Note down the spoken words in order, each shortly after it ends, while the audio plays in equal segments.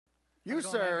You,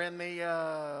 sir, in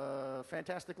the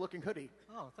fantastic-looking hoodie.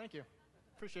 Oh, thank you.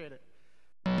 Appreciate it.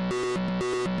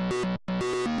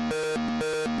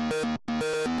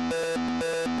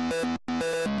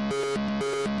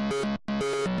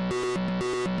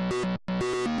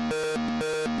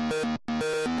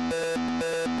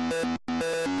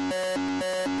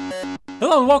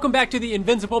 Hello and welcome back to the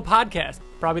Invincible Podcast,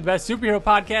 probably the best superhero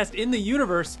podcast in the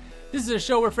universe. This is a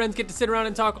show where friends get to sit around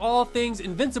and talk all things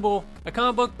Invincible, a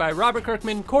comic book by Robert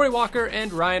Kirkman, Cory Walker,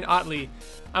 and Ryan Ottley.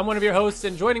 I'm one of your hosts,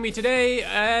 and joining me today,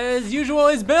 as usual,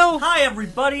 is Bill. Hi,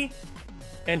 everybody.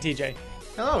 And TJ.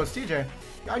 Hello, it's TJ.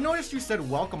 I noticed you said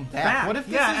welcome back. What if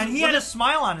this yeah, is, and he what had a if-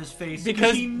 smile on his face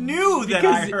Because he knew that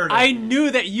I heard it. I knew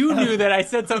that you knew that I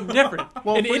said something different.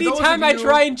 Well, and for those anytime of I you-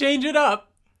 try and change it up,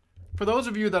 For those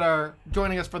of you that are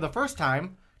joining us for the first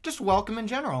time, just welcome in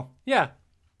general. yeah.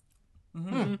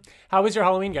 Mm-hmm. How was your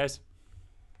Halloween, guys?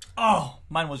 Oh,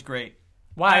 mine was great.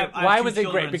 Why? I have Why two was it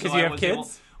children, great? Because so you I have was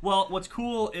kids? Well, what's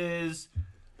cool is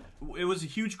it was a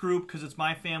huge group because it's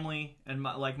my family and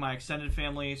my extended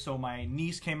family. So my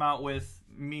niece came out with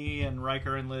me and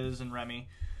Riker and Liz and Remy,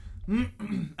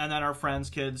 and then our friends'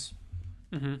 kids.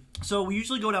 Mm-hmm. So we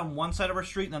usually go down one side of our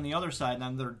street and then the other side, and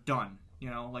then they're done. You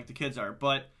know, like the kids are.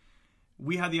 But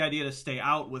we had the idea to stay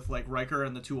out with like Riker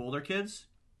and the two older kids,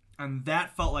 and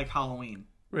that felt like Halloween.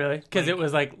 Really? Because Like, it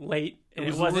was like late, and it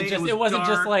was wasn't late, just it was just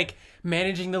dark. like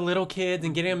managing the little kids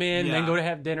and getting them in, and then Yeah. go to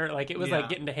have dinner. Like it was like Yeah.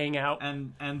 getting to hang out.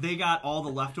 And they got all the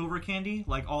leftover candy,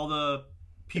 like all the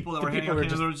people that The were handing people out were candy.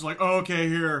 just- They were just like, oh, okay,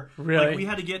 here. Really? Like we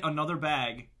had to get another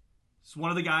bag. So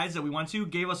one of the guys that we went to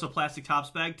gave us a plastic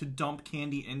tops bag to dump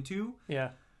candy into,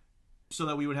 Yeah. so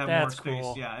that we would have That's more space.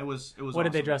 cool. Yeah, it was. What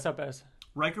did they awesome. dress up as?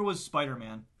 Riker was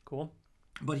Spider-Man, Cool.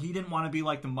 but he didn't want to be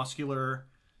like the muscular,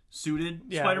 suited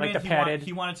Yeah, Spider-Man. like the padded.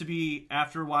 He wanted to be,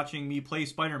 after watching me play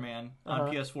Spider-Man on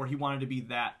PS4. He wanted to be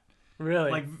that, Really?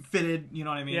 like fitted. You know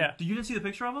what I mean? Yeah. You didn't see the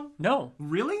picture of him? No.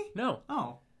 Really? No.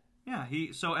 Oh, yeah.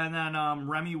 And then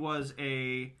Remy was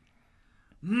a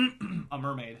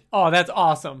mermaid. Oh, that's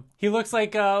awesome. He looks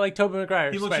like Tobey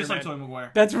Maguire. He looks just like Spider-Man. Tobey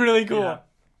Maguire. That's really cool. Yeah.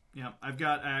 Yeah.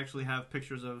 I actually have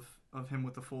pictures of him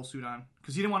with the full suit on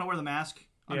because he didn't want to wear the mask,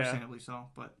 understandably so.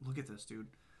 But look at this, dude.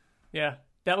 Yeah.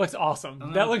 That looks awesome.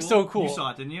 Isn't That looks so cool. You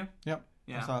saw it, didn't you? Yep.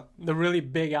 Yeah. What's up? The really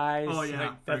big eyes. Oh, yeah.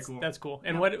 Like, Very that's cool. That's cool.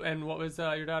 And Yeah. what was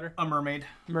your daughter? A mermaid.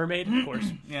 Mermaid, of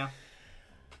course. Yeah.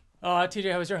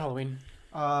 TJ, how was your Halloween?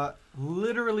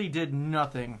 Literally did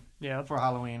nothing Yeah. for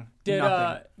Halloween. Did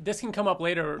nothing. this can come up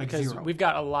later Like because zero. we've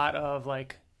got a lot of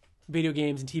like video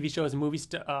games and TV shows and movies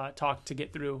to talk to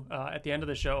get through at the end of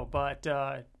the show. But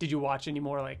did you watch any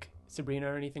more like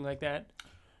Sabrina or anything like that?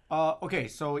 Okay,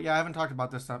 so yeah, I haven't talked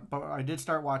about this, but I did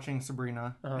start watching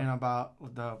Sabrina and about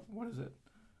what is it?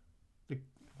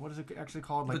 What is it actually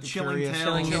called? Like The Chilling Tales.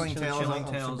 Chilling Tales Chilling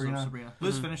of Tales Sabrina. of Sabrina.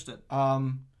 Liz finished it.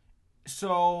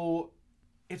 So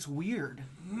it's weird.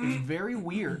 It's very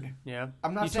weird. Yeah.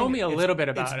 I'm not You saying told me a it's- little bit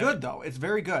about it's it. good though. It's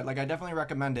very good. Like I definitely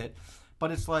recommend it.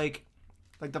 But it's like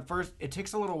the first. It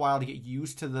takes a little while to get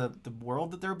used to the world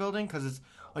that they're building because it's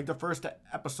like the first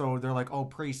episode. They're like, oh,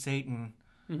 praise Satan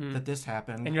that this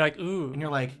happened, And you're like, ooh. and you're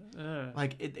like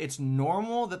it's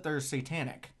normal that they're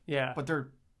satanic, Yeah. but they're.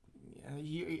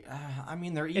 I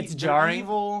mean, they're It's they're jarring.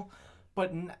 evil,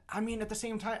 but I mean, at the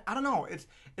same time, I don't know. It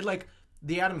like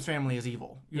the Addams Family is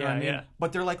evil. You know what I mean? Yeah.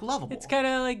 But they're like lovable. It's kind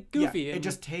of like goofy. Yeah, it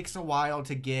just takes a while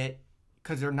to get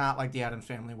because they're not like the Addams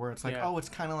Family, where it's like, Yeah. oh, it's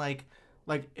kind of like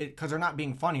it because they're not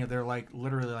being funny. They're like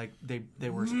literally like they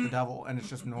worship the devil, and it's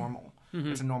just normal.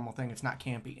 It's a normal thing. It's not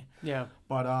campy. Yeah.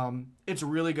 But it's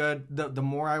really good. The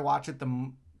more I watch it,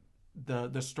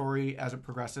 the story as it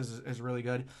progresses is really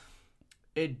good.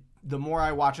 The more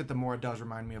I watch it, the more it does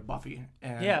remind me of Buffy.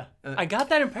 And, Yeah. I got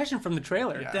that impression from the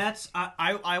trailer. Yeah. That's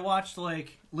I watched,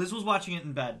 like, Liz was watching it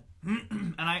in bed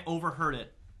and I overheard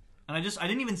it, and I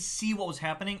didn't even see what was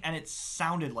happening, and it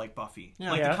sounded like Buffy.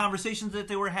 Yeah. Like Yeah. the conversations that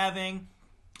they were having,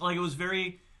 like it was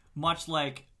very much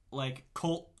like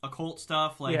occult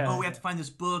stuff, like, Yeah. oh, we have to find this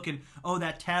book, and oh,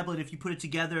 that tablet, if you put it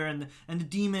together, and the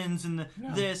demons and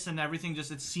this and everything,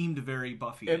 just it seemed very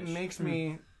Buffy. It makes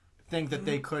me think that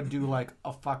they could do like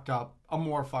a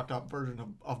more fucked up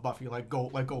version of Buffy, like go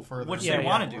further. which Yeah, they yeah.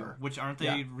 want to do, which aren't they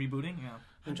Yeah. rebooting? Yeah.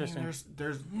 Interesting.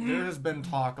 There has been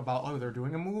talk about they're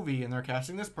doing a movie and they're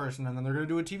casting this person and then they're going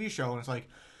to do a TV show, and it's like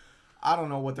I don't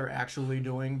know what they're actually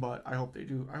doing, but I hope they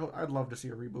do. I'd love to see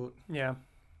a reboot. Yeah.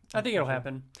 I think it'll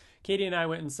happen. Katie and I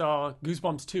went and saw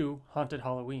Goosebumps 2 Haunted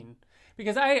Halloween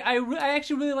because I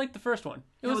actually really liked the first one.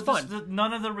 It was fun.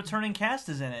 None of the returning cast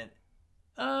is in it.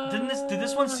 Did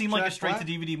this one seem like a Jack straight to Black?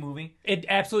 DVD movie? It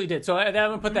absolutely did. So I'm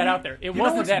going to put that out there. It know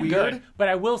wasn't what's that weird? good, but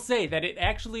I will say that it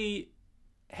actually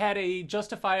had a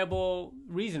justifiable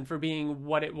reason for being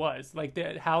what it was. Like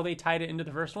how they tied it into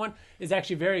the first one is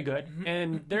actually very good,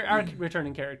 and there are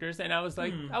returning characters, and I was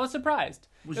like, I was surprised.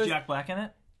 Was It Jack Black in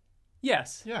it?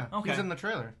 Yes. Yeah, Okay. he's in the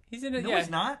trailer. He's in it. No, yeah. he's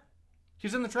not.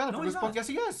 He's in the trailer for he's this not. book. Yes,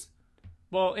 he is.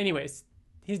 Well, anyways,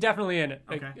 he's definitely in it.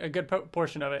 Okay. A good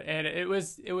portion of it, and it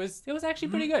was actually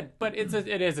pretty good. But it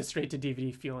is a straight to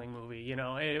DVD feeling movie. You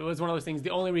know, it was one of those things.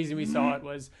 The only reason we saw it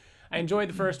was I enjoyed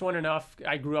the first one enough.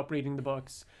 I grew up reading the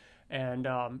books, and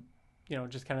you know,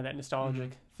 just kind of that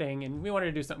nostalgic thing. And we wanted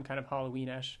to do something kind of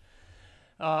Halloween-ish.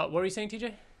 What were you saying,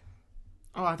 TJ?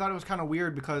 Oh, I thought it was kind of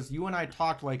weird because you and I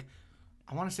talked like,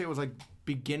 I want to say it was like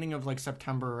beginning of like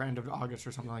September or end of August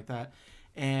or something like that,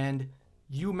 and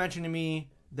you mentioned to me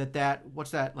that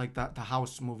what's that, like the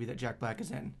House movie that Jack Black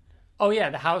is in. Oh yeah,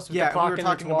 the house with the Yeah, clock we were and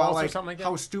talking its walls about like, or something like that.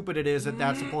 how stupid it is that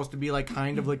that's supposed to be like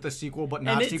kind of like the sequel but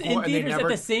not and it's sequel, in and they theaters never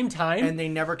at the same time. and they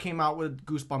never came out with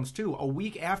Goosebumps 2. A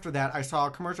week after that, I saw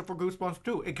a commercial for Goosebumps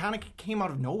 2. It kind of came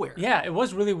out of nowhere. Yeah, it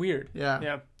was really weird. Yeah.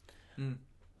 Yeah.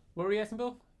 What were you asking,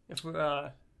 Bill? If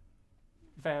I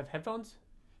have headphones?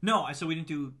 No, I said we didn't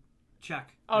do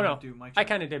check. Oh We no, didn't do mic I check.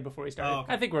 kind of did before we started. Oh,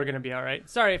 okay. I think we're gonna be all right.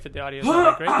 Sorry if the audio's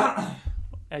not that great.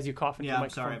 but as you cough into Yeah, the I'm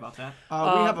microphone. sorry about that.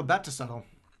 We have a bet to settle.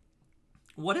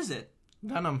 What is it?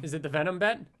 Venom. Is it the Venom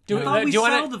bet? I thought we do you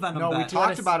wanna- settled the Venom No, we bet.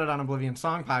 talked about it on Oblivion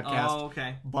Song Podcast, Oh,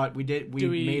 okay. but we do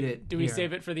made it. Do we here.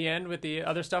 save it for the end with the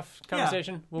other stuff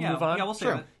conversation? We'll Yeah, move on. Yeah, we'll save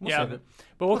Sure, it. we'll Yeah. save it.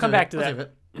 But we'll come back to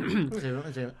that. We'll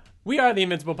save it. We are the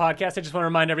Invincible Podcast. I just want to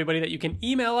remind everybody that you can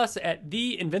email us at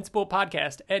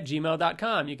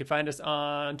theinvinciblepodcast@gmail.com. You can find us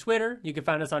on Twitter. You can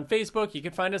find us on Facebook. You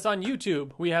can find us on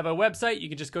YouTube. We have a website. You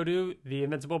can just go to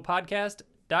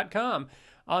theinvinciblepodcast.com.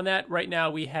 On that, right now,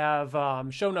 we have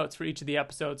show notes for each of the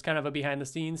episodes, kind of a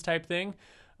behind-the-scenes type thing.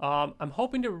 I'm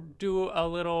hoping to do a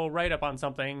little write-up on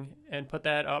something and put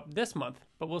that up this month,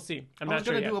 but we'll see. I'm I not was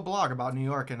sure going yet. to do a blog about New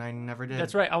York, and I never did.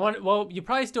 That's right. Well, you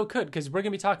probably still could because we're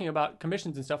going to be talking about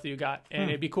commissions and stuff that you got, and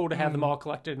it'd be cool to have them all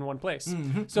collected in one place.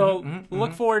 So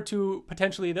look forward to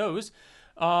potentially those.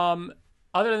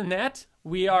 Other than that,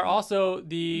 we are also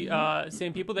the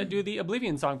same people that do the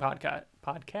Oblivion Song podcast.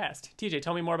 TJ,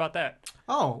 tell me more about that.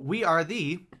 Oh, we are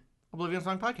the Oblivion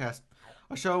Song Podcast,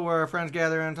 a show where friends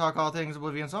gather and talk all things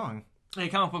Oblivion Song. A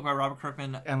comic book by Robert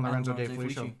Kirkman And Lorenzo De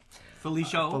Felicio.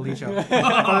 Felicio.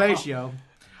 Felicio.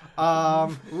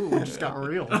 Felicio. We just got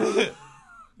real.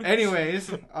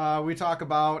 Anyways, we talk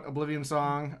about Oblivion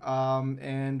Song,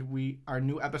 and our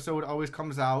new episode always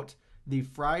comes out the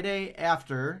Friday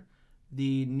after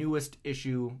the newest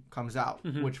issue comes out,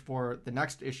 which for the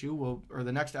next issue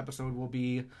the next episode will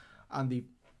be on the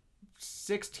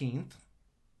 16th.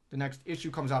 The next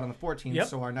issue comes out on the 14th,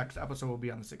 so our next episode will be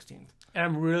on the 16th. And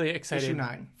I'm really excited Issue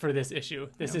 9. for this issue.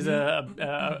 This is a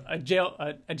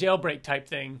jailbreak type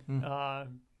thing.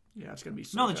 Yeah, it's gonna be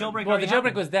so No, the good. jailbreak. Well, the already jailbreak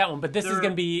happened. was that one, but this is They're-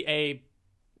 going to be a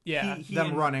He Them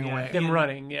and- running yeah, away. he Them and-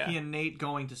 running, yeah. He and Nate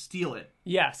going to steal it.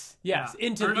 Yes. Yeah.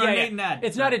 Into Or yeah, Nate yeah. and Ned,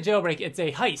 It's not a sorry. jailbreak, it's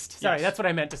a heist. Sorry, Yes. that's what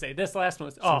I meant to say. This last one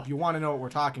was So oh if you want to know what we're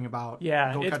talking about,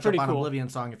 Yeah, go it's catch pretty up on cool. Oblivion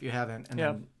Song if you haven't, and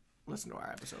Yeah. then listen to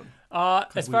our episode.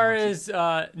 as we far watched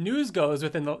as news goes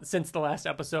since the last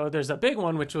episode, there's a big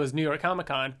one which was New York Comic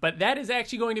Con, but that is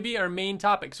actually going to be our main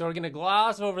topic. So we're going to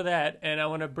gloss over that, and I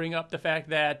want to bring up the fact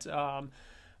that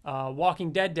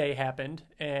Walking Dead Day happened,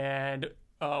 and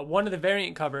one of the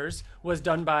variant covers was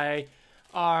done by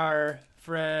our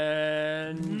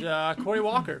friend Corey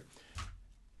Walker.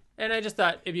 And I just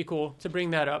thought it'd be cool to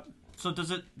bring that up. So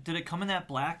did it come in that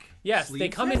black? Yes, sleeve they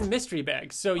come fit? in mystery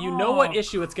bags, so you know what Oh,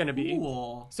 issue it's going to be.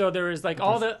 Cool. So there is like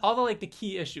all the like the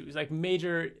key issues, like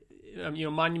major,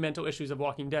 monumental issues of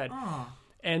Walking Dead. Oh.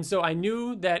 And so I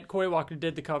knew that Corey Walker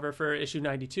did the cover for issue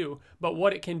 92, but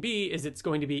what it can be is it's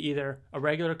going to be either a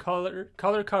regular color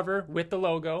cover with the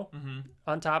logo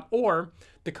on top, or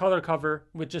the color cover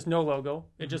with just no logo.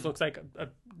 It just looks like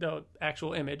the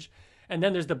actual image. And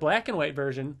then there's the black and white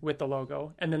version with the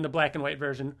logo, and then the black and white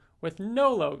version with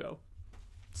no logo.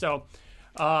 So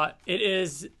it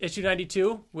is issue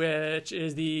 92, which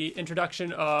is the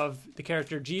introduction of the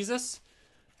character Jesus.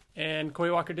 And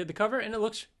Corey Walker did the cover, and it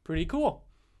looks pretty cool.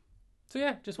 So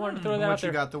yeah, just wanted to throw that out Once you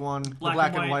there. got the one, the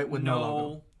black and white with no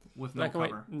logo. With Black no and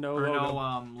cover. white, no or logo.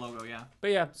 no logo, yeah.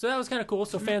 But yeah, so that was kind of cool.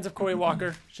 So fans of Corey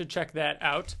Walker should check that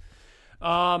out.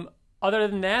 Other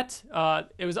than that,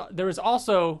 there was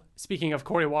also, speaking of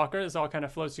Corey Walker, this all kind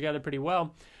of flows together pretty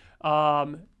well.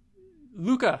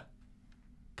 Luca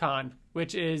Con,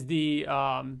 which is the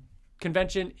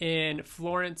convention in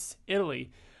Florence,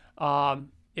 Italy.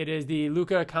 It is the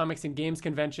Luca Comics and Games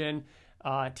Convention.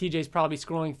 TJ's probably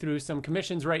scrolling through some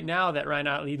commissions right now that Ryan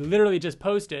Otley literally just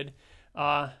posted.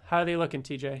 How are they looking,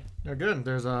 TJ? They're good.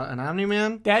 There's an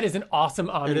Omni-Man. That is an awesome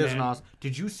Omni-Man. It is an awesome.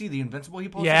 Did you see the Invincible he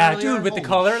posted Yeah, earlier? dude, with the Holy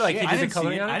color, like shit. he I did the didn't see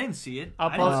coloring it. on it. I didn't see it. I'll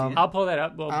I pull, didn't see it. I'll pull that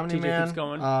up. Well, TJ Omni-Man, keeps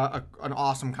going. an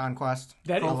awesome conquest.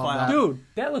 That I is, love that. dude,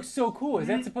 that looks so cool. Is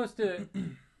that supposed to?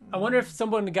 I wonder if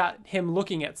someone got him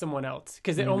looking at someone else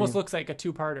because it almost looks like a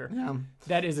two-parter. Yeah.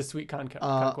 That is a sweet conquest.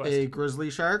 A grizzly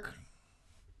shark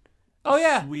Oh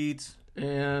yeah, Sweet.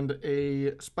 and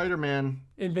a Spider-Man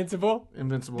Invincible.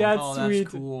 Invincible. That's Oh, that's sweet.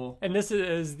 cool. And this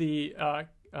is the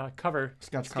cover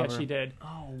Sketch sketch cover. he did.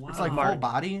 Oh, wow. It's like Mark. full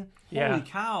body. Yeah. Holy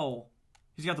cow.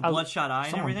 He's got the bloodshot eye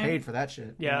and Someone everything. paid for that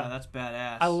shit. Yeah. That's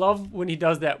badass. I love when he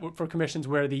does that for commissions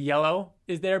where the yellow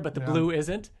is there but the blue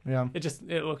isn't. Yeah.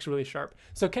 It looks really sharp.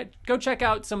 So go check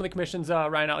out some of the commissions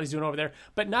Ryan Otley's doing over there.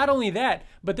 But not only that,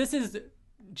 but this is,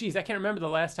 geez, I can't remember the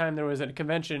last time there was a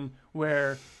convention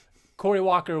where Corey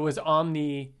Walker was on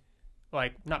the,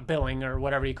 like, not billing or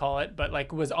whatever you call it, but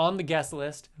like was on the guest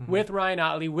list with Ryan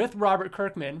Otley, with Robert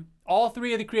Kirkman, all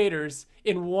three of the creators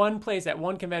in one place at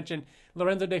one convention.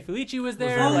 Lorenzo De Felici was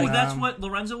there. Oh, like, that's what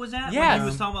Lorenzo was at? Yes. When he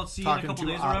was talking about seeing in a Talking couple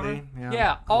to days or whatever? Otley.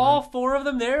 yeah, all four of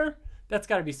them there. That's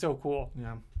got to be so cool.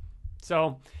 Yeah.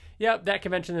 So, yep, that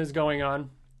convention is going on.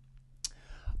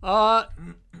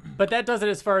 But that does it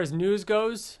as far as news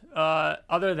goes,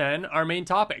 other than our main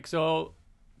topic. So,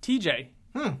 TJ,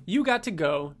 you got to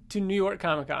go to New York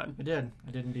Comic Con. I did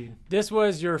indeed. This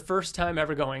was your first time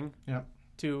ever going Yep.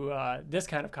 to this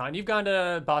kind of con. You've gone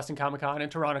to Boston Comic Con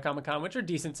and Toronto Comic Con, which are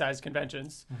decent sized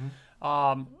conventions.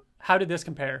 How did this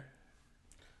compare?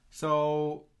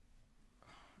 So,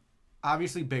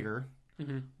 obviously bigger,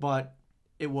 but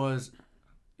it was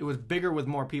bigger with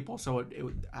more people. So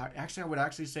I would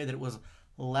actually say that it was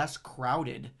less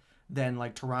crowded than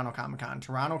like Toronto Comic Con.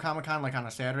 Toronto Comic Con, like on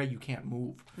a Saturday, you can't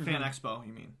move. Fan Expo,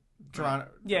 you mean? Toronto,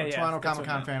 Yeah, Toronto that's Comic what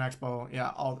I Con, Fan Expo, yeah,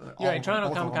 all You're right, of them, Toronto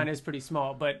both of Comic Con them is pretty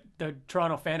small, but the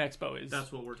Toronto Fan Expo is.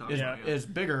 That's what we're talking is, about. is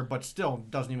bigger, but still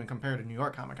doesn't even compare to New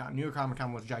York Comic Con. New York Comic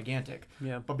Con was gigantic,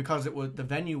 Yeah. but because the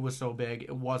venue was so big,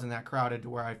 it wasn't that crowded to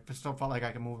where I still felt like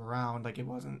I could move around. Like it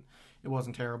wasn't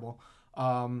terrible.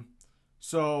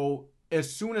 So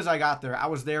as soon as I got there, I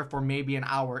was there for maybe an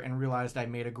hour and realized I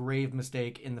made a grave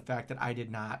mistake in the fact that I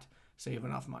did not save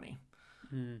enough money.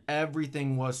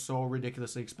 Everything was so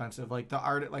ridiculously expensive. Like the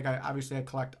art, like I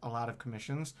collect a lot of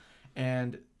commissions,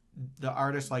 and the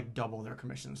artists like double their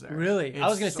commissions there. Really? I It's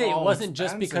was going to say, it so wasn't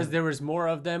just because expensive. there was more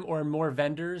of them or more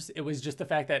vendors. It was just the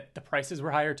fact that the prices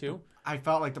were higher too. I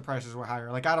felt like the prices were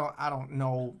higher. Like I don't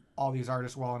know all these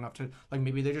artists well enough to, like,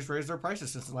 maybe they just raised their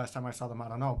prices since the last time I saw them. I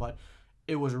don't know, but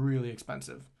it was really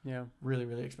expensive. Yeah. Really,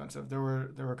 really expensive. There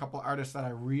were a couple artists that I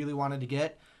really wanted to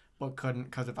get, but couldn't,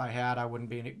 because if I had, I wouldn't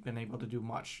been able to do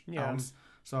much else.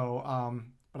 So,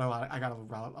 but I got a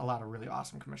lot of really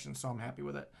awesome commissions, so I'm happy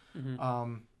with it.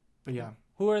 But yeah.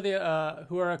 Who are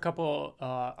a couple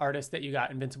artists that you got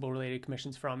Invincible related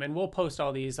commissions from? And we'll post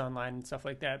all these online and stuff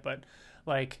like that. But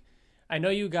like, I know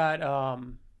you got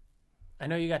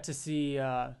to see.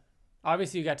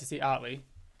 Obviously, you got to see Otley.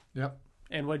 Yep.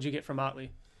 And what did you get from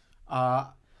Otley?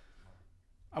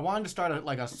 I wanted to start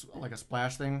a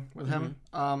splash thing with him,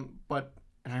 but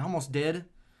I almost did,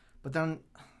 but then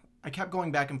I kept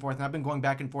going back and forth, and I've been going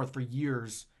back and forth for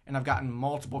years, and I've gotten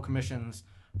multiple commissions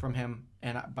from him,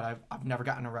 but I've never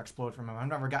gotten a Rexplode from him. I've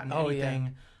never gotten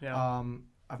anything. Yeah.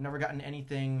 I've never gotten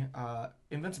anything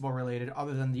Invincible related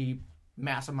other than the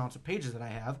mass amounts of pages that I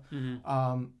have.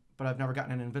 But I've never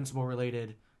gotten an Invincible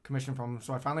related commission from him.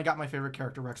 So I finally got my favorite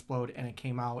character, Rexplode, and it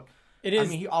came out. It is.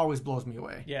 I mean, he always blows me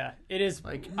away. Yeah, it is.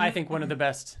 Like, I think one of the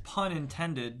best. Pun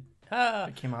intended.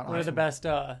 It came out one of the best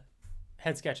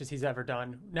head sketches he's ever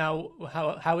done. Now,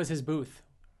 how is his booth?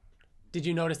 Did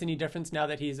you notice any difference now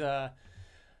that he's a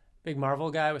big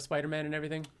Marvel guy with Spider-Man and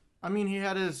everything? I mean, he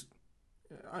had his.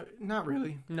 Not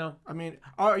really. No. I mean,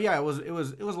 oh yeah, it was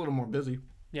a little more busy.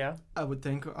 Yeah. I would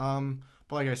think.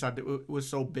 But like I said, it was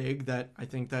so big that I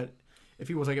think that if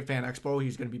he was like at Fan Expo,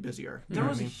 he's going to be busier. You There know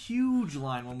was what I a mean? huge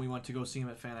line when we went to go see him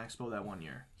at Fan Expo that one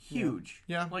year. Huge.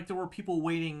 Yeah. Like there were people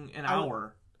waiting an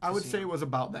hour. I would see say him. it was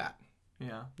about that.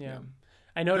 Yeah. Yeah.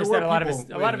 I noticed There that were a lot of people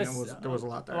his waiting, there was a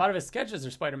lot there. A lot of his sketches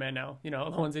are Spider-Man now. You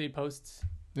know, the ones that he posts.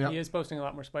 Yep. He is posting a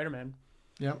lot more Spider-Man.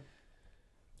 Yep.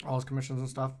 All his commissions and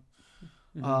stuff.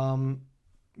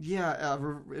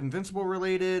 Invincible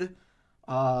related.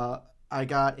 I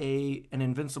got an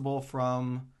Invincible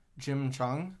from Jim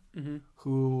Chung,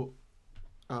 who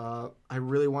I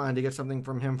really wanted to get something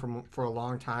from him for a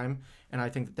long time, and I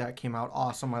think that came out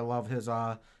awesome. I love his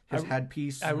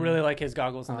headpiece. I really like his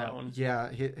goggles in that one. Yeah,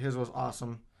 his was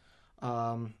awesome.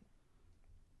 Oh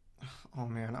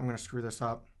man, I'm gonna screw this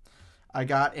up. I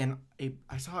got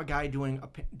I saw a guy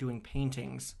doing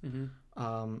paintings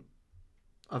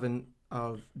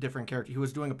of different characters. He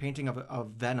was doing a painting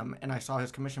of Venom, and I saw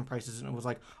his commission prices, and it was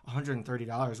like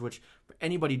 $130, which for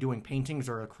anybody doing paintings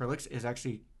or acrylics is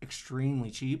actually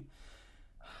extremely cheap.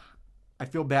 I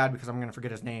feel bad because I'm going to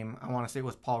forget his name. I want to say it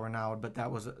was Paul Renaud, but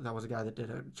that was a guy that did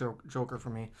a Joker for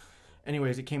me.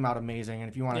 Anyways, it came out amazing, and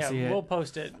if you want to see it, we'll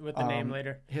post it with the name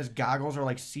later. His goggles are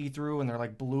like see-through, and they're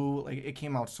like blue. Like it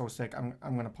came out so sick. I'm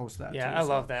going to post that. Yeah, too, I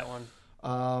love that one.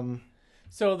 Um,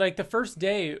 So like the first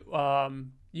day,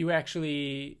 you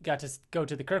actually got to go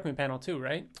to the Kirkman panel too,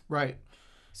 right? right.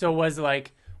 So was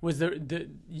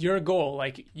your goal,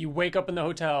 like you wake up in the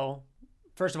hotel,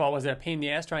 first of all, was it a pain in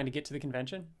the ass trying to get to the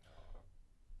convention?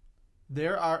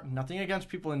 There are nothing against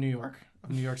people in New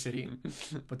York City,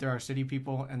 but there are city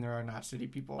people and there are not city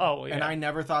people. Oh, yeah. And I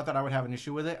never thought that I would have an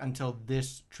issue with it until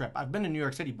this trip. I've been to New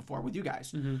York City before with you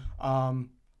guys.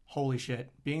 Holy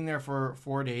shit. Being there for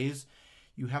 4 days,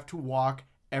 you have to walk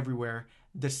everywhere.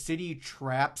 The city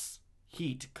traps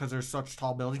heat because there's such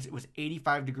tall buildings. It was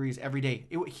 85 degrees every day.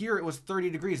 Here it was 30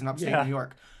 degrees in upstate New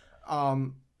York.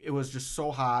 It was just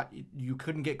so hot. You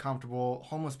couldn't get comfortable.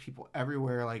 Homeless people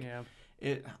everywhere. Like,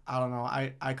 I don't know.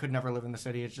 I could never live in the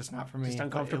city. It's just not for me. Just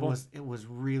uncomfortable. It was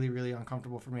really, really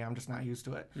uncomfortable for me. I'm just not used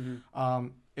to it.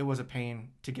 It was a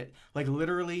pain to get, like,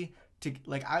 literally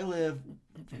I live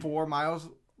 4 miles,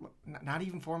 not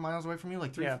even 4 miles away from you,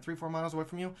 like 3-4 miles away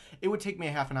from you. It would take me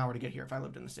a half an hour to get here if I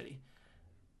lived in the city.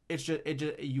 It's just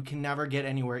you can never get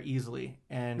anywhere easily.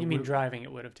 And you mean driving?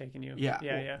 It would have taken you. Yeah.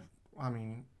 Yeah. I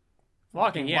mean,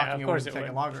 walking. Of course it would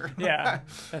take longer. Yeah.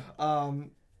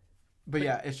 But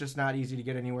yeah, it's just not easy to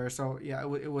get anywhere. So yeah,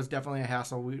 it was definitely a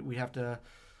hassle. We have to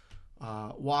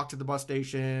walk to the bus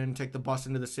station, take the bus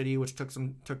into the city, which took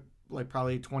like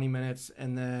probably 20 minutes,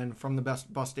 and then from the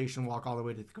bus station walk all the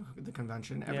way to the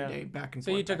convention every day, back and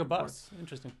forth. So you took a forth. bus.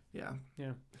 Interesting. Yeah.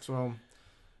 Yeah. So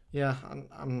yeah,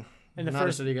 I'm and the not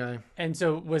first a city guy. And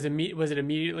so was it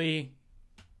immediately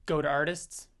go to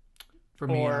artists For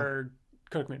me, or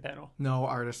Kirkman panel? no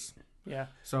artists. Yeah.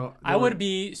 So I would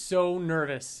be so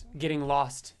nervous getting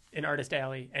lost in Artist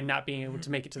Alley and not being able to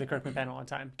make it to the Kirkman panel on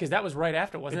time, because that was right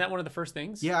after. Wasn't that one of the first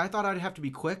things? Yeah, I thought I'd have to be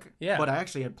quick. Yeah. But I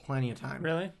actually had plenty of time.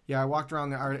 Really? Yeah, I walked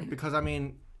around the art because I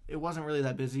mean it wasn't really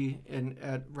that busy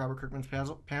at Robert Kirkman's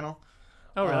panel.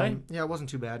 Oh, really? Yeah, it wasn't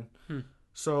too bad.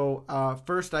 So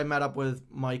first I met up with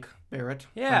Mike Barrett,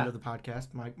 Yeah. friend of the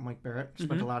podcast, Mike Barrett.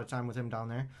 Spent a lot of time with him down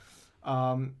there.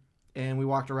 And we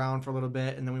walked around for a little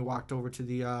bit, and then we walked over to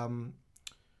the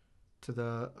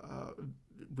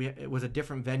it was a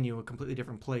different venue, a completely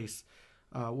different place,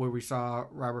 where we saw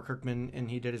Robert Kirkman,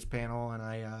 and he did his panel, and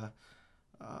I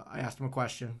asked him a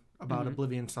question about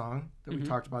Oblivion Song that we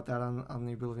talked about that on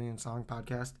the Oblivion Song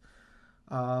podcast.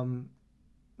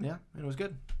 Yeah, it was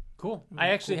good. Cool. I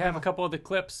actually have a couple of the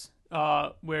clips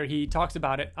where he talks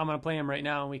about it. I'm going to play them right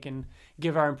now, and we can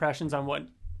give our impressions on what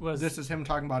was. This is him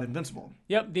talking about Invincible.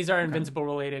 Yep, these are Invincible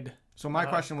related. So my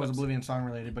question was clips. Oblivion Song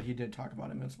related, but he did talk about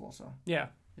Invincible. So Yeah.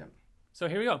 Yep. So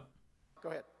here we go. Go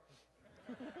ahead.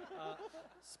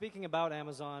 Speaking about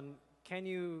Amazon, can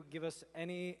you give us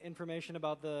any information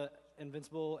about the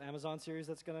Invincible Amazon series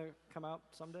that's going to come out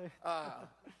someday?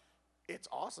 It's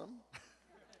awesome.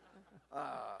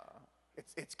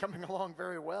 It's coming along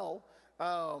very well.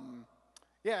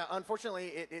 Yeah, unfortunately,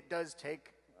 it does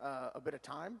take a bit of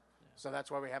time. So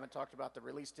that's why we haven't talked about the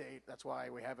release date. That's why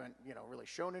we haven't, really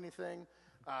shown anything.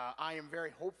 I am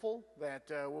very hopeful that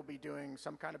we'll be doing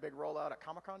some kind of big rollout at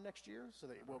Comic-Con next year, so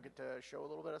that we'll get to show a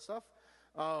little bit of stuff.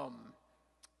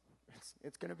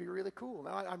 It's going to be really cool.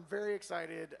 Now, I'm very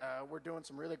excited. We're doing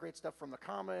some really great stuff from the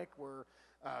comic. We're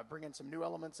bringing some new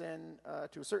elements in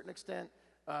to a certain extent,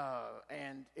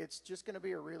 and it's just going to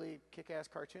be a really kick-ass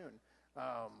cartoon.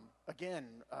 Again,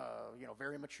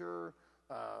 very mature.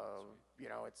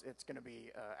 It's going to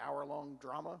be hour-long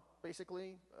drama,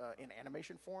 basically, in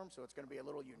animation form, so it's going to be a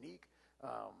little unique.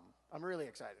 I'm really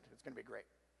excited. It's going to be great.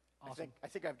 Awesome. I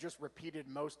think I've just repeated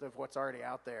most of what's already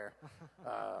out there.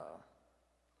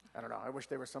 I don't know. I wish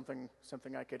there was something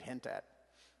I could hint at.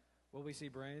 Will we see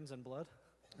brains and blood?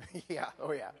 Yeah.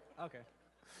 Oh, yeah. Okay.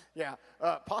 Yeah.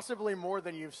 Possibly more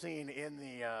than you've seen in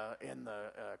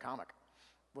the comic.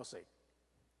 We'll see.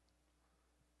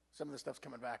 Some of the stuff's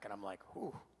coming back, and I'm like,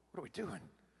 "Ooh, what are we doing?"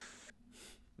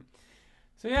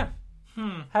 So yeah.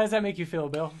 How does that make you feel,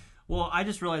 Bill? Well, I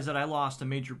just realized that I lost a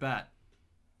major bet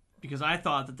because I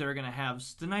thought that they were going to have.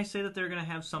 Didn't I say that they were going to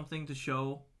have something to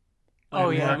show? Oh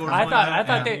yeah, logo or I something thought like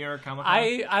that at they. New York Comic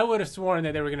Con? I would have sworn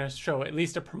that they were going to show at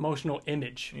least a promotional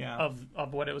image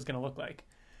of what it was going to look like.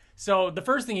 So the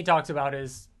first thing he talks about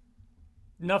is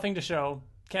nothing to show.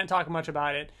 can't talk much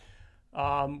about it.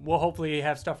 We'll hopefully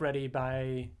have stuff ready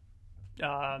by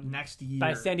Next year.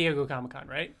 by San Diego Comic-Con,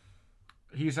 right?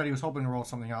 He said he was hoping to roll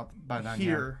something out by then.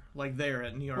 Here, like there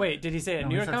at New York. Wait, did he say Yeah. at No,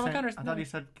 New he York said Comic-Con or I thought he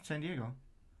said San Diego.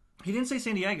 He didn't say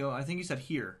San Diego. I think he said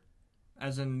here,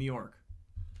 as in New York.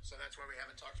 So that's why we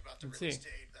haven't talked about the Let's release see.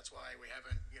 date. That's why we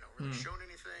haven't, really shown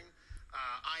anything.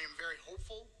 I am very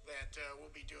hopeful that we'll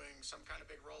be doing some kind of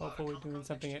big rollout. Hopefully at doing Comic-Con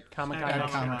something next at year. Comic-Con. At At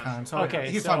next year. Comic-Con. So Okay,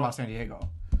 he's so- talking about San Diego.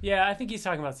 Yeah, I think he's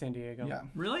talking about San Diego. Yeah.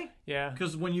 Really? Yeah.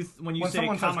 Because when you When say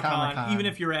someone says Comic Con, Comic-Con- even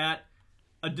if you're at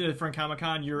a different Comic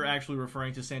Con, you're actually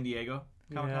referring to San Diego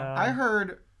Comic Con. Yeah. I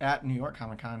heard at New York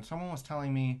Comic Con, someone was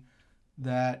telling me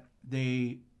that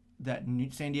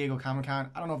San Diego Comic Con,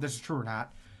 I don't know if this is true or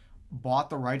not, bought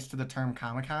the rights to the term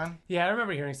Comic Con. Yeah, I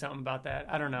remember hearing something about that.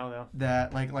 I don't know though.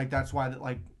 That like that's why that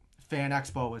Fan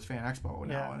Expo is Fan Expo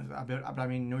now. Yeah. But I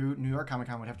mean, New York Comic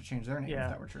Con would have to change their name Yeah. if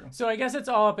that were true. So I guess it's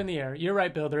all up in the air. You're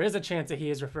right, Bill. There is a chance that he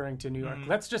is referring to New York. Mm-hmm.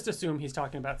 Let's just assume he's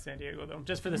talking about San Diego, though,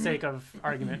 just for the sake of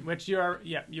argument. Which you are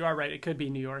right. It could be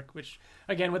New York, which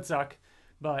again would suck.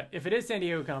 But if it is San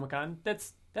Diego Comic Con,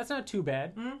 that's not too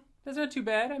bad. That's not too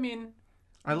bad. I mean,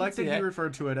 I like see that he that.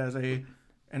 referred to it as an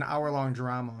hour-long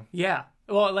drama. yeah.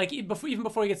 Well, like even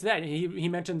before he gets to that, he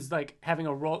mentions like having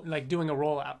doing a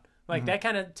rollout. Like that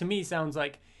kind of to me sounds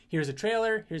like here's a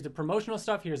trailer, here's the promotional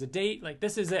stuff, here's a date. Like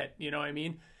this is it. You know what I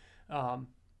mean?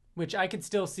 Which I could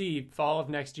still see fall of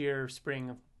next year, spring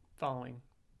of following,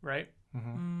 right?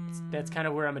 That's kind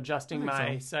of where I'm adjusting I think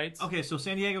my so. sights. Okay, so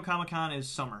San Diego Comic Con is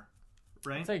summer,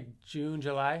 right? It's like June,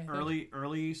 July. I think.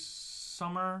 Early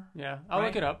summer. Yeah, I'll right?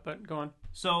 look it up, but go on.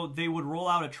 So they would roll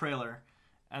out a trailer,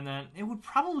 and then it would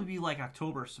probably be like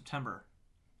October, September,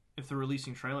 if they're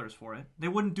releasing trailers for it. They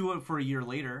wouldn't do it for a year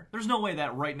later. There's no way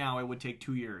that right now it would take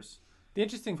 2 years. The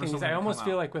interesting thing is something I to almost come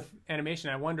feel out. like with animation,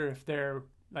 I wonder if they're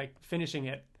like finishing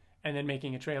it and then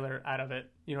making a trailer out of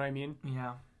it. You know what I mean?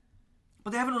 Yeah.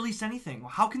 But they haven't released anything.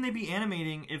 How can they be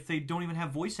animating if they don't even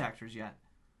have voice actors yet?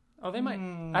 Oh, they might.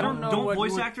 I don't know. Don't what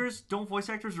voice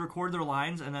actors record their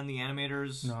lines and then the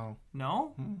animators? No.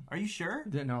 No? Are you sure?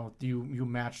 No, you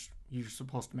match. You're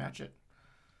supposed to match it.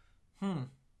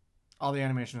 All the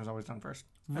animation is always done first.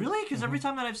 Really? Because every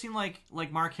time that I've seen like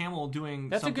Mark Hamill doing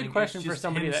That's a something, good question it's for just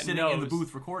somebody him that sitting in the knows.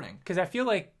 booth recording. Because I feel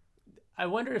like I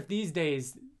wonder if these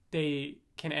days they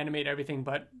can animate everything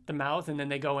but the mouth, and then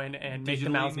they go in and make the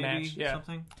Digitally, mouth maybe, match. Yeah.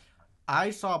 something. I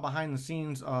saw behind the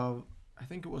scenes of, I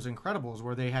think it was Incredibles,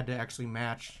 where they had to actually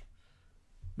match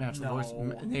the voice.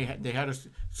 They had a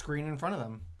screen in front of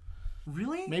them.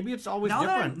 Really? Maybe it's always now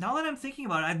different. Now that I'm thinking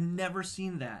about it, I've never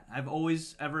seen that. I've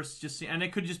always ever just seen, and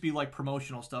it could just be like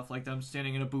promotional stuff, like them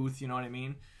standing in a booth. You know what I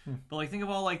mean? But like, think of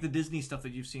all like the Disney stuff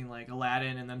that you've seen, like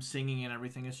Aladdin and them singing and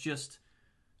everything. It's just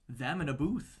them in a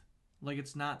booth. Like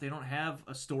it's not. They don't have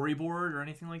a storyboard or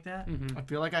anything like that. I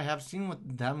feel like I have seen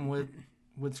them with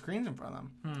screens in front of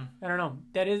them. I don't know.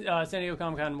 That is San Diego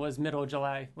Comic Con was middle of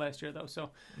July last year, though. So,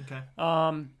 Okay.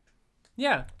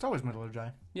 yeah, It's always middle of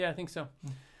July. yeah, I think so.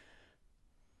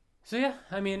 So yeah,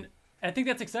 I mean, I think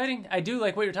that's exciting. I do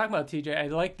like what you're talking about, TJ. I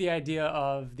like the idea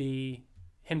of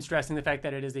him stressing the fact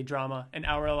that it is a drama, an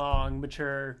hour-long,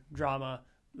 mature drama,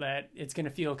 that it's going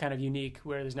to feel kind of unique,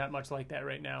 where there's not much like that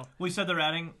right now. Well, he said they're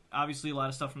adding obviously a lot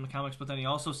of stuff from the comics, but then he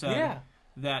also said Yeah.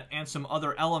 that and some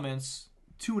other elements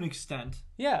to an extent.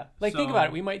 Yeah, like think So- about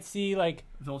it. We might see like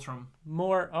Viltrum.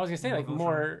 more. I was gonna say More like Voltron.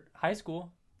 more high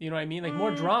school. You know what I mean? Like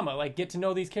more drama. Like get to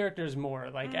know these characters more.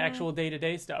 Like actual day to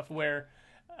day stuff. Where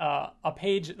a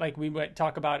page, like we might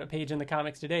talk about a page in the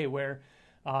comics today, where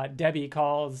Debbie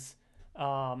calls.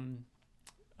 Why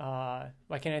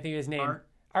can't I think of his name?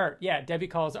 Art. Yeah, Debbie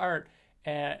calls Art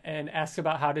and asks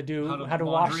about how to wash.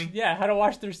 laundry? Yeah, how to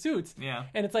wash their suits. Yeah.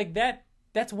 And it's like that.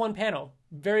 That's one panel,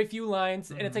 very few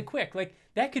lines, and it's like quick. Like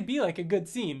that could be like a good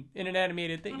scene in an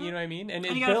animated thing. You know what I mean? And it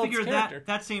And you gotta builds figure character.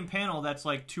 that same panel, that's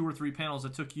like 2 or 3 panels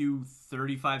that took you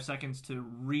 35 seconds to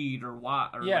read or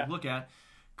watch or Yeah. like, look at,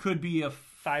 could be a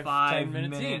 5-10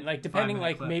 minute scene. Like depending, 5-minute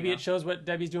like clip, maybe yeah. it shows what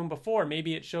Debbie's doing before.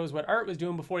 Maybe it shows what Art was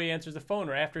doing before he answers the phone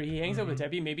or after he hangs out with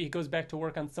Debbie. Maybe he goes back to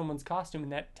work on someone's costume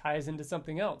and that ties into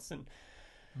something else. And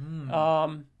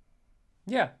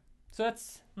yeah, so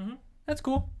that's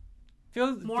cool.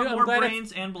 more I'm glad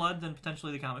brains and blood than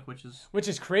potentially the comic, which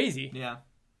is crazy. yeah.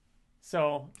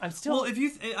 So I'm still. Well, if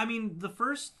you, I mean, the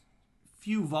first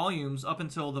few volumes up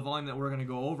until the volume that we're going to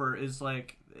go over is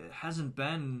like it hasn't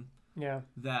been yeah.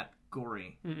 that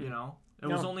gory. You know, it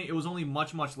No. was only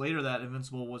much later that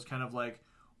Invincible was kind of like,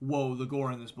 whoa, the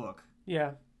gore in this book.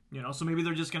 Yeah. You know, so maybe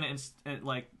they're just gonna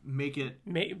like make it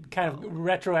Kind of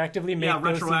retroactively make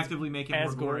those scenes retroactively make it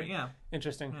as more gory. gory. Yeah.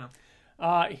 Interesting.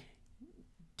 Yeah.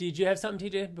 Did you have something,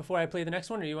 TJ, before I play the next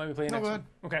one, or you want me to play the next go one?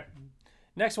 Okay.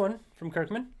 Next one from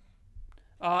Kirkman.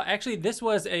 Actually, this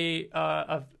was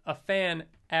a fan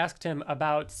asked him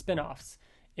about spin-offs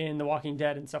in The Walking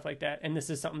Dead and stuff like that, and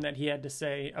this is something that he had to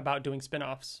say about doing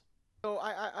spin-offs. So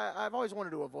I've always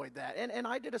wanted to avoid that. And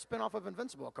I did a spin-off of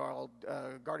Invincible called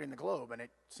Guarding the Globe, and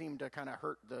it seemed to kind of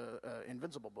hurt the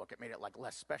Invincible book. It made it like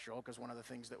less special, because one of the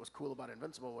things that was cool about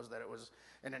Invincible was that it was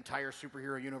an entire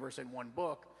superhero universe in one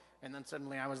book. And then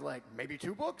suddenly I was like, maybe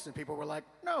 2 books? And people were like,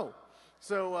 no.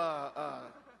 So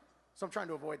I'm trying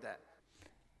to avoid that.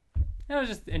 That was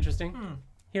just interesting.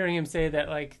 Hearing him say that,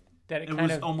 like, that it kind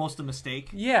was of almost a mistake.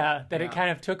 Yeah, that it kind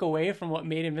of took away from what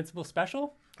made Invincible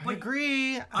special. I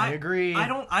agree. I agree. I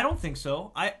don't think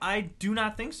so. I do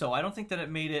not think so. I don't think that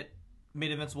it made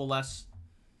Invincible less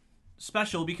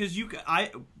special, because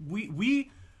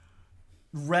we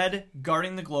read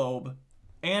Guarding the Globe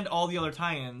and all the other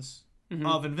tie-ins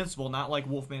of Invincible, not like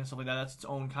Wolfman and stuff like that. That's its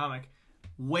own comic.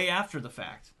 Way after the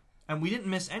fact. And we didn't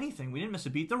miss anything. We didn't miss a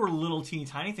beat. There were little teeny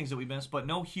tiny things that we missed, but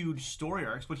no huge story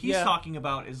arcs. What he's talking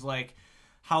about is like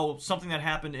how something that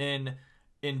happened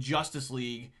in Justice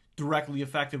League directly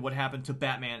affected what happened to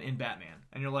Batman in Batman.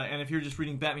 And you're like, and if you're just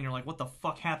reading Batman, you're like, what the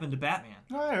fuck happened to Batman?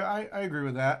 No, I agree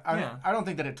with that. I don't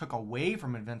think that it took away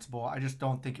from Invincible. I just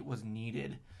don't think it was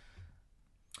needed.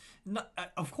 No,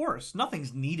 of course,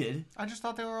 nothing's needed. I just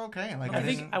thought they were okay. Like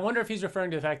I wonder if he's referring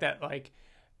to the fact that, like,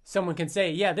 someone can say,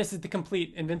 yeah, this is the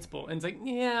complete Invincible. And it's like,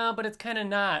 yeah, but it's kind of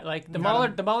not. Like, the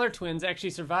Mahler twins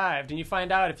actually survived. And you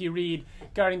find out if you read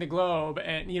Guarding the Globe,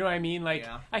 and you know what I mean? Like,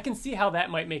 I can see how that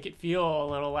might make it feel a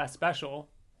little less special.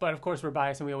 But, of course, we're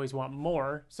biased and we always want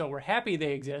more. So we're happy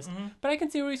they exist. But I can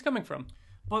see where he's coming from.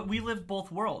 But we lived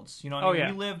both worlds. You know what I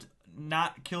mean? We lived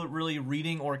not really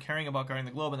reading or caring about Guarding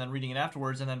the Globe and then reading it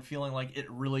afterwards and then feeling like it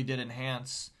really did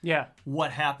enhance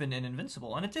what happened in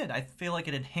Invincible. And it did. I feel like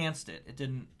it enhanced it. It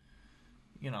didn't,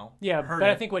 hurt but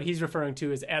it. I think what he's referring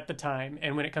to is at the time,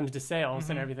 and when it comes to sales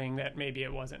and everything, that maybe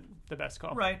it wasn't the best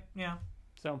call. Right, yeah.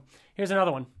 So here's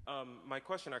another one. My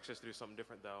question actually has to do something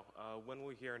different, though. When will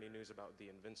we hear any news about the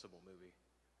Invincible movie?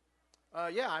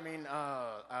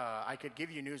 I could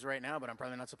give you news right now, but I'm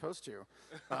probably not supposed to.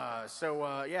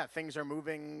 Things are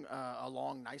moving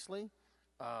along nicely,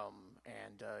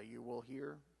 and you will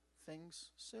hear things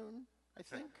soon, I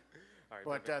think. All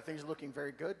right, but things are looking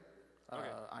very good. Okay.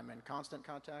 I'm in constant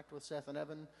contact with Seth and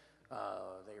Evan.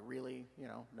 They really,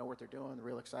 know what they're doing. They're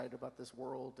real excited about this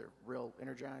world. They're real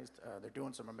energized. They're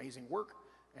doing some amazing work,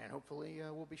 and hopefully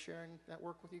we'll be sharing that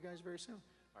work with you guys very soon.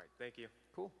 All right, thank you.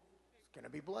 Cool. It's going to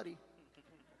be bloody.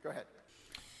 Go ahead.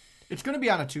 It's going to be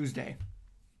on a Tuesday.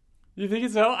 You think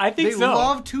so? I think they so. They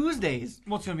love Tuesdays.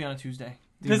 What's going to be on a Tuesday?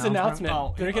 This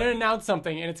announcement. They're going to announce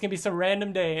something, and it's going to be some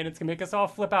random day, and it's going to make us all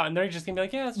flip out, and they're just going to be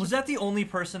like, yeah. Was that the only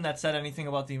person that said anything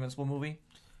about the Invincible movie?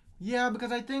 Yeah,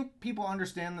 because I think people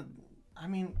understand that. I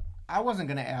mean, I wasn't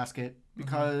going to ask it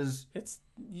because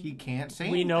he can't say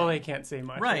anything. We know they can't say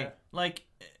much. Right. Yeah. Like,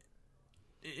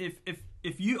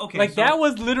 if you... Okay, like, that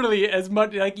was literally as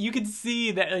much... Like, you could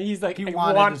see that he's like,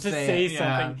 I want to say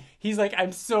something. Yeah. He's like,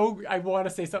 I want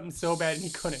to say something so bad, and he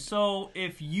couldn't. So,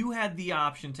 if you had the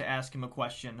option to ask him a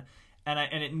question,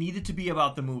 and it needed to be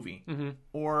about the movie,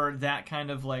 or that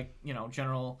kind of, like,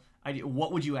 general idea,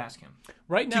 what would you ask him?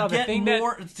 Right now,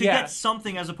 to get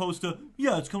something as opposed to,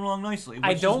 it's coming along nicely.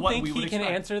 I don't think he can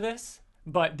answer this,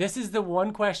 but this is the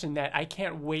one question that I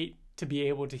can't wait to be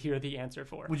able to hear the answer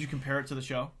for. Would you compare it to the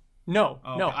show? No,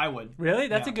 no. I would. Really?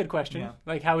 That's a good question. Yeah.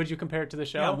 Like, how would you compare it to the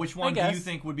show? Yeah, which one do you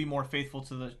think would be more faithful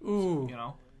to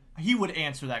the, He would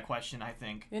answer that question, I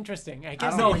think. Interesting. I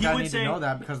guess I don't think I need to know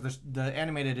that because the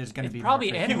animated is going to be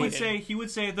probably animated. He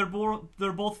would say they're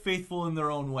both faithful in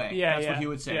their own way. Yeah, that's what he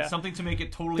would say. Yeah. Something to make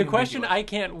it totally The question ambiguous. I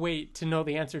can't wait to know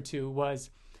the answer to was,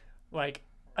 like,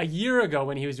 a year ago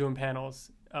when he was doing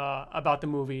panels about the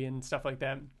movie and stuff like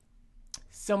that,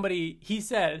 he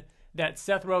said that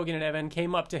Seth Rogen and Evan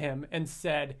came up to him and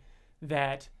said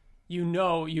that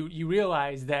you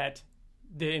realize that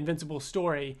the Invincible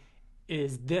story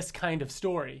is this kind of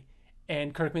story,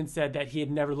 and Kirkman said that he had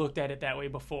never looked at it that way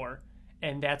before,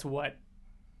 and that's what.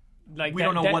 Like we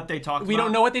don't know what they talk about. We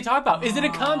don't know what they talk about. Is it a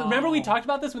comedy? Remember we talked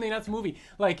about this when they announced the movie.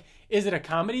 Like, is it a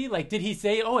comedy? Like, did he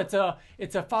say, "Oh, it's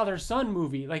a father-son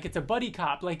movie"? Like, it's a buddy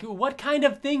cop. Like, what kind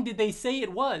of thing did they say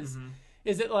it was?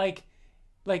 Is it like,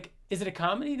 is it a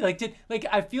comedy?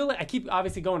 I feel like I keep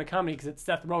obviously going to comedy because it's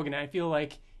Seth Rogen. And I feel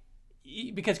like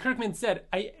because Kirkman said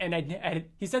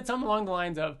he said something along the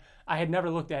lines of, "I had never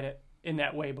looked at it in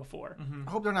that way before. I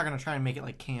hope they're not gonna try and make it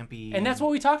like campy. And that's what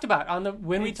we talked about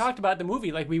when we talked about the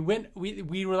movie. Like we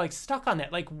were like stuck on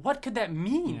that. Like, what could that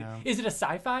mean? Yeah. Is it a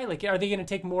sci-fi? Like, are they going to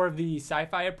take more of the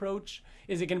sci-fi approach?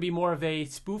 Is it going to be more of a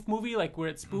spoof movie, like where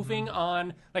it's spoofing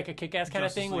on like a Kick-Ass kind of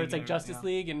Justice thing, where it's League like and Justice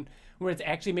everything, League, and where it's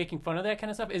actually making fun of that kind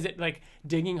of stuff? Is it like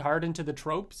digging hard into the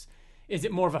tropes? Is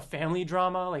it more of a family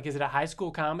drama? Like, is it a high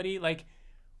school comedy? Like,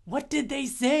 what did they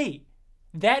say?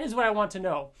 That is what I want to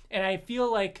know. And I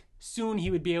feel like soon he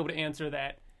would be able to answer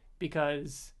that,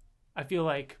 because I feel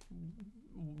like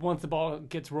once the ball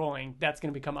gets rolling, that's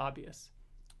going to become obvious.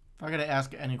 If I got to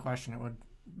ask any question, it would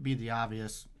be the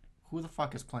obvious. Who the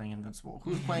fuck is playing Invincible?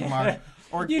 Who's playing Mark?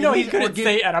 Or You at know he least- couldn't or give-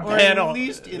 say at a or panel. At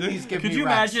least give Could me you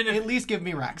Rex. imagine if- At least give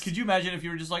me Rex. Could you imagine if you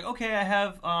were just like, okay, I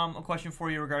have a question for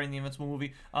you regarding the Invincible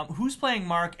movie. Who's playing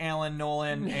Mark, Alan,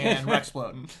 Nolan, and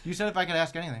Rexplode? You said if I could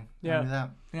ask anything. Yeah. I'd do that.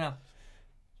 Yeah.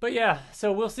 But yeah,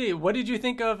 so we'll see. What did you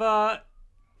think of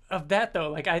that though?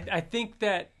 Like, I think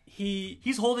that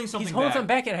He's holding something he's holding back. something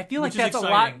back, and I feel like which is that's a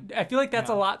lot. exciting. I feel like that's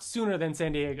a Yeah. lot sooner than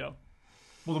San Diego.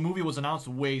 Well, the movie was announced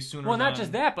way sooner. Well, not than-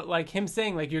 just that, but like him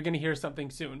saying like you're going to hear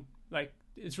something soon. Like,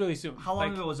 it's really soon. How long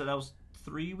Like, ago was it? That was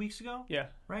 3 weeks ago, Yeah.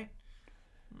 right?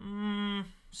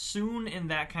 Soon in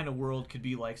that kind of world could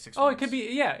be like 6 Oh, months. it could be.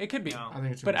 Yeah, it could be. No. I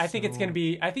think it's. But I think it's going to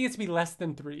be. I think it's going to be less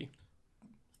than 3.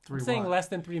 I'm saying less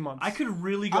than 3 months. I could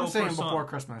really go I'm for saying some. before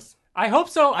Christmas. I hope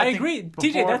so. I think agree. before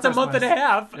TJ, that's a month and a Christmas.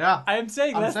 half. Yeah. I'm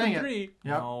saying I'm less saying than it. 3.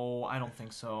 Yep. No, I don't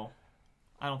think so.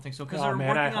 I don't think so because Oh, they're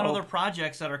man, I working on hope. other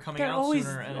projects that are coming They're out always,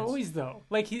 sooner. And always though.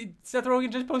 Like Seth Rogen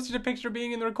just posted a picture of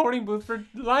being in the recording booth for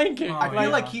Lion King. Oh, I feel yeah.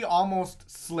 like he almost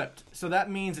slipped, so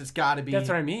that means it's got to be. That's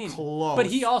what I mean. Close. But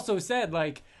he also said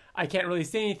like, I can't really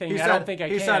say anything. He I said, don't think I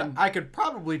he can. said I could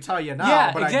probably tell you now,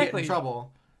 Yeah, but I get exactly. in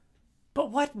trouble. But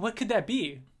what could that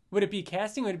be? Would it be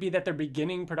casting? Would it be that they're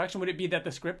beginning production? Would it be that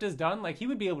the script is done? Like, he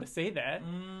would be able to say that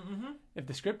if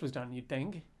the script was done, you'd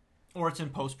think. or it's in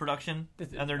post production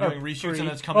and they're Oh, doing reshoots free. and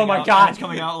it's coming Oh my out. God. And it's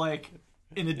coming out like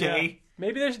in a day. Yeah.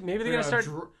 Maybe they're gonna start.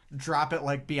 Drop it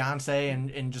like Beyonce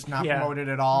and just not Yeah. promote it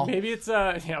at all. Maybe it's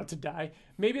to die.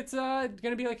 Maybe it's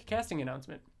gonna be like a casting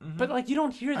announcement. But like, you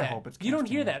don't hear that. hope it's You don't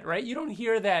casting. hear that, right? You don't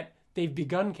hear that they've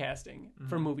begun casting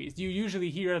for movies. You usually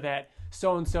hear that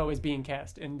so and so is being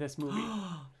cast in this movie.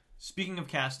 Speaking of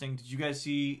casting, did you guys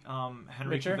see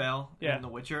Henry Witcher? Cavill Yeah. in The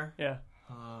Witcher? Yeah.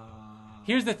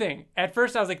 Here's the thing. At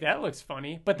first, I was like, "That looks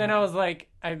funny," but then I was like,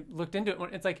 I looked into it.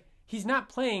 It's like he's not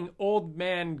playing old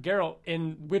man Geralt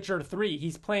in Witcher 3.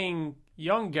 He's playing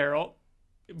young Geralt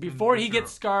before he Witcher.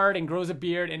 gets scarred and grows a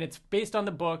beard, and it's based on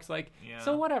the books. Like, Yeah.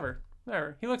 so whatever.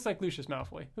 He looks like Lucius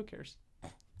Malfoy. Who cares?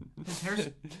 His hair's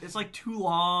it's like too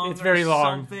long. It's or very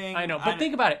long. Something. I know, but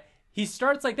think about it. He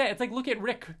starts like that. It's like, look at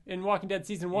Rick in Walking Dead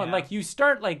season 1. Yeah. Like, you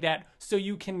start like that so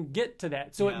you can get to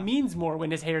that. So Yeah. it means more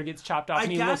when his hair gets chopped off and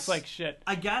he looks like shit.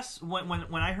 I guess when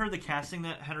I heard the casting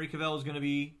that Henry Cavill was going to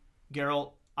be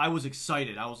Geralt, I was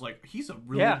excited. I was like, he's a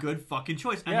really Yeah. good fucking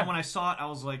choice. And Yeah. then when I saw it, I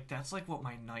was like, that's like what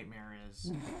my nightmare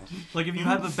is. Like if you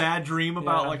have a bad dream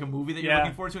about Yeah. like a movie that you're Yeah.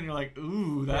 looking forward to, and you're like,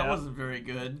 ooh, that Yeah. wasn't very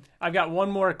good. I've got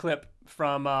one more clip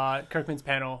from Kirkman's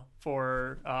panel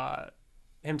for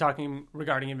him talking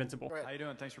regarding Invincible. Right. How you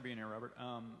doing? Thanks for being here, Robert.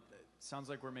 It sounds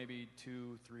like we're maybe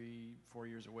 2, 3, 4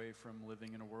 years away from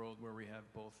living in a world where we have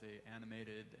both a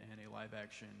animated and a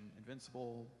live-action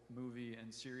Invincible movie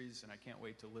and series, and I can't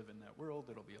wait to live in that world.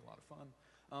 It'll be a lot of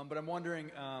fun. But I'm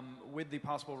wondering, with the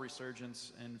possible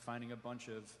resurgence and finding a bunch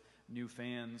of new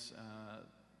fans,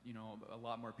 a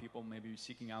lot more people maybe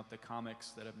seeking out the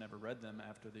comics that have never read them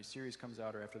after the series comes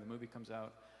out or after the movie comes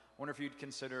out. I wonder if you'd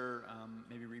consider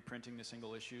maybe reprinting the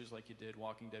single issues like you did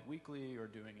Walking Dead Weekly, or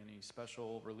doing any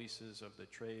special releases of the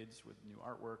trades with new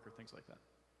artwork or things like that.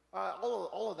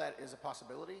 All of that is a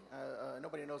possibility.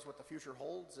 Nobody knows what the future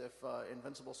holds if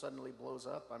Invincible suddenly blows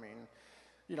up. I mean,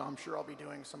 I'm sure I'll be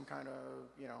doing some kind of,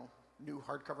 new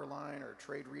hardcover line or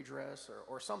trade redress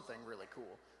or something really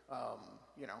cool.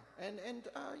 You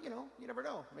never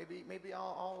know. Maybe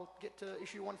I'll get to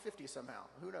issue 150 somehow.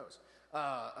 Who knows?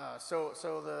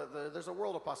 So there's a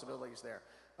world of possibilities there.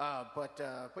 But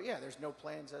yeah, there's no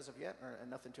plans as of yet, and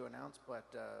nothing to announce. But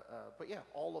yeah,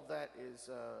 all of that is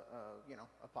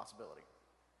a possibility.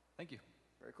 Thank you.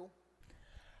 Very cool.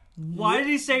 Why did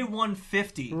he say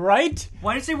 150? Right?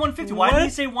 Why did he say 150? Why didn't he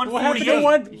say What happened to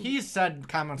 148? He's said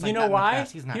comments like You that know in the why?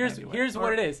 past. He's not Here's gonna do it. here's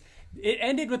what it is. It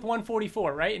ended with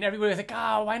 144, right? And everybody was like,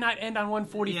 why not end on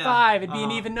 145? Yeah. It'd be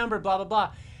an even number, blah, blah,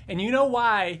 blah. And you know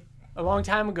why, a long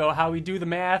time ago, how we do the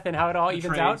math and how it all The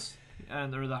evens out? trades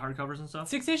and or the hardcovers and stuff.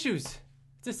 6 issues.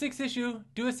 It's a 6 issue.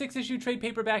 Do a 6 issue trade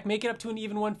paperback, make it up to an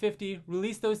even 150,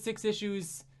 release those 6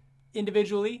 issues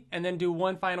individually, and then do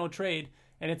one final trade.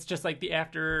 and it's just like the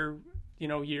after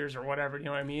years or whatever. You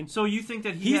know what I mean? So you think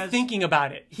that He's thinking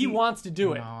about it. He wants to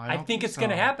do it. No, I I don't think think it's going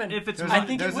to so. happen. If it's I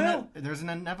think it will. There's an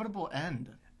inevitable end.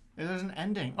 There's an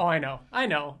ending. Oh, I know,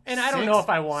 and I don't know if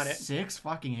I want it. 6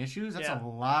 fucking issues. That's Yeah. a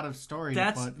lot of story.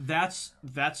 That's to put.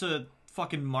 that's a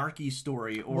fucking Marky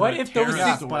story or What a if those terrorist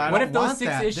Yes, six? but I What don't if those want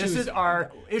 6 that. This issues is-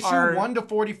 are issue are, 1 to the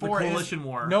 44 is Coalition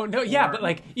War? No, yeah, Or- but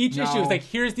like each issue is No. like,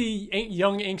 here's the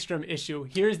Young Angstrom issue,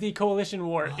 here's the Coalition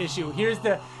War issue, here's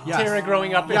the Yes. Tara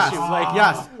growing up yes, issue. Like,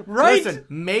 yes. right? Listen,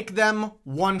 make them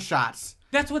one shots.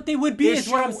 That's what they would be. Is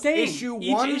what I'm saying. Issue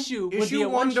Each 1 issue would be a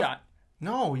one shot.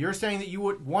 No, you're saying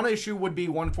that one issue would be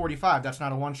 145. That's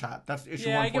not a one shot. That's issue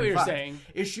Yeah, I get what 145. you're saying.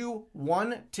 Issue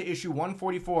 1 to issue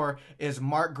 144 is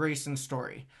Mark Grayson's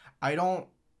story. I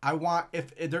want,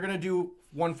 if they're going to do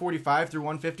 145 through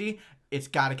 150, it's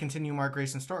got to continue Mark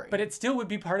Grayson's story. But it still would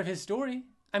be part of his story.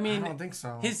 I mean, I don't think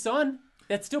so. His son.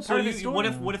 That's still So part of his story.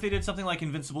 what if they did something like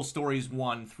Invincible Stories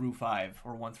 1 through 5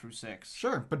 or 1 through 6?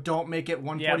 Sure, but don't make it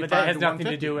 145 Yeah, but that has to nothing to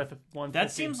 150. do with 150.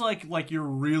 That seems like you're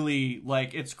really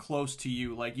like it's close to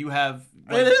you. Like you have.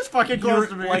 It is fucking close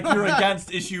to me. Like you're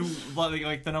against issue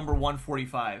like the number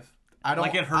 145. I don't.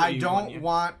 Like it hurt I you, don't wouldn't you?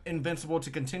 want Invincible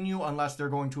to continue unless they're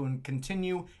going to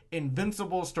continue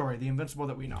Invincible story, the Invincible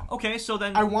that we know. Okay, so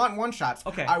then I want one shots.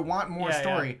 Okay. I want more Yeah,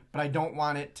 story, but I don't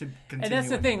want it to continue. And that's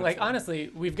the with thing. Like, Invincible.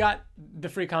 honestly, we've got the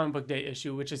Free Comic Book Day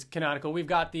issue, which is canonical. We've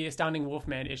got the Astounding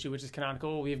Wolfman issue, which is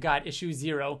canonical. We've got issue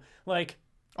 0. Like,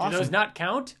 do Awesome. those not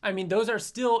count? I mean, those are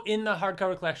still in the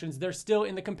hardcover collections. They're still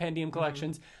in the compendium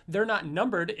collections. They're not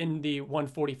numbered in the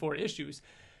 144 issues.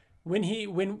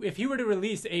 If he were to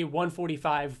release a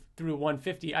 145 through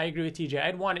 150, I agree with TJ.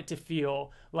 I'd want it to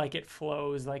feel like it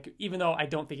flows, like, even though I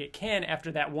don't think it can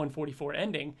after that 144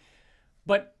 ending,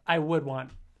 but I would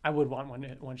want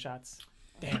one shots.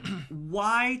 Damn.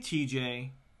 why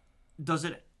TJ does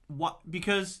it? What?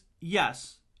 Because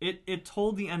yes, it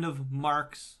told the end of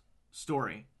Mark's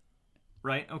story,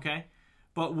 right? Okay.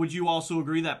 But would you also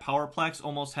agree that Powerplex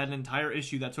almost had an entire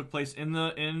issue that took place in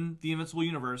the Invincible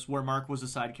universe where Mark was a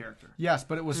side character? Yes,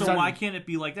 but it was So set- why can't it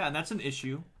be like that? And that's an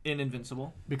issue in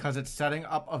Invincible. because it's setting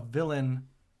up a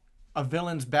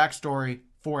villain's backstory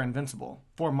for Invincible,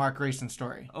 for Mark Grayson's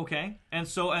story. Okay, and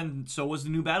so was the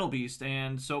new Battle Beast,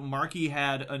 and so Marky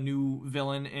had a new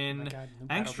villain in God, new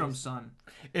Battle Angstrom's Beast. son.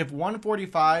 If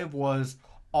 145 was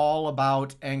all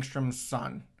about Angstrom's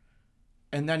son,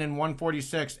 and then in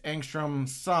 146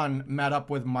 Angstrom's son met up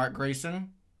with Mark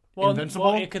Grayson, Invincible.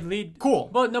 Well, it could lead. Cool.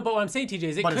 Well, no, but what I'm saying, TJ,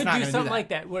 is it But it's could not do gonna do something that. like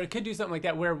that. Where it could do something like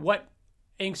that, where what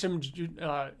Angstrom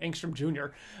Jr.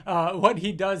 What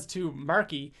he does to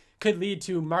Marky could lead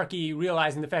to Marky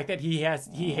realizing the fact that he hates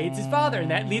his father,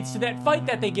 and that leads to that fight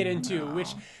that they get into,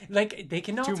 which like they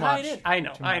can all Too tie much. it in. I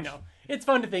know. Too much. It's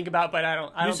fun to think about, but I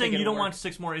don't. You're saying think you don't it'll want work.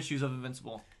 6 more issues of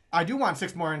Invincible. I do want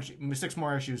six more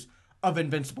issues of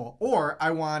Invincible, or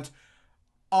I want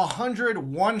 100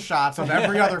 one-shots of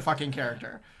every other fucking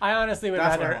character. I honestly would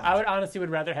That's what I rather. want. I would honestly would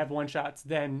rather have one shots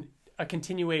than a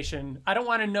continuation. I don't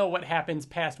want to know what happens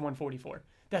past 144.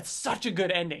 That's such a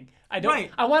good ending. I don't.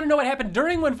 Right. I want to know what happened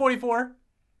during 144,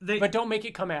 They, but don't make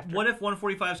it come after. What if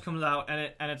 145 comes out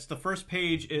and it's the first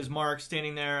page is Mark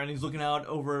standing there and he's looking out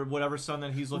over whatever sun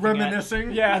that he's looking Reminiscing?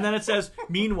 at. Yeah. And then it says,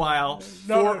 meanwhile,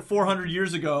 No. 400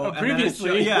 years ago. and then it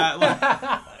previously.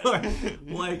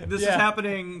 like this is Yeah.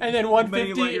 happening. And then many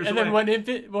 150, light years and then away.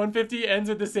 150 ends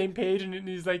with the same page, and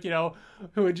he's like,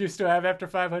 who would you still have after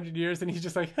 500 years? And he's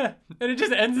just like, and it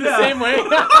just ends the same way.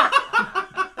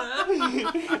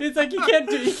 It's like he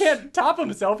can't top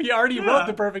himself. He already wrote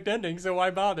the perfect ending, so why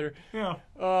bother? Yeah.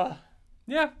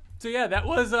 Yeah. So yeah, that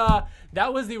was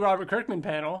the Robert Kirkman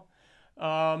panel.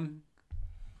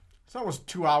 So that was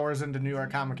 2 hours into New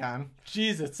York Comic Con.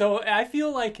 Jesus. So I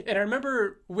feel like, and I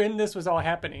remember when this was all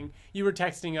happening, you were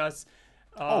texting us.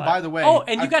 Oh, by the way. Oh,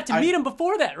 and you got to meet him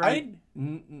before that, right?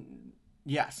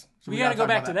 Yes. So we got to go gotta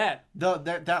back talk to about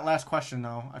that. That last question,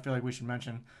 though, I feel like we should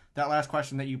mention. That last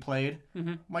question that you played,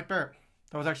 Mm-hmm. Mike Barrett.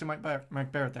 That was actually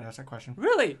Mike Barrett that asked that question.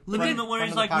 Really? Living in the world,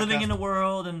 friend he's of the like living podcast. in a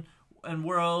world and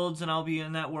worlds, and I'll be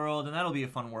in that world, and that'll be a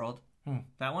fun world.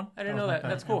 That one? I didn't know that.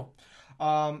 That's cool.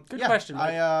 Good Yeah, question,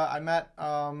 Mike. I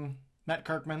met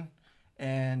Kirkman,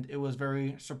 and it was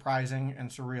very surprising and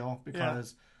surreal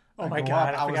because Oh I my go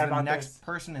God, up, I I was forgot the about next this.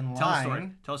 person in Tell a story.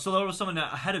 line. So there was someone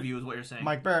ahead of you, is what you're saying.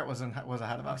 Mike Barrett was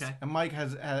ahead of us, Okay. and Mike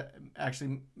has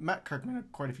actually met Kirkman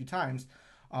quite a few times.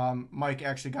 Mike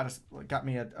actually got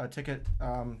me a ticket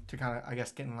to kind of, I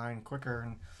guess, get in line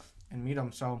quicker and meet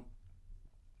him. So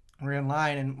we're in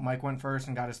line, and Mike went first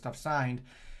and got his stuff signed.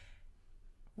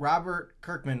 Robert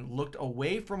Kirkman looked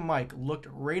away from Mike, looked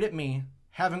right at me,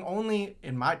 having only,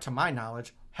 to my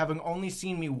knowledge, having only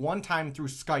seen me one time through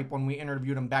Skype when we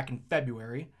interviewed him back in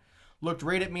February, looked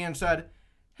right at me and said,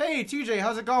 "Hey, TJ,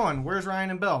 how's it going? Where's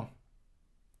Ryan and Bill?"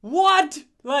 What?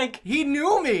 Like, he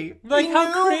knew me. Like, he how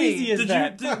knew crazy me. is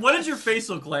that? What did your face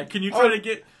look like? Can you try to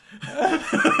get...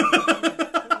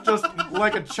 Just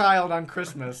like a child on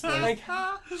Christmas. Like,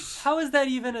 how is that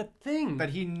even a thing?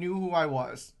 That he knew who I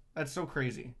was. That's so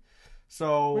crazy.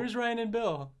 So where's Ryan and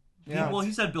Bill? Yeah.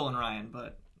 He said Bill and Ryan,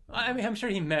 but... I mean, I'm sure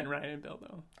he meant Ryan and Bill,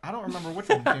 though. I don't remember which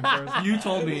one came first. You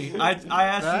told me. I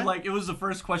asked you, like, it was the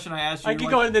first question I asked you. I keep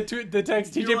like, going the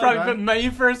text. TJ like, probably right? put me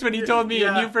first when he told me,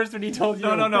 and you first when he told you.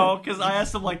 No, because I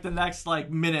asked him, like, the next, like,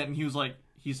 minute, and he was like,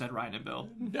 he said Ryan and Bill.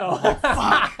 No.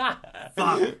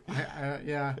 Fuck.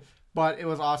 Yeah. But it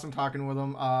was awesome talking with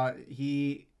him.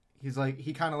 He's like,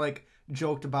 he kind of, like,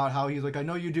 joked about how he's like, I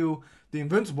know you do the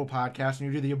Invincible podcast and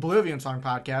you do the Oblivion Song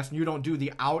podcast and you don't do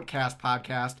the Outcast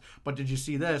podcast, but did you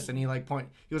see this? And he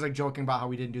was like joking about how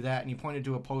we didn't do that, and he pointed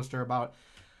to a poster about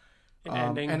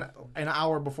an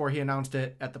hour before he announced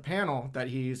it at the panel that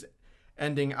he's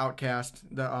ending Outcast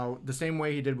the same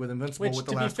way he did with Invincible, with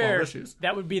the last 12 issues.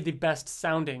 That would be the best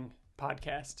sounding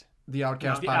podcast. The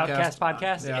Outcast the podcast. Outcast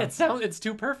podcast. Yeah. It's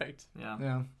too perfect.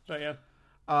 Yeah. But yeah.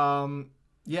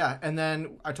 Yeah, and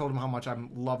then I told him how much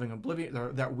I'm loving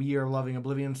Oblivion, that we are loving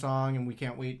Oblivion Song, and we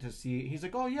can't wait to see. He's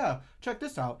like, "Oh yeah, check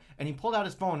this out!" And he pulled out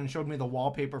his phone and showed me the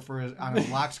wallpaper on his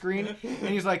lock screen, and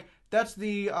he's like, "That's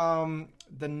the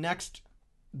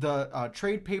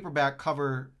trade paperback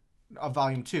cover of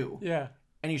Volume 2." Yeah.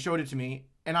 And he showed it to me,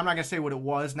 and I'm not gonna say what it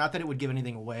was. Not that it would give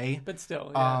anything away, but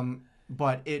still. Yeah.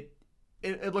 But it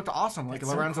looked awesome. Like,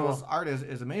 Lorenzo's so cool. art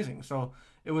is amazing. So.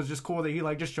 It was just cool that he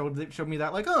like just showed me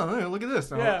that, like, oh, look at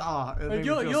this. And Like,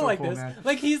 you'll like cool, this. man.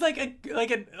 Like, he's like a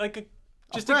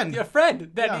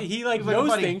friend that he like like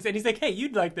knows things, and he's like, hey,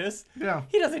 you'd like this. Yeah.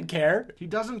 He doesn't care. He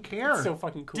doesn't care. It's so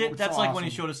fucking cool. That's like when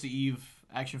he showed us the Eve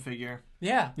action figure.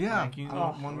 Yeah. Yeah. Like,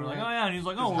 we're like, oh yeah, and he's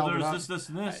like, oh, well, there's this,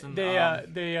 and this, and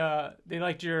they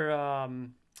liked your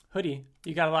hoodie.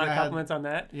 You got a lot of compliments on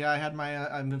that. Yeah, I had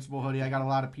my Invincible hoodie. I got a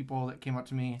lot of people that came up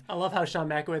to me. I love how Sean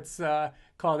Makowitz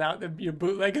called out your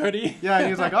bootleg hoodie. Yeah, and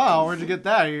he was like, "Oh, where'd you get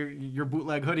that? Your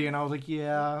bootleg hoodie?" And I was like,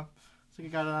 "Yeah." So I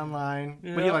got it online,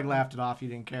 but he like laughed it off. He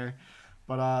didn't care.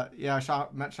 But yeah,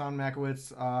 met Sean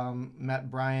Makowitz. Met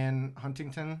Brian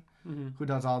Huntington, who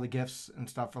does all the gifts and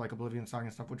stuff for like Oblivion Song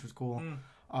and stuff, which was cool.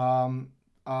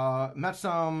 Met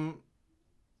some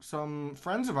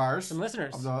friends of ours, some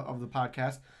listeners of the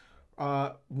podcast.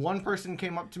 One person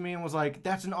came up to me and was like,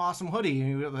 "That's an awesome hoodie." And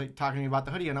he was like talking to me about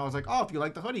the hoodie, and I was like, "Oh, if you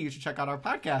like the hoodie, you should check out our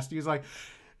podcast." He was like,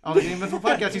 "Oh, the Invincible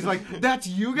podcast." He's like, "That's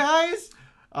you guys?"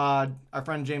 Our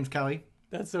friend James Kelly.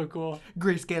 That's so cool.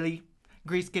 Grace Kelly.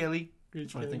 That's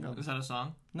what I think of. Is that a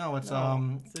song? No, it's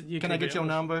It's Can I get your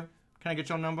number? Can I get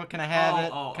your number? Can I have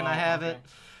it? Can I have it?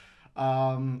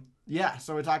 Yeah.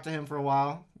 So we talked to him for a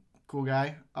while. Cool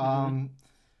guy.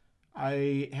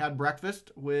 I had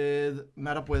breakfast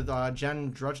met up with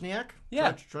Jen Druzniak.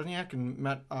 Yeah. Druzniak, and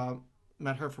met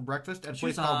her for breakfast at a She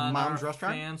place was called on Mom's our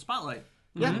Restaurant. Fan Spotlight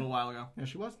a Yeah. little while ago. Yeah,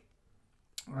 she was.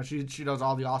 She does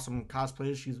all the awesome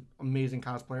cosplays. She's an amazing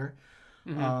cosplayer.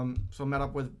 So met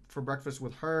up for breakfast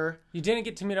with her. You didn't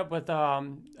get to meet up with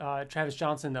Travis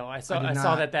Johnson though. I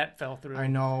saw that fell through. I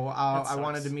know. I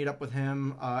wanted to meet up with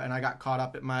him, and I got caught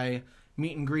up at my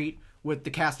meet and greet with the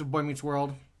cast of Boy Meets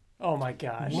World. Oh my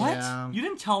gosh! What? Yeah. You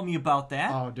didn't tell me about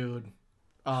that. Oh, dude.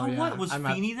 Oh, yeah. What was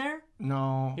Feeney there?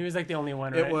 No. He was like the only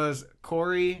one. Right? It was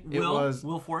Corey. Was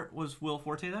Will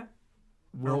Forte there?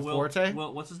 Will Forte?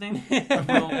 What's his name?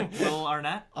 Will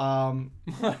Arnett? I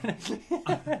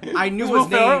knew his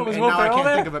name, and now I can't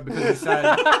think of it because he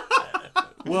said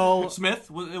Will Smith.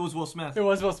 It was Will Smith. It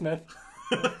was Will Smith.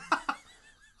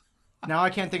 Now I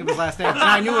can't think of his last name, and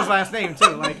I knew his last name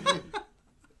too. Like,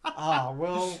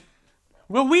 Will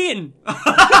Wheaton.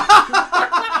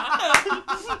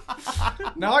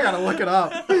 Now I gotta look it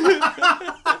up.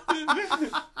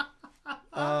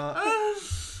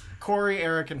 Corey,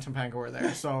 Eric, and Topanga were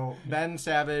there. So Ben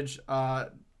Savage,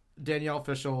 Danielle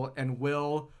Fishel, and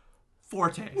Will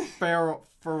Forte. Ferrell,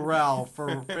 not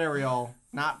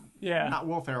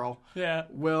Will Ferrell. Yeah.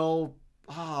 Will.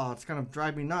 Oh, it's gonna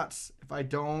drive me nuts if I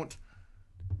don't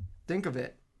think of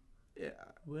it. Yeah.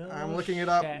 I'm looking it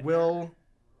up. Shatner. Will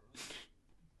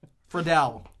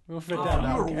Friedle. Will Friedle.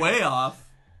 Oh, you were way off.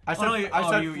 I said you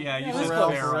said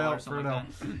Ferrell or something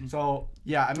like that. So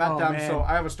yeah, I met them. Man. So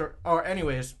I have a story. Oh,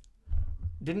 anyways,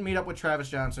 didn't meet up with Travis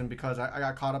Johnson because I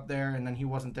got caught up there, and then he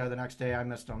wasn't there the next day. I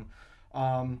missed him.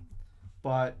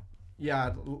 But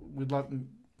yeah, we'd love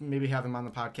maybe have him on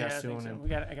the podcast soon. So.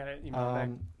 And I got to email back.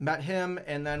 met him,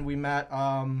 and then we met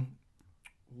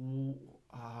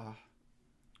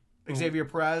Xavier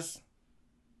Perez.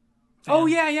 Oh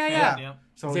yeah. Yeah.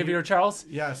 So Xavier Charles.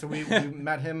 Yeah, so we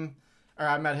met him, or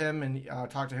I met him and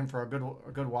talked to him for a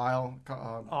good while,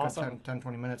 Awesome. good 10,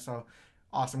 20 minutes. So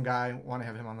awesome guy. Want to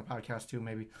have him on the podcast too,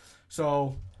 maybe.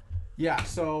 So yeah,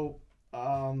 so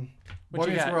What Boy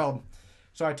you Meets got? World.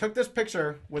 So I took this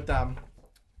picture with them.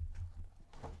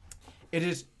 It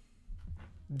is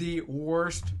the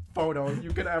worst photo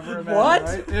you could ever imagine. What?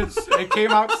 Right? It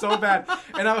came out so bad,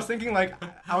 and I was thinking like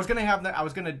I was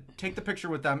gonna take the picture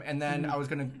with them, and then I was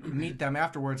gonna meet them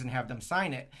afterwards and have them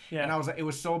sign it. Yeah. And I was like, it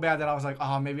was so bad that I was like,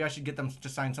 oh, maybe I should get them to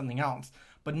sign something else.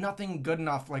 But nothing good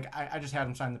enough. Like I just had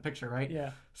them sign the picture, right?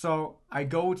 Yeah. So I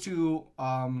go to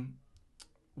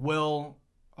Will.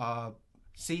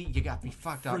 See, you got me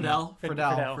fucked up. Friedel.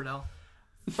 Friedel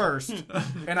first,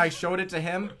 and I showed it to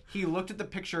him. He looked at the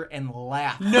picture and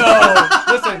laughed. No.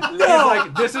 Listen, he's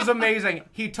like, "This is amazing."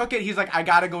 He took it. He's like, "I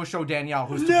gotta go show Danielle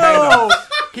who's Topanga."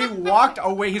 He walked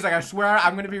away. He's like, "I swear,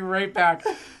 I'm gonna be right back."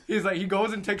 He's like, he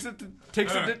goes and takes it.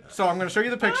 So I'm gonna show you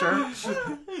the picture.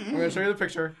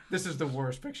 This is the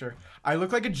worst picture. I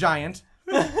look like a giant.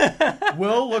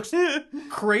 Will looks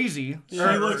crazy.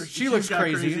 She looks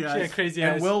crazy. She had crazy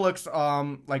And eyes. Will looks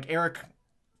like Eric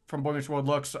from Boy Meets World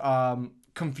looks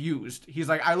confused. He's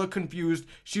like, I look confused.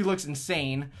 She looks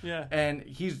insane. Yeah. And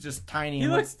he's just tiny. He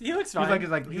and looks fine. He's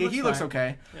like he looks fine.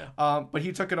 okay. Yeah. But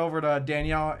he took it over to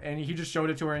Danielle and he just showed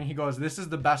it to her and he goes, "This is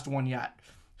the best one yet."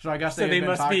 So I guess So they had been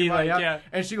must talking be about it, like, yeah.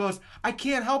 And she goes, "I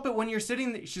can't help it when you're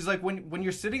sitting." She's like, when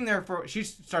you're sitting there for. She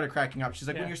started cracking up. She's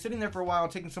like, Yeah. when you're sitting there for a while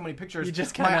and taking so many pictures, You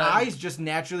just my kinda- eyes just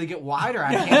naturally get wider.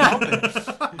 I can't help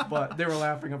it. But they were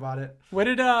laughing about it. What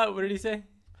did he say?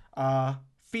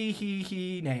 Fee he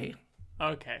he nay.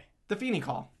 Okay. The Feeny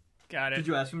call. Got it. Did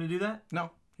you ask him to do that?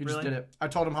 No, he just Really? did it. I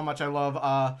told him how much I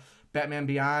love Batman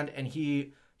Beyond, and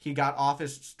he got off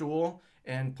his stool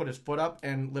and put his foot up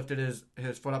and lifted his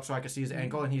foot up so I could see his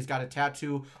ankle, and he's got a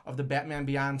tattoo of the Batman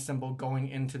Beyond symbol going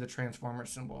into the Transformers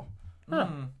symbol. Huh.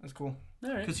 That's cool. All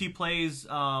right. Because he plays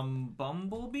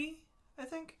Bumblebee, I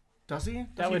think. Does he?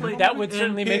 That would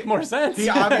certainly make more sense. He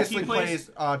obviously He plays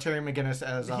plays- Terry McGinnis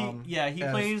as he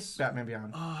as plays Batman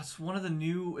Beyond. Oh, it's one of the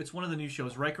new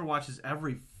shows. Riker watches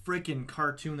every freaking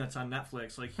cartoon that's on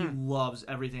Netflix. Like he loves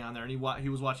everything on there. And he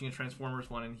was watching a Transformers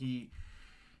one, and he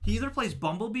either plays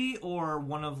Bumblebee or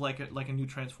one of like a new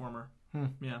Transformer.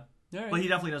 Yeah, All right. but he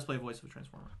definitely does play the voice of a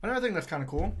Transformer. Another thing that's kind of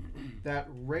cool, that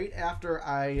right after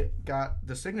I got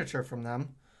the signature from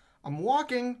them, I'm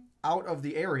walking out of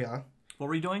the area. What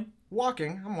were you doing?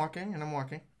 I'm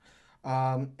walking.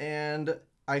 And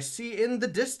I see in the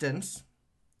distance,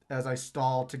 as I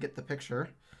stall to get the picture,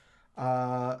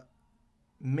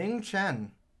 Ming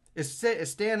Chen is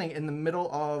standing in the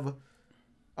middle of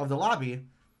the lobby.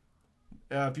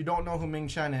 If you don't know who Ming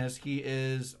Chen is, he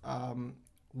is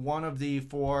one of the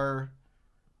 4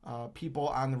 people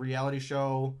on the reality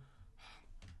show.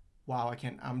 Wow, I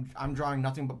can't. I'm drawing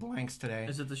nothing but blanks today.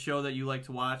 Is it the show that you like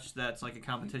to watch? That's like a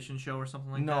competition show or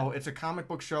something like that? No, it's a comic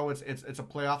book show. It's a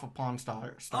playoff of Pawn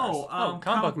Stars. Oh,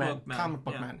 Comic Book Man. Comic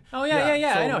book man. Oh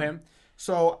yeah. So- I know him.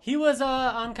 So He was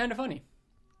on Kind of Funny.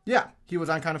 yeah, he was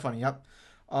on Kind of Funny. Yep.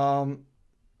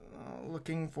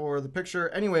 Looking for the picture.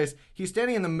 Anyways, he's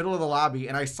standing in the middle of the lobby,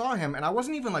 and I saw him, and I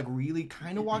wasn't even like really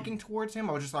kind of walking towards him.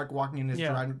 I was just like walking in his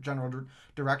general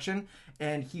direction,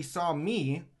 and he saw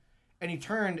me. And he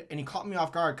turned and he caught me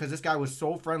off guard because this guy was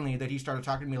so friendly that he started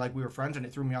talking to me like we were friends, and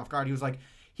it threw me off guard.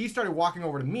 He started walking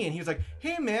over to me and he was like,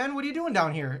 "Hey man, what are you doing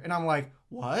down here?" And I'm like,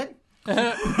 "What?" And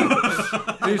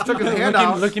he just took his hand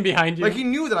out, looking behind you. like he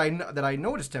knew that I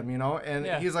noticed him, And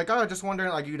Yeah. he's like, "Oh, just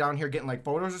wondering, like you down here getting like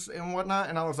photos and whatnot."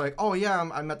 And I was like, "Oh yeah,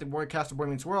 I met the cast of Boy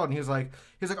Meets World." And he's like,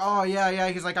 "Oh yeah."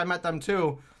 He's like, "I met them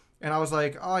too." And I was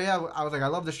like, "Oh yeah." I was like, "I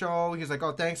love the show." He's like,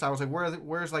 "Oh thanks." I was like,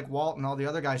 "Where's like Walt and all the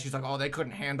other guys?" He's like, "Oh, they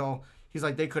couldn't handle." He's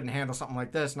like, "They couldn't handle something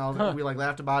like this." And I was like, we like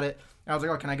laughed about it. And I was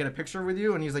like, "Oh, can I get a picture with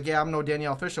you?" And he's like, "Yeah, I'm no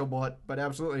Danielle Fishel, but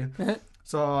absolutely."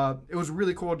 So it was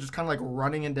really cool, just kind of like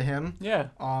running into him. yeah.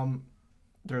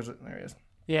 There he is.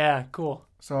 Yeah. Cool.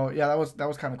 So yeah, that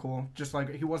was kind of cool. Just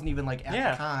like he wasn't even like at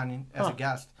Yeah. the con as a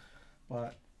guest,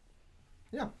 but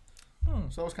yeah.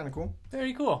 So it was kind of cool.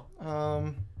 Very cool.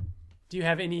 Do you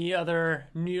have any other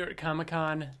New York Comic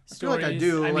Con stories? I feel like I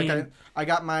do. I mean, I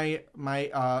got my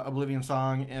Oblivion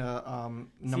song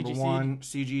number CG 1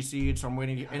 CG Seed. So I'm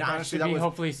waiting. And that honestly, should that be was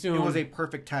hopefully soon. It was a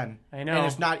perfect 10. I know. And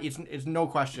it's not. It's no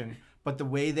question. But the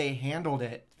way they handled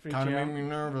it Freaked kind you of out? made me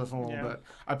nervous a little Yeah. bit.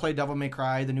 I played Devil May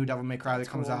Cry, the new Devil May Cry that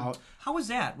comes cool. out. How was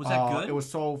that? Was that good? It was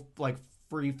so like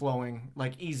free flowing,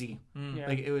 like easy. Yeah.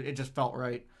 Like it just felt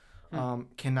right.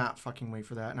 Cannot fucking wait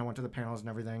for that. And I went to the panels and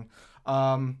everything.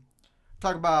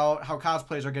 talk about how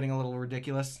cosplays are getting a little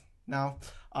ridiculous now.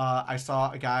 I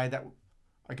saw a guy that,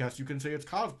 I guess you can say it's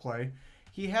cosplay.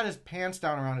 He had his pants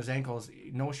down around his ankles,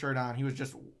 no shirt on.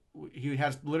 He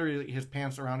has literally his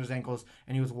pants around his ankles,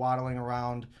 and he was waddling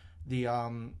around the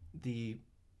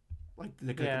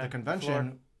convention,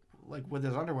 floor. like with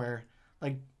his underwear.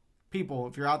 Like, people,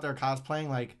 if you're out there cosplaying,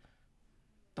 like,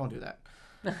 don't do that.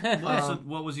 So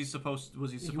what was he supposed?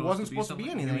 Was he He supposed? wasn't to be supposed to be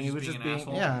something? anything. He was just an being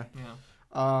asshole? yeah.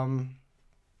 Yeah.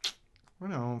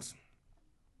 What else?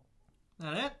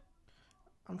 That it?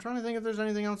 I'm trying to think if there's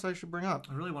anything else I should bring up.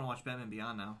 I really want to watch Batman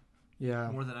Beyond now,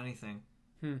 Yeah. more than anything.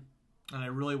 Hmm. And I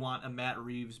really want a Matt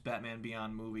Reeves Batman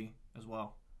Beyond movie as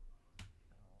well.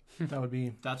 That would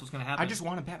be. That's what's gonna happen. I just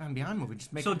want a Batman Beyond movie.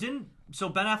 Just make. So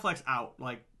Ben Affleck's out,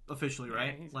 like, officially,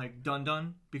 right? he's- Like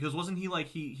done. Because wasn't he like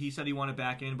he said he wanted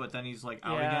back in, but then he's like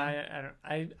out again.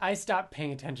 Yeah, I stopped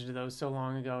paying attention to those so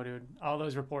long ago, dude. All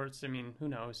those reports. I mean, who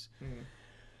knows?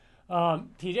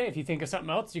 TJ, if you think of something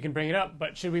else, you can bring it up.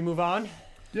 But should we move on?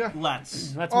 Yeah.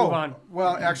 Let's. Let's move on.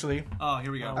 Well, actually, Oh,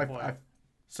 here we go. Oh, boy.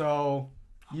 so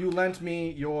you lent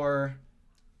me your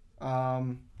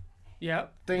Yeah.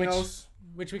 Thanos.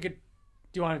 Which we could.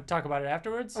 Do you want to talk about it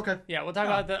afterwards? Okay. Yeah, we'll talk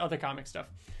about the other comic stuff.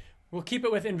 We'll keep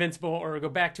it with Invincible, or go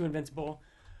back to Invincible.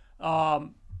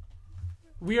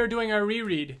 We are doing our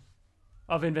reread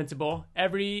of Invincible.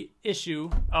 Every issue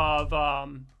of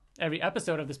every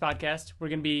episode of this podcast, we're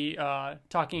going to be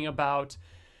talking about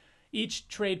each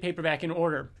trade paperback in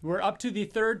order. We're up to the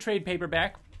third trade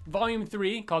paperback, Volume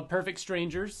 3, called Perfect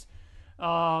Strangers.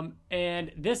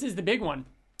 And this is the big one.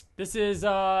 This is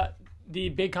the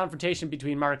big confrontation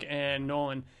between Mark and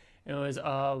Nolan. It was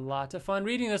a lot of fun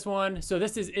reading this one. So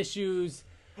this is issues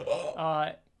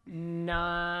 9,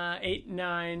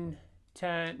 10,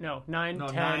 10,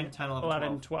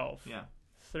 11, 12. Yeah.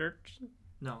 13,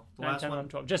 No, the 9, last 10, one. 11,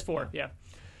 12. Just 4, yeah.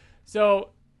 So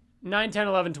 9, 10,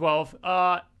 11, 12.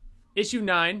 Issue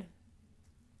 9.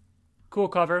 Cool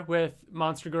cover with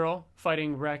Monster Girl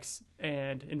fighting Rex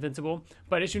and Invincible.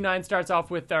 But issue 9 starts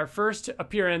off with our first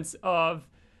appearance of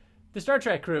the Star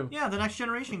Trek crew. Yeah, the Next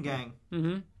Generation gang.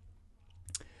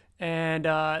 And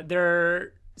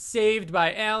they're saved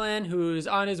by Alan, who's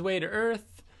on his way to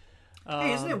Earth.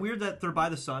 Hey, isn't it weird that they're by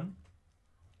the sun?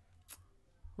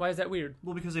 Why is that weird?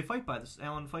 Well, because they fight by the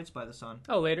Alan fights by the sun.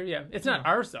 Oh, later, yeah. It's not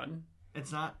our son.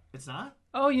 It's not. It's not.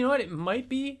 Oh, you know what? It might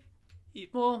be.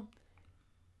 Well,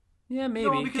 yeah, maybe.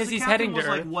 No, Because the he's captain heading to was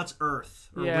Earth. like, "What's Earth?"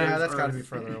 Or, Yeah. "Where's Yeah, that's gotta Earth?" be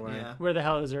further away. Yeah. Where the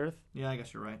hell is Earth? Yeah, I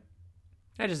guess you're right.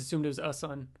 I just assumed it was a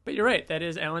son. But you're right. That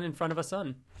is Alan in front of a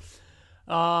son.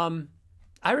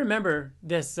 I remember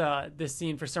this this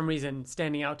scene for some reason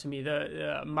standing out to me.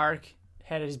 The Mark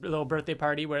had his little birthday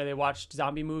party where they watched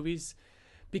zombie movies.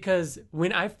 Because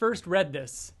when I first read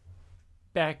this,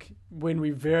 back when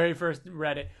we very first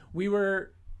read it, we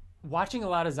were watching a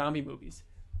lot of zombie movies.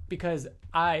 Because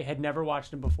I had never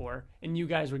watched them before, and you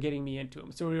guys were getting me into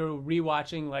them. So we were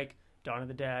rewatching, like, Dawn of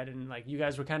the Dead, and like you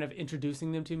guys were kind of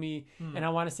introducing them to me. And I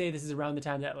want to say this is around the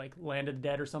time that like Land of the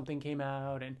Dead or something came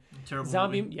out, and Terrible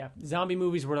zombie movie. zombie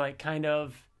movies were like kind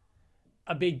of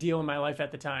a big deal in my life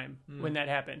at the time when that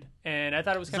happened, and I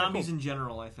thought it was kind of Zombies cool. in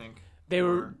general, I think. They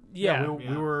were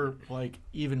We were like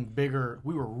even bigger.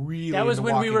 We were really. that was into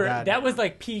when we Walking were Dead. that was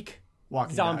like peak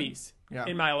Walking zombies Dead.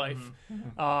 Yeah. in my life.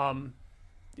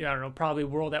 Yeah, I don't know, probably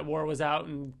World at War was out,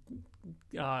 and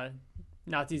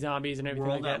Nazi zombies and everything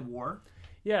World like at that. War.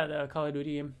 Yeah, the Call of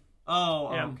Duty game.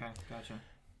 Oh, Yeah. okay, gotcha.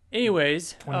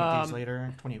 Anyways, 28 days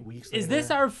later, 28 weeks later. is this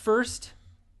our first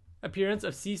appearance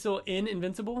of Cecil in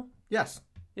Invincible? Yes.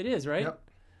 It is, right? Yep.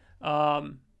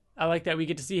 I like that we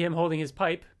get to see him holding his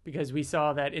pipe, because we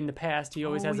saw that in the past he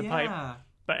always has a pipe.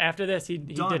 But after this, he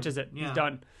Done. ditches it. Yeah. He's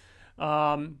done.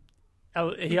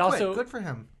 He Quit. also Good for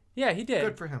him. yeah, he did.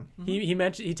 Good for him.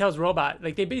 He tells Robot,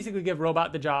 like, they basically give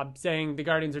Robot the job, saying the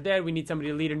Guardians are dead, we need somebody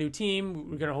to lead a new team,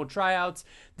 we're gonna hold tryouts,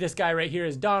 this guy right here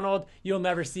is Donald, you'll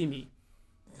never see me.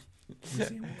 We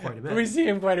see him quite a bit. We see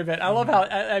him quite a bit. I love how,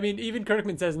 I mean, even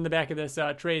Kirkman says in the back of this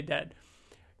trade that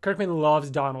Kirkman loves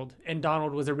Donald, and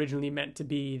Donald was originally meant to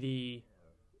be the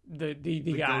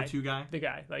guy. Go-to guy. The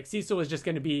guy. Like, Cecil was just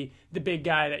going to be the big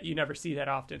guy that you never see that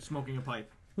often. Smoking a pipe.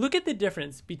 Look at the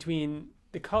difference between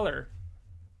the color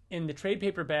in the trade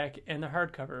paperback and the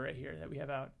hardcover right here that we have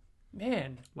out.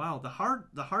 Man, Wow, the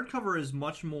hardcover is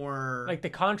much more like the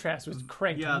contrast was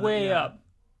cranked Yeah, way yeah. up.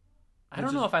 I don't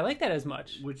Which know is- if I like that as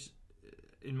much. which,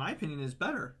 in my opinion, is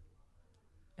better.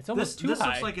 It's almost too This high.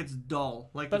 looks like it's dull.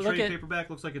 Like But the look trade at- paperback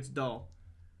looks like it's dull.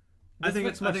 This I think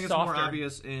looks it's much more softer.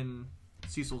 obvious in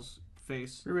Cecil's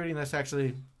face. Rereading this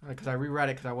actually, because I reread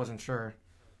it because I wasn't sure.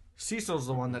 Cecil's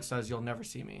the one that says you'll never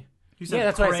see me. He said, Yeah,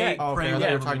 that's what I said. Oh, okay, I thought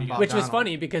you were talking about Which was Donald.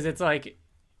 funny because it's like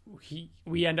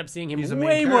we end up seeing him He's a main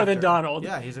way more than character. Donald.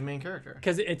 Yeah, he's a main character.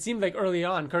 Because it seemed like early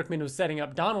on Kirkman was setting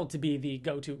up Donald to be the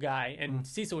go-to guy, and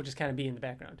Cecil would just kind of be in the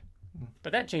background.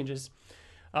 But that changes.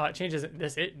 It changes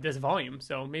this volume,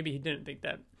 so maybe he didn't think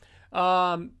that.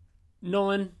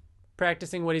 Nolan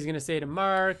practicing what he's going to say to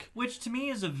Mark. Which to me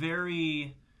is a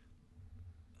very,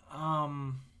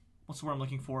 what's the word I'm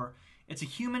looking for? It's a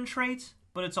human trait,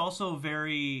 but it's also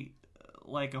very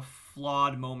like a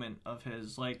flawed moment of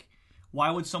his. Like, why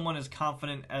would someone as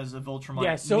confident as a Viltrumite?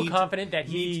 Yeah, so confident that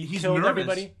he's killed nervous.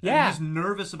 everybody. And Yeah, he's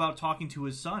nervous about talking to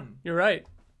his son. you're right.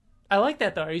 I like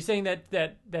that though. Are you saying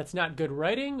that's not good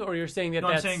writing, or you're saying that No,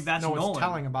 I'm that's saying that's No, Nolan. it's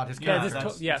telling about his Yeah, character this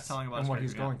that's yes. telling about and his what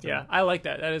he's character, going through. Yeah, I like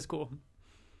that. That is cool.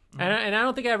 And I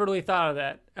don't think I ever really thought of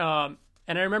that.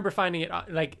 And I remember finding it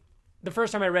like the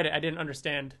first time I read it, I didn't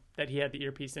understand that he had the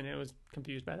earpiece in it. I was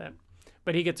confused by that.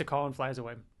 But he gets a call and flies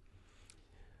away.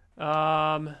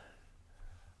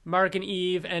 Mark and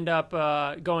Eve end up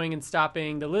going and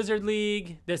stopping the Lizard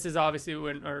League. This is obviously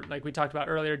when, or like we talked about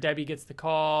earlier, Debbie gets the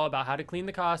call about how to clean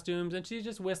the costumes, and she's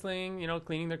just whistling, you know,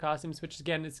 cleaning their costumes, which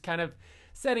again is kind of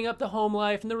setting up the home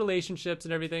life and the relationships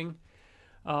and everything.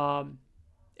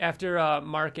 After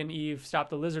Mark and Eve stop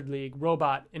the Lizard League,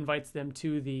 Robot invites them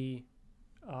to the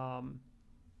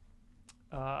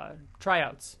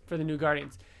tryouts for the new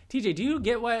Guardians. TJ, do you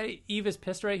get why Eve is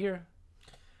pissed right here?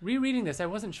 Rereading this, I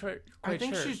wasn't sure. I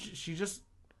think sure. she just.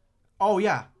 Oh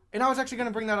yeah, and I was actually going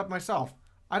to bring that up myself.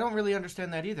 I don't really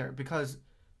understand that either because,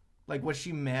 like, was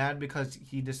she mad because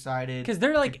he decided? Because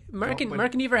they're like Mark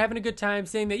and Eve are having a good time,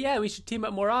 saying that yeah, we should team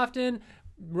up more often.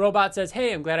 Robot says,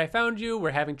 "Hey, I'm glad I found you.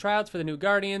 We're having tryouts for the new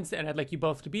Guardians, and I'd like you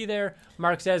both to be there."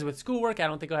 Mark says, "With schoolwork, I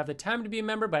don't think I'll have the time to be a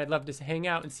member, but I'd love to hang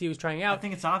out and see who's trying out." I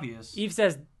think it's obvious. Eve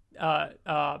says, "I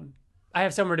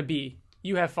have somewhere to be.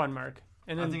 You have fun, Mark."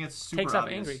 And then I think it's super takes off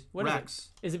obvious. angry. What is Rex.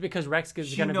 it? Is it because Rex is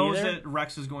She going to be knows there? that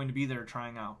Rex is going to be there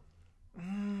trying out.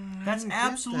 That's didn't get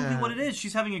absolutely that. what it is.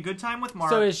 She's having a good time with Mark.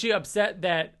 So is she upset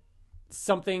that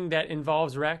something that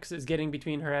involves Rex is getting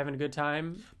between her having a good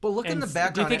time? But look in And the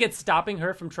background. do you think it's stopping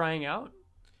her from trying out?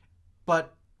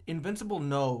 But Invincible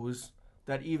knows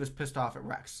that Eve is pissed off at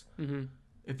Rex. Mm-hmm.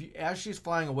 If you, as she's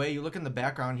flying away, you look in the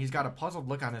background. He's got a puzzled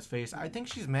look on his face. I think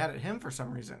she's mad at him for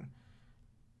some reason.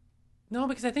 No,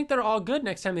 because I think they're all good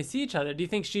next time they see each other. Do you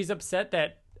think she's upset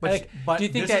that? But, do you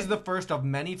think this that is the first of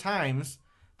many times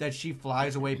that she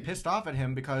flies away pissed off at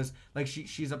him because, like,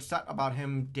 she's upset about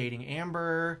him dating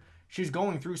Amber. She's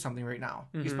going through something right now,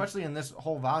 especially in this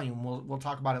whole volume. We'll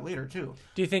talk about it later too.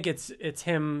 Do you think it's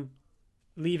him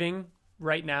leaving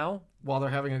right now? While they're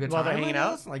having a good While time, they're hanging I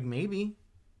out? guess? Like maybe.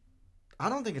 I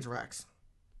don't think it's Rex.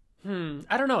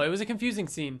 I don't know. It was a confusing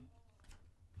scene.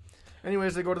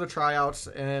 Anyways, they go to the tryouts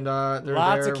and they're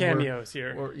Lots there. of cameos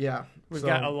here. Yeah, We've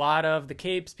got a lot of the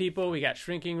Capes people. We got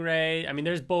Shrinking Ray. I mean,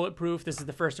 there's Bulletproof. This is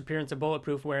the first appearance of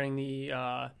Bulletproof wearing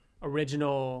the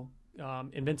original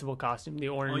Invincible costume, the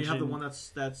orange. oh, you have the and- one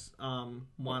that's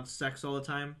wants sex all the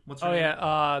time. What's her Oh name?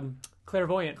 yeah,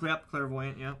 Clairvoyant. Yep,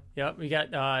 clairvoyant. Yeah. Yep, we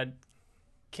got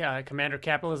Commander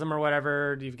Capitalism or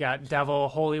whatever. You've got Devil,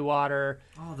 Holy Water.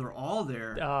 Oh, they're all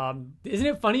there. Isn't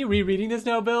it funny rereading this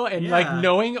now, Bill, and Yeah. like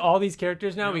knowing all these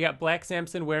characters now? Yeah. We got Black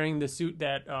Samson wearing the suit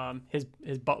that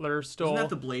his butler stole. Isn't that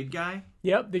the Blade guy?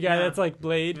 Yep, the guy Yeah. that's like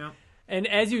Blade. Yep. And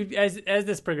as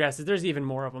this progresses, there's even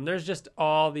more of them. There's just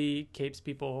all the Capes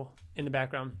people in the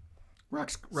background.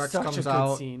 Rex Such a comes good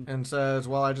out scene. and says,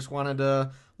 "Well, I just wanted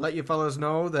to let you fellas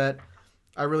know that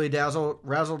I really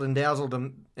razzled and dazzled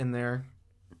him in there.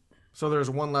 So there's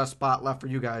one less spot left for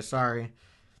you guys. Sorry."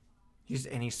 He's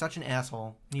such an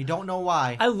asshole. And you don't know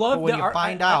why. I love but when the you art.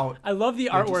 find out, I love the you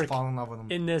artwork just fall in love with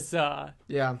him. in this Yeah.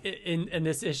 in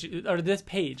this issue or this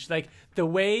page. Like the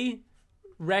way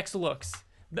Rex looks,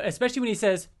 especially when he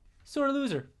says "sore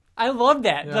loser." I love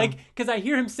that. Yeah. Like because I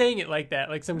hear him saying it like that.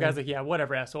 Like some guy's like, "Yeah,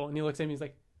 whatever, asshole," and he looks at me. He's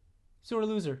like, "Sore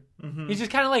loser." He's just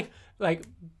kind of like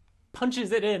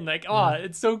punches it in. Like, oh,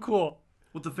 it's so cool.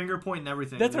 With the finger point and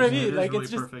everything. That's It what I is- mean. it is Like really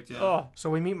it's just perfect. Yeah. oh. So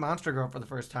we meet Monster Girl for the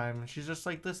first time. And she's just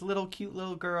like this little cute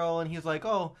little girl. And he's like,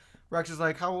 "Oh." Rex is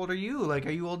like, "How old are you? Like,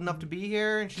 are you old enough to be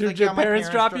here?" And she's Did like, your "Yeah, my parents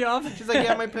drop you off?" She's like,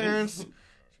 "Yeah, my parents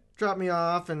dropped me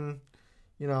off." And,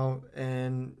 you know,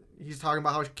 and he's talking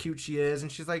about how cute she is.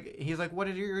 And he's like, what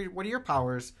are your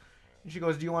powers? And she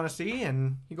goes, "Do you want to see?"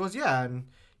 And he goes, "Yeah." And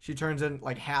she turns in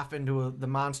like half into the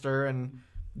monster and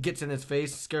gets in his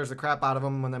face, scares the crap out of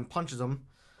him, and then punches him.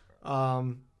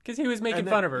 Because he was making And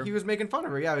fun then of her. He was making fun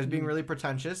of her. Yeah, he was being really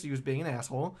pretentious. He was being an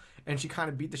asshole, and she kind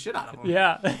of beat the shit out of him.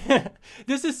 Yeah.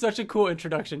 This is such a cool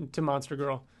introduction to Monster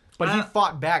Girl. But he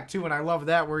fought back too, and I love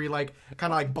that where he like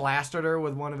kind of like blasted her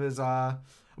with one of his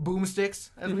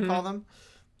boomsticks, as we call them.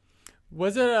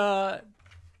 Was it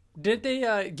did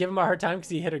they give him a hard time because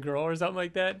he hit a girl or something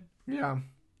like that? Yeah.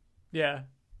 Yeah.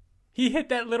 He hit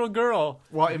that little girl.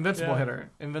 Well, Invincible Yeah. hit her.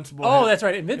 Invincible. Oh, hit- that's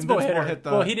right. Invincible hit her.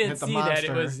 Well, he didn't hit the see that. It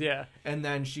monster, was, yeah. And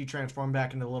then she transformed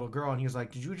back into a little girl, and he was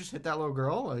like, "Did you just hit that little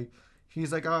girl?" Like,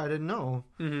 he's like, "Oh, I didn't know."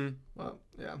 Mm-hmm. Well,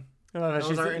 yeah. I love how That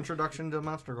was our she's, introduction to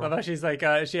Monster love Girl. how she's like,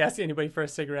 she asked anybody for a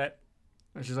cigarette.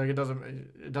 And she's like, "It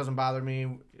doesn't bother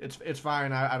me. It's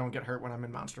fine. I don't get hurt when I'm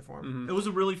in monster form." It was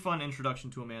a really fun introduction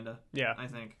to Amanda. Yeah. I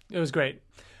think. It was great.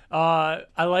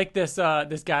 I like this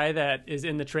this guy that is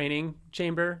in the training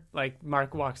chamber. Like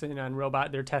Mark walks in on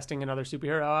Robot. They're testing another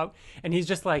superhero out, and he's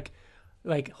just like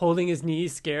holding his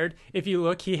knees, scared. If you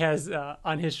look, he has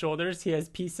on his shoulders he has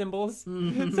peace symbols.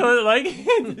 So like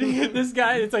this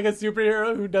guy, it's like a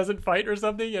superhero who doesn't fight or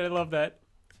something. And I love that.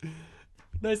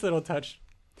 Nice little touch.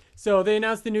 So they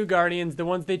announced the new Guardians. The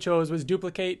ones they chose was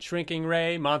Duplicate, Shrinking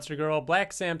Ray, Monster Girl,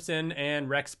 Black Samson, and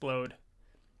Rexplode.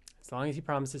 As long as he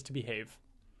promises to behave.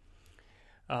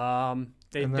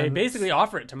 They basically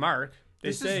offer it to Mark. They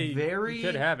This is say very- you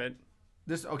could have it.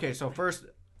 So first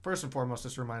and foremost,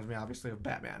 this reminds me obviously of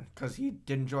Batman, because he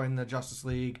didn't join the Justice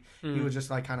League. He was just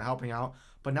like kind of helping out.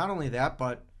 But not only that,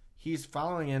 but he's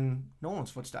following in Nolan's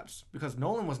footsteps, because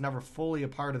Nolan was never fully a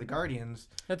part of the Guardians.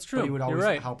 That's true. But he would always You're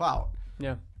right. help out.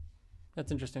 Yeah,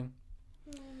 that's interesting.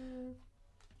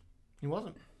 He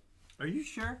wasn't. Are you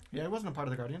sure? Yeah, he wasn't a part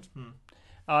of the Guardians.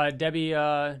 Debbie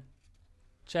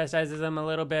chastises him a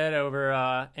little bit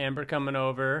over Amber coming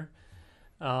over,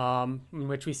 in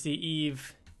which we see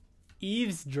Eve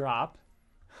eavesdrop.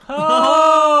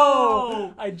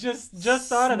 Oh! I just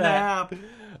thought of that. Snap.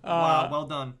 Wow, well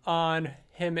done. On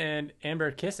him and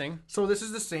Amber kissing. So this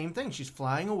is the same thing. She's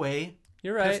flying away,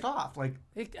 You're right. pissed off. Like,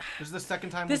 It- this is the second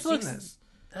time This we've looks- seen this.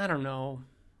 I don't know.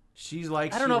 She's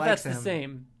like, I don't she know if likes that's him. the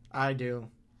same. I do.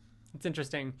 It's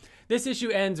interesting. This issue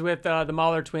ends with the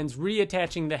Mahler twins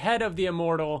reattaching the head of the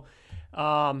Immortal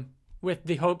with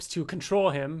the hopes to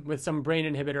control him with some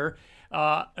brain inhibitor.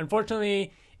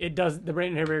 Unfortunately, the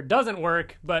brain inhibitor doesn't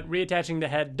work, but reattaching the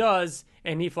head does,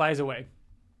 and he flies away,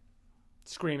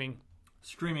 screaming,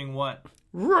 Screaming what?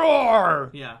 "Roar!"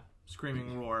 Yeah,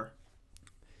 screaming roar.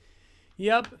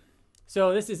 Yep.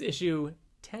 So this is issue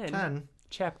 10. 10.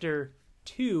 Chapter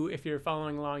 2, if you're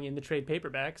following along in the trade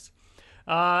paperbacks.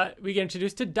 We get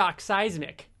introduced to Doc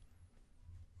Seismic.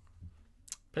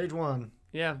 Page 1.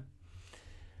 Yeah.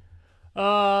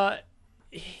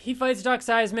 He fights Doc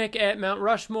Seismic at Mount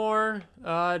Rushmore.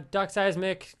 Doc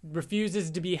Seismic refuses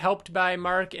to be helped by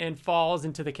Mark and falls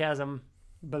into the chasm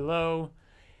below.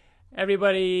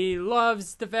 Everybody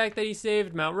loves the fact that he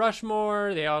saved Mount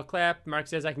Rushmore. They all clap. Mark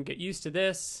says, "I can get used to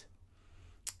this."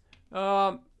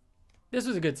 This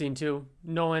was a good scene too.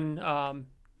 Nolan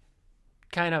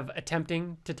kind of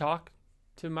attempting to talk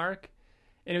to Mark.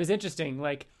 And it was interesting,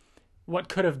 like, what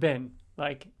could have been.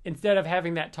 Like, instead of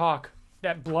having that talk,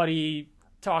 that bloody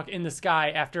talk in the sky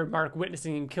after Mark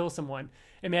witnessing him kill someone,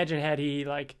 imagine had he,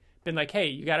 like, been like, "Hey,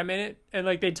 you got a minute?" And,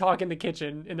 like, they'd talk in the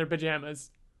kitchen in their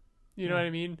pajamas. You know what I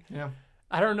mean? Yeah.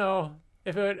 I don't know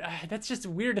if it would, that's just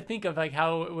weird to think of, like,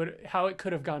 how it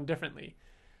could have gone differently.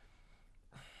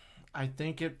 I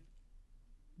think it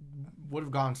would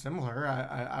have gone similar.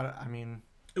 I mean,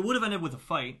 It would have ended with a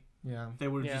fight. yeah. They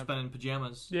would have Yeah. just been in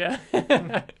pajamas. Yeah.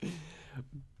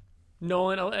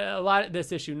 Nolan, a lot of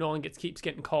this issue, Nolan keeps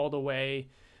getting called away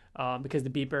because the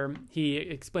beeper. He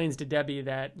explains to Debbie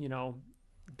that, you know,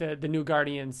 the new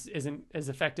Guardians isn't as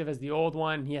effective as the old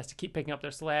one. He has to keep picking up their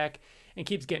slack and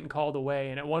keeps getting called away.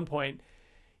 And at one point,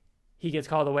 he gets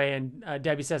called away and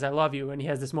Debbie says, "I love you." And he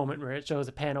has this moment where it shows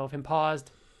a panel of him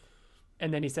paused.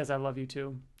 And then he says, "I love you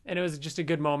too." And it was just a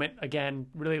good moment. Again,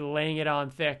 really laying it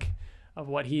on thick of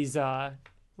what he's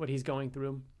going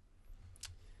through.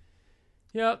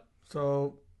 Yep.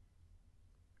 So,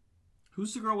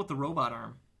 Who's the girl with the robot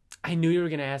arm? I knew you were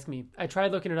gonna ask me. I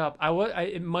tried looking it up.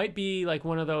 It might be like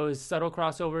one of those subtle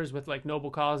crossovers with like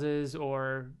Noble Causes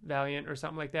or Valiant or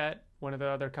something like that. One of the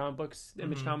other comic books,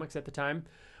 Image Comics at the time,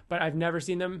 but I've never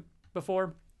seen them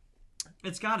before.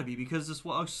 It's got to be because this.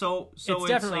 So it's it's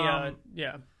definitely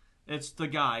yeah. It's the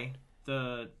guy,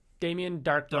 the Damien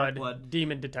Darkblood, Darkblood.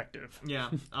 Demon Detective. yeah,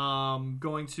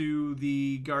 going to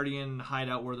the Guardian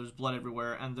hideout where there's blood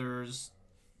everywhere, and there's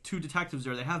two detectives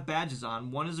there. They have badges on.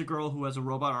 One is a girl who has a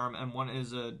robot arm, and one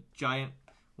is a giant,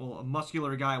 a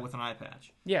muscular guy with an eye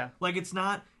patch. Yeah. Like it's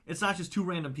not just two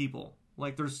random people.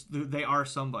 Like they are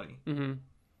somebody, Mm-hmm.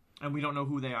 and we don't know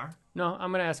who they are. No,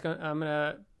 I'm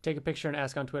gonna take a picture and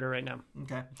ask on Twitter right now.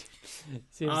 Okay.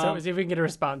 See if we can get a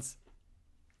response.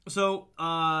 So,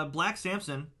 Black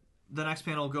Samson, the next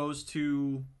panel goes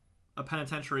to a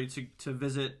penitentiary to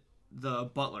visit the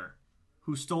butler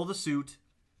who stole the suit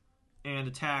and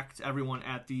attacked everyone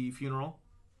at the funeral.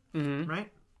 Mm-hmm.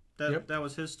 Right? That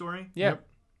was his story? Yep.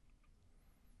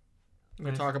 I'm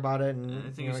gonna talk about it, and I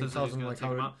think you he know, he says that tells he's him gonna like take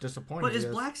him how out. disappointed But he is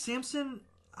is. Black Samson...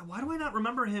 Why do I not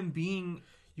remember him being...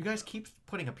 You guys keep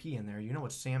putting a P in there. You know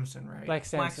it's Samson, right? Black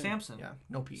Black Samson. Samson? Yeah,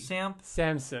 no P.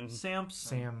 Samson.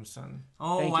 Samson.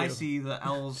 Oh, Thank I you. see. The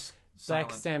L's Black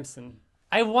silent. Samson.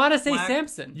 I want to say Black-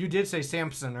 Samson. You did say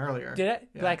Samson earlier. Did it?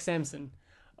 Yeah. Black Samson.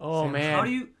 Oh, Samson. man.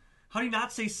 How do you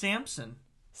not say Samson?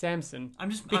 Samson. I'm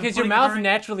Because your mouth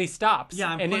naturally stops.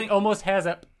 Yeah, and putting- it almost has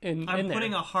a in I'm there.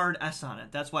 putting a hard S on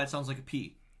it. That's why it sounds like a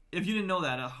P. If you didn't know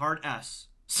that, a hard S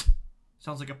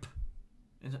sounds like a P.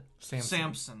 Is it?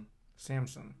 Samson.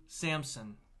 Samson.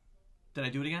 Samson. Did I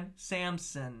do it again?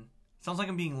 Samson. Sounds like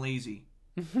I'm being lazy.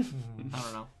 I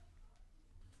don't know.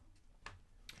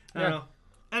 I don't know.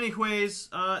 Anyways,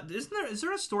 is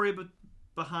there a story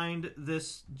behind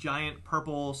this giant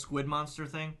purple squid monster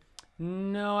thing?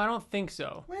 No, I don't think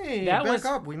so. Wait, That back was-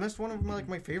 up. We missed one of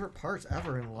my favorite parts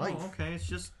ever in life. Oh, okay. It's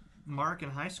just Mark in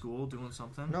high school doing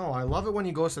something. No, I love it when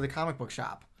he goes to the comic book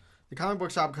shop. The comic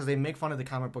book shop, because they make fun of the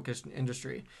comic book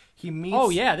industry. He meets. Oh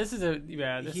yeah, this is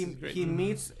great. He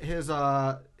meets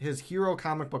his hero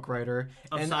comic book writer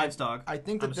Of Science Dog, I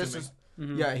think that I'm this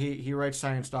assuming. is yeah. He writes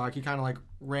Science Dog. He kind of like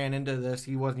ran into this.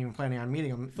 He wasn't even planning on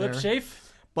meeting him. Flip there. Shafe.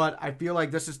 But I feel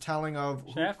like this is telling of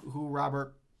Chef? who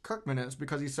Robert Kirkman is,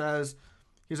 because he says,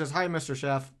 "Hi, Mr.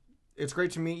 Chef. It's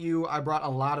great to meet you. I brought a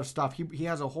lot of stuff." He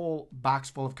has a whole box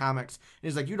full of comics. And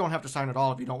he's like, "You don't have to sign it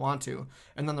all if you don't want to."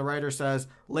 And then the writer says,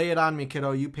 "Lay it on me,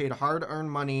 kiddo. You paid hard-earned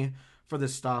money for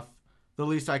this stuff. The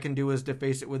least I can do is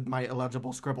deface it with my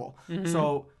illegible scribble."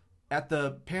 So at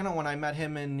the panel when I met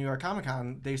him in New York Comic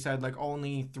Con, they said like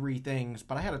only 3 things,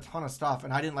 but I had a ton of stuff,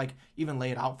 and I didn't like even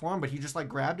lay it out for him, but he just like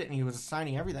grabbed it and he was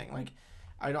signing everything. Like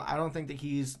I don't think that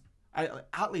he's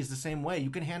Otley's the same way. You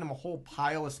can hand him a whole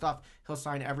pile of stuff, he'll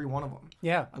sign every one of them.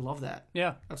 Yeah. I love that.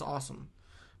 Yeah. That's awesome.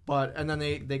 But and then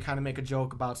they kind of make a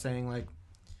joke about saying like,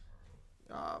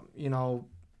 you know,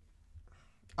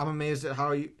 I'm amazed at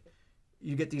how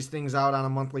you get these things out on a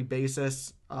monthly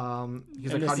basis. He's And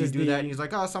like, how this do you is do the- that? And he's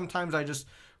like, oh, sometimes I just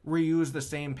reuse the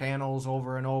same panels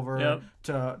over and over Yep.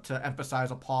 to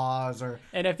emphasize a pause or.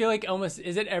 And I feel like almost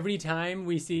is it every time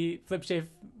we see Flip Shafe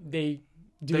they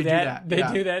do They do that. that, They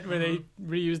yeah. do that where they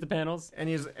reuse the panels. And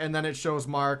then it shows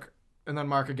Mark, and then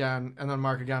Mark again, and then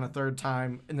Mark again a third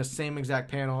time in the same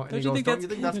exact panel. And Don't he you goes, think "Don't that's you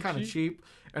think that's kinda kind of cheap?"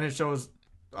 And it shows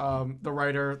the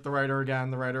writer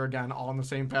again, all in the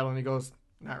same panel. And he goes,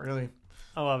 "Not really.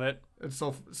 I love it. It's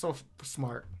so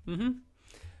smart."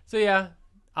 So yeah,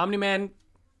 Omni-Man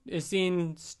is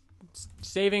seen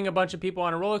saving a bunch of people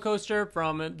on a roller coaster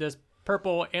from this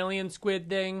purple alien squid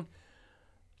thing.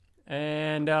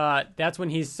 And that's when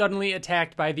he's suddenly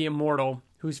attacked by the Immortal,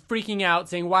 who's freaking out,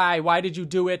 saying, Why did you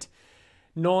do it?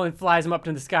 Nolan flies him up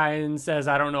to the sky and says,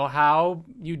 I don't know how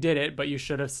you did it, but you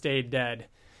should have stayed dead.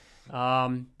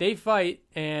 They fight,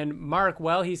 and Mark,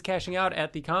 while he's cashing out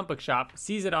at the comic book shop,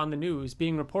 sees it on the news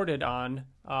being reported on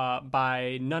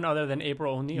by none other than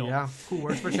April O'Neil. Yeah, who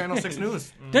works for Channel 6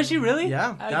 News? Does she really?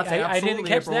 Yeah, that's I absolutely didn't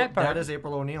catch April, that part. That is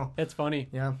April O'Neil. That's funny.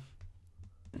 Yeah,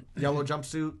 yellow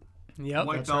jumpsuit. Yep.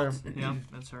 White That's belt. her. Yeah,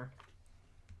 that's her.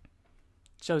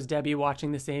 Shows Debbie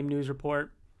watching the same news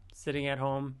report, sitting at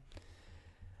home.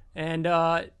 And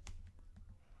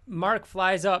Mark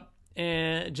flies up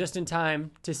just in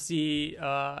time to see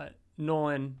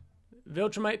Nolan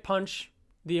Viltrumite punch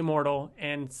the Immortal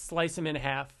and slice him in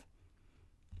half.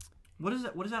 What is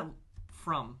that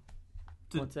from?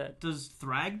 What's that? Does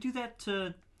Thrag do that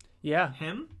to Yeah,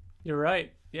 him? you're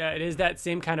right. Yeah, it is that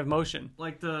same kind of motion.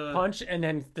 Like the Punch and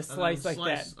then the slice like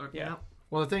slice, that. or- Yeah.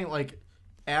 Well, the thing, like,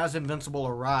 as Invincible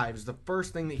arrives, the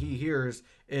first thing that he hears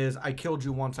is, "I killed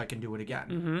you once, I can do it again."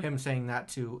 Mm-hmm. Him saying that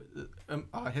to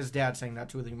his dad, saying that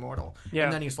to the Immortal. Yeah.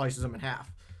 And then he slices him in half.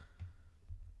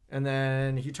 And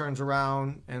then he turns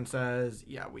around and says,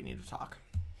 "Yeah, we need to talk."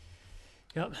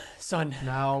 Yep. Son.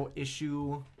 Now,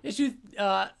 issue Issue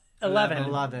 11.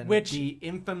 11. Which The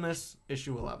infamous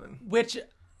issue 11.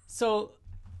 So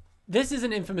this is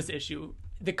an infamous issue.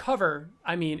 The cover,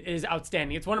 I mean, is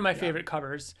outstanding. It's one of my favorite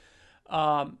covers.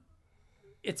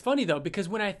 It's funny though, because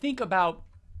when I think about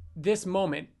this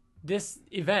moment, this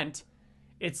event,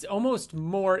 it's almost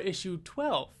more issue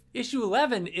 12. Issue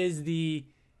 11 is the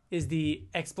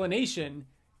explanation,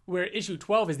 where issue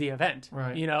 12 is the event.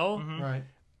 Right. You know? Right.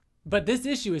 But this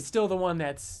issue is still the one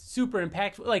that's super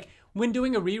impactful. Like when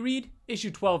doing a reread, issue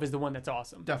 12 is the one that's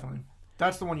awesome. Definitely.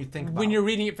 That's the one you think about. When you're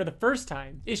reading it for the first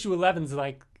time, issue 11 is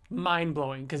like mind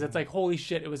blowing because it's like, holy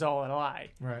shit, it was all a lie.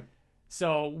 Right.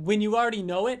 So when you already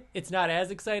know it, it's not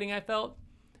as exciting, I felt,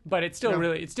 but it's still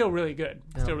really good. It's still really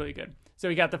good. So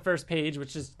we got the first page,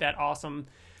 which is that awesome.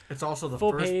 It's also the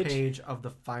full first page. page of the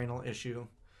final issue,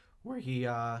 where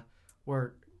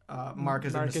Mark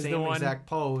is in the the same one. exact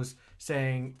pose,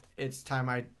 saying, "It's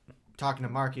time talking to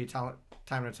Marky. Time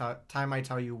I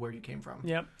tell you where you came from."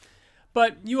 Yep.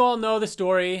 But you all know the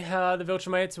story. The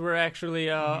Viltrumites were actually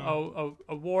a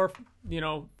war,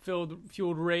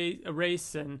 fueled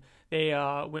race, and they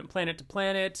went planet to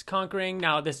planet, conquering.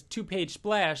 Now, this 2-page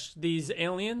splash, these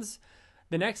aliens,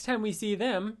 the next time we see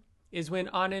them is when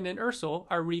Anan and Ursel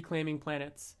are reclaiming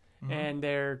planets, and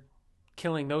they're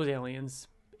killing those aliens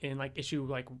in like issue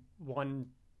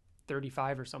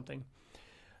 135 or something.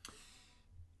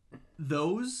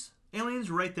 Those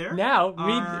aliens right there. Now,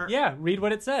 read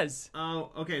what it says.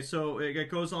 Oh, okay. So it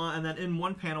goes on, and then in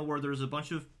one panel where there's a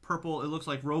bunch of purple, it looks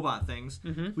like robot things,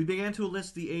 we began to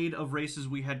enlist the aid of races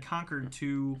we had conquered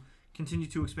to continue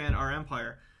to expand our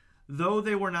empire. Though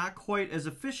they were not quite as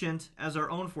efficient as our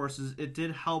own forces, it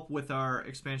did help with our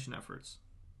expansion efforts.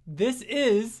 This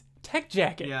is Tech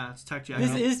Jacket. Yeah, it's Tech Jacket.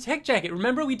 This is Tech Jacket.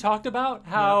 Remember we talked about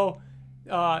how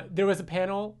there was a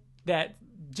panel that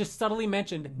just subtly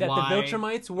mentioned that the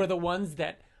Viltrumites were the ones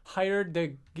that hired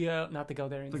not the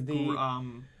Geldarians.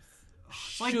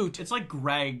 It's like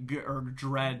Greg or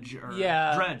Dredge or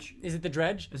Dredge. Is it the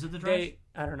Dredge? Is it the Dredge?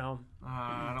 I don't know.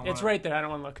 It's right there. I don't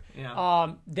want to look.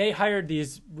 Yeah. They hired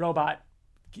these robot.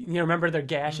 Remember they're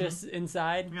gaseous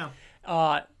inside. Yeah.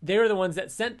 They were the ones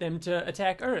that sent them to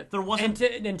attack Earth. There wasn't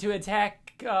and to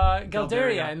attack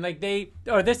Galdaria, and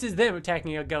this is them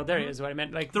attacking Galdaria is what I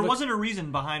meant. Like there wasn't a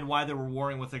reason behind why they were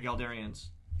warring with the Galdarians.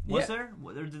 Was there?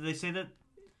 Or did they say that?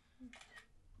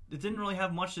 It didn't really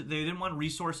have much. They didn't want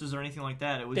resources or anything like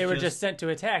that. It was they were just sent to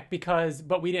attack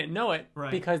but we didn't know it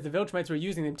because the Viltrumites were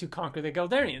using them to conquer the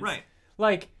Galdarians. Right.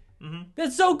 Like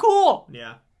that's so cool.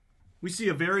 Yeah. We see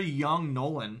a very young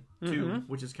Nolan too,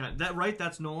 which is kind of that. Right?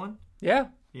 That's Nolan. Yeah.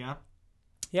 Yeah.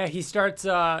 Yeah. He starts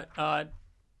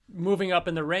moving up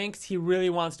in the ranks. He really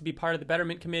wants to be part of the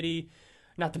Betterment Committee.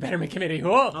 Not the Betterment Committee.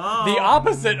 The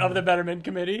opposite of the Betterment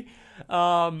Committee.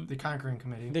 The Conquering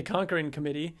Committee. The Conquering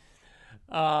Committee.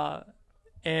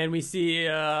 And we see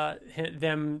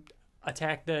them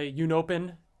attack the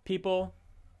Unopan people,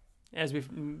 as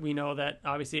we know that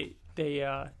obviously they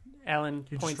Alan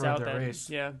points out that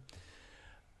race.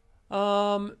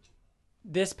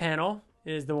 This panel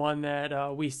is the one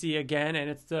that we see again, and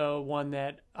it's the one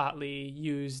that Otley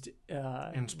used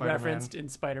referenced in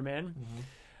Spider-Man.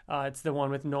 It's the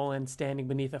one with Nolan standing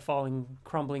beneath a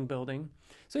crumbling building.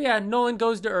 So yeah, Nolan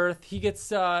goes to Earth. He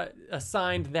gets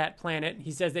assigned that planet.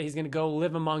 He says that he's going to go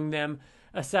live among them,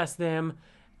 assess them,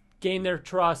 gain their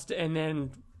trust, and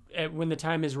then when the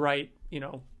time is right,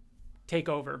 take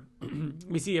over.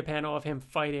 We see a panel of him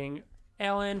fighting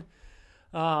Alan.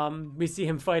 We see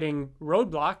him fighting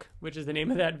Roadblock, which is the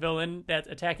name of that villain that's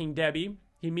attacking Debbie.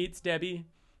 He meets Debbie.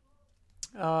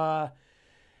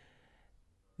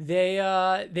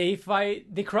 They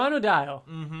fight the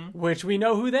Chronodial, which we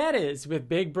know who that is, with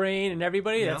Big Brain and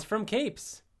everybody. That's from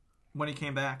Capes. When he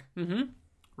came back.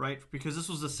 Right? Because this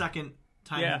was the second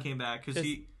time he came back.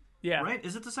 Right?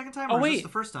 Is it the second time or is this the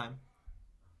first time?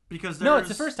 Because no, it's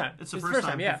the first time. It's the first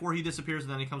time. Before he disappears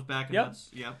and then he comes back.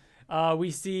 And we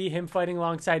see him fighting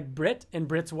alongside Britt and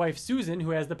Britt's wife Susan,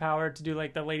 who has the power to do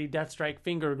like the Lady Deathstrike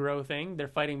finger grow thing. They're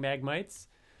fighting Magmites.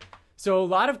 So a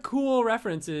lot of cool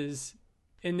references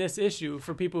in this issue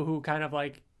for people who kind of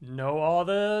like know all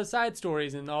the side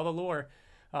stories and all the lore.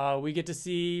 We get to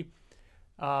see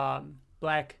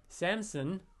Black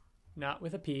Samson, not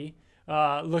with a P,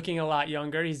 looking a lot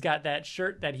younger. He's got that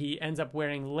shirt that he ends up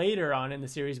wearing later on in the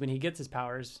series when he gets his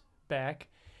powers back.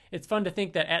 It's fun to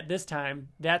think that at this time,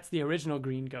 that's the original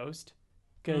Green Ghost.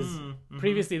 Because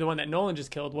previously the one that Nolan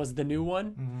just killed was the new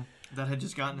one. That had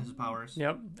just gotten his powers.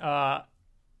 Yep. Does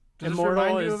this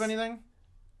remind you of anything?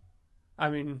 I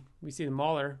mean, we see the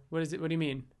Mauler. What is it? What do you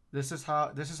mean? This is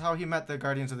how he met the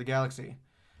Guardians of the Galaxy.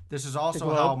 This is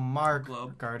also how Mark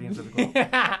Guardians of the Globe.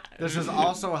 This is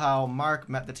also how Mark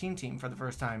met the Team for the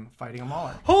first time, fighting a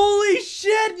Mauler. Holy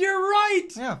shit! You're right.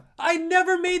 Yeah. I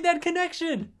never made that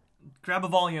connection. Grab a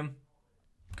volume,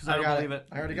 because I don't believe it.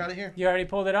 I already got it here. You already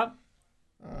pulled it up?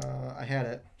 I had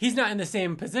it. He's not in the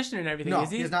same position and everything, is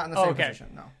he? No, he's not in the same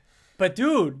position. No. But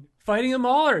dude, fighting a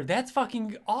Mauler, that's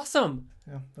fucking awesome.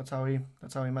 Yeah, that's how he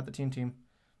met the Team.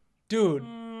 Dude,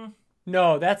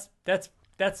 no, that's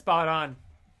spot on.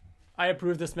 I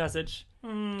approve this message.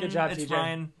 Good job, it's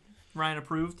TJ. Ryan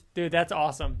approved. Dude, that's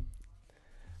awesome.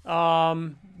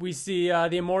 We see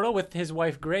the Immortal with his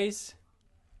wife Grace.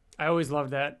 I always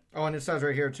loved that. Oh, and it says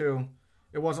right here too,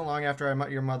 It wasn't long after I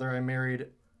met your mother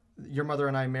your mother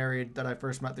and I married that I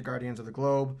first met the Guardians of the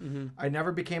Globe. Mm-hmm. I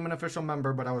never became an official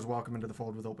member, but I was welcomed into the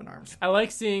fold with open arms. I like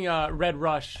seeing Red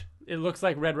Rush. It looks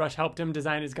like Red Rush helped him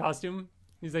design his costume.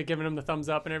 He's like giving him the thumbs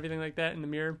up and everything like that in the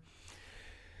mirror.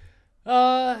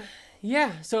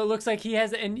 Yeah, so it looks like he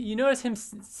has, and you notice him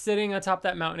sitting on top of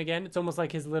that mountain again. It's almost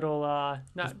like his little,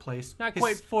 His place. not His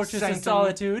quite Fortress of sanctum.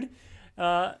 Solitude,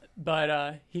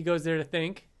 but he goes there to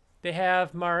think. They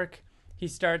have Mark. He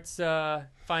starts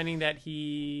finding that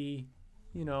he,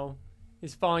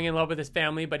 is falling in love with his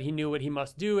family, but he knew what he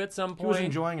must do at some He was point.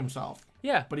 enjoying himself,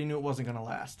 Yeah. but he knew it wasn't going to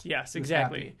last. Yes, He was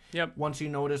exactly. happy. Yep. Once he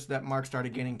noticed that Mark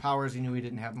started gaining powers, he knew he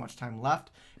didn't have much time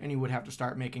left, and he would have to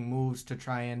start making moves to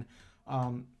try and...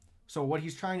 so what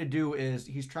he's trying to do is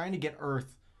he's trying to get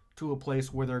Earth to a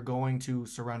place where they're going to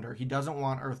surrender. He doesn't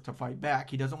want Earth to fight back.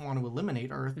 He doesn't want to eliminate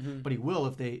Earth, but he will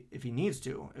if he needs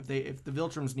to. If the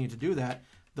Viltrums need to do that,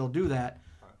 they'll do that.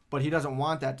 But he doesn't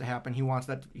want that to happen. He wants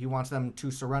them to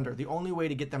surrender. The only way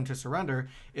to get them to surrender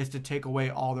is to take away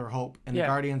all their hope. And Yeah. the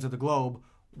Guardians of the Globe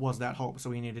was that hope,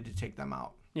 so he needed to take them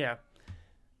out. Yeah.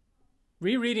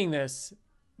 Rereading this,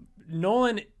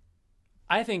 Nolan,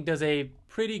 I think, does a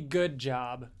pretty good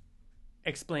job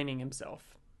explaining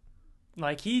himself.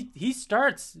 Like, he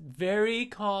starts very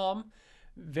calm,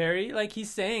 very, like, he's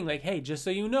saying, like, hey, just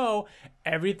so you know,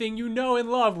 everything you know and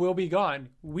love will be gone.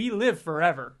 We live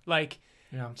forever. Like,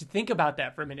 Yeah. just think about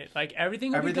that for a minute. Like,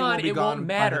 everything will Everything be gone. will be It gone won't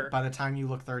matter. by the time you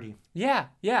look 30. Yeah.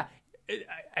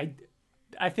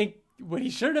 I think what he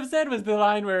should have said was the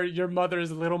line where your mother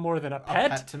is little more than a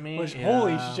pet. pet to me? Which, Yeah.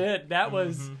 holy shit, that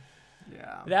was...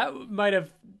 Yeah. That might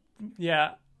have,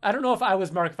 yeah. I don't know if I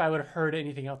was Mark, if I would have heard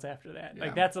anything else after that. Yeah.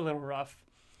 Like, that's a little rough.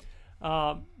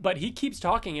 But he keeps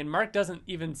talking, and Mark doesn't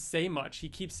even say much. He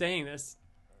keeps saying this.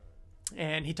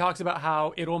 And he talks about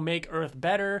how it'll make Earth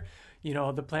better,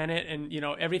 the planet, and,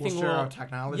 everything We'll share our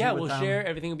technology Yeah, with we'll them. share.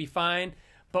 Everything will be fine.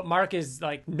 But Mark is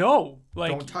like, no.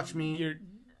 Like, Don't touch me. You're,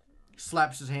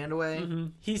 Slaps his hand away.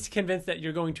 he's convinced that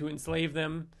you're going to enslave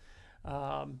them.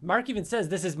 Mark even says,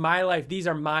 this is my life. These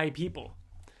are my people.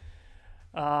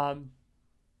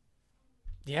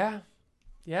 Yeah.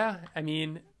 I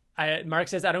mean, Mark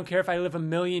says, I don't care if I live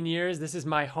 1,000,000 years. This is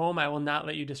my home. I will not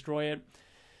let you destroy it.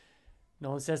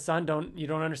 Nolan says, son, you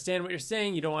don't understand what you're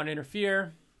saying. You don't want to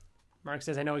interfere. Mark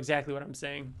says, I know exactly what I'm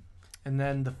saying. And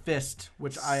then the fist,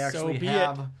 which I actually be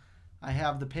have. it. I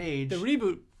have the page. The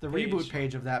reboot. reboot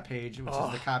page of that page, which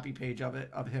is the copy page of it,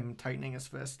 of him tightening his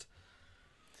fist.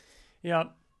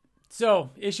 Yep. So,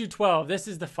 issue 12. This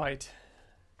is the fight.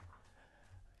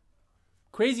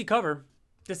 Crazy cover.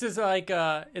 This is like,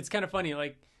 it's kind of funny.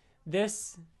 Like,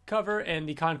 this cover and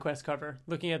the Conquest cover.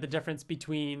 Looking at the difference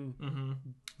between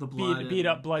The blood beat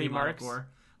up and bloody the amount of marks. gore.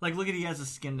 Like, look at he has a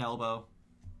skinned elbow.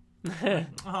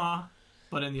 Aw.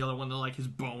 But in the other one, like his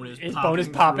bone is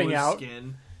popping through his out.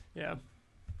 Skin. Yeah.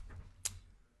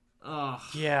 Ugh.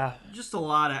 Yeah. Just a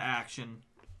lot of action.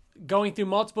 Going through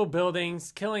multiple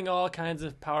buildings, killing all kinds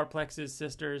of Powerplex's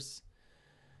sisters.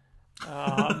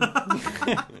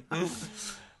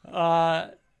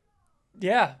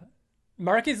 Yeah.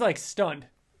 Mark is like stunned.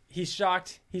 He's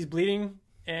shocked. He's bleeding,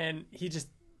 and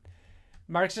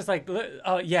Mark's just like,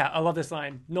 yeah, I love this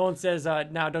line. Nolan says,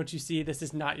 now don't you see, this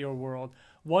is not your world.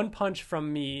 One punch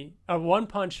from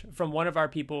one of our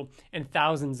people, and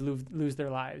thousands lose their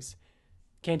lives.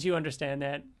 Can't you understand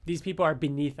that? These people are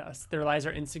beneath us. Their lives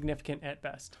are insignificant at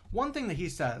best. One thing that he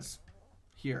says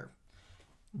here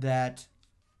that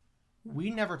we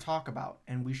never talk about,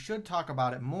 and we should talk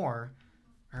about it more,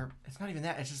 or it's not even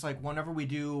that, it's just like whenever we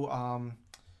do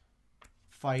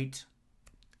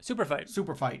Super fight.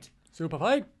 super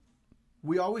fight,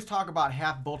 We always talk about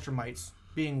half Viltrumites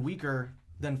being weaker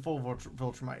than full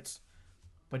Viltrumites.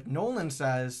 But Nolan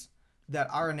says that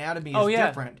our anatomy is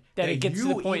different. That it gets to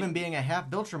the point. Even being a half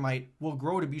Viltrumite, will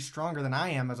grow to be stronger than I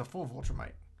am as a full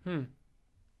Viltrumite.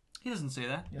 He doesn't say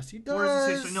that. Yes, he does. Or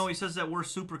does he say, no, he says that we're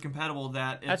super compatible.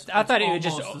 That it's, I thought it's it would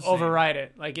just almost the same. override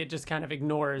it. Like, it just kind of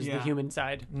ignores the Yeah. human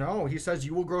side. No, he says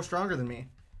you will grow stronger than me.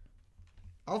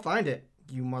 I'll find it,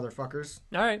 you motherfuckers.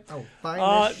 All right. Oh,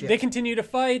 find this shit. They continue to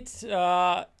fight.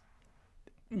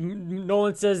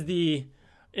 Nolan says the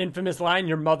infamous line,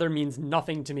 your mother means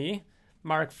nothing to me.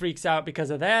 Mark freaks out because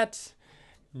of that.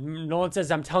 Nolan says,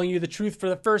 I'm telling you the truth for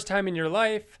the first time in your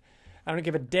life. I don't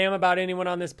give a damn about anyone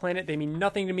on this planet. They mean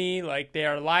nothing to me. Like, they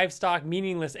are livestock,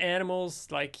 meaningless animals.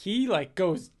 Like, he, like,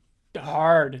 goes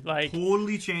hard. Like,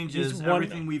 Totally changes he's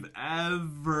everything we've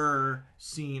ever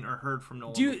seen or heard from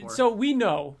Nolan before. so we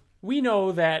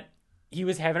know that he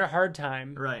was having a hard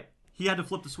time. Right. He had to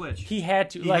flip the switch. He had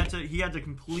to. He had to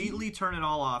completely turn it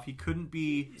all off. He couldn't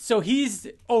be. So he's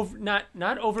not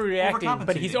overreacting,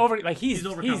 but he's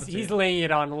overcompensating. laying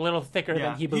it on a little thicker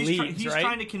than he believes. He's right?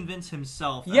 trying to convince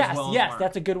himself. Yes, as well yes, as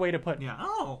that's a good way to put it. Yeah.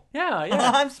 Oh. Yeah.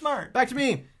 I'm smart. Back to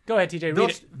me. Go ahead, TJ. Read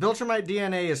it. Viltrumite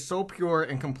DNA is so pure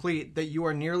and complete that you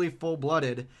are nearly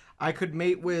full-blooded. I could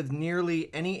mate with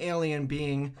nearly any alien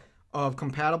being of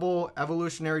compatible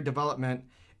evolutionary development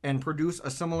and produce a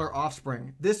similar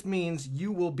offspring. This means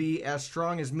you will be as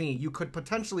strong as me. You could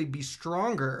potentially be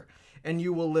stronger, and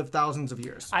you will live thousands of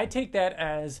years. I take that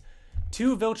as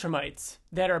two Viltrumites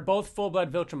that are both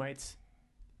full-blood Viltrumites.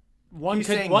 One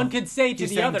could say to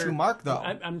the other. To Mark, though.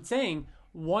 I'm saying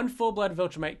one full-blood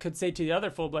Viltrumite could say to the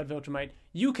other full-blood Viltrumite,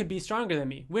 "You could be stronger than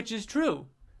me," which is true.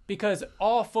 Because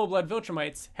all full-blood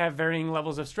Viltrumites have varying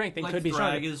levels of strength and could be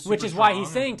stronger. Which is why he's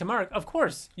saying to Mark, of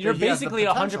course, you're basically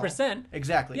 100%.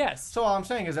 Exactly. Yes. So all I'm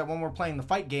saying is that when we're playing the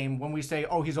fight game, when we say,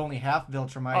 oh, he's only half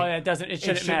Viltrumite, it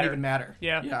shouldn't even matter.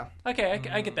 Yeah. Yeah. Okay,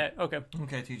 I get that. Okay.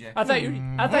 Okay, TJ. I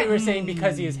thought you were saying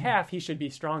because he is half, he should be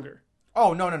stronger.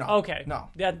 Oh, no. Okay. No.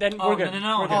 Yeah, then we're good.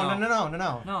 No.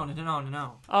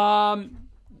 No.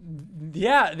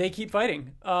 Yeah, they keep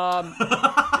fighting.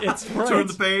 It's Turn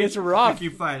the page. It's rough. They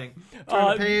keep fighting.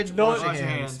 Turn the page. Wash your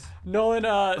hands.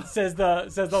 Nolan says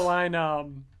the line.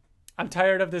 I'm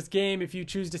tired of this game. If you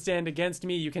choose to stand against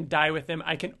me, you can die with them.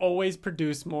 I can always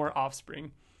produce more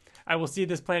offspring. I will see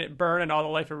this planet burn and all the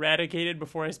life eradicated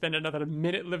before I spend another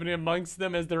minute living amongst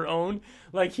them as their own.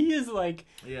 Like he is like.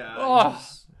 Yeah. Oh.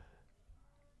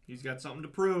 He's got something to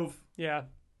prove. Yeah.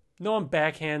 No one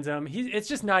backhands him. It's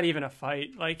just not even a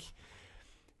fight. Like,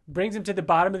 brings him to the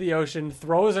bottom of the ocean,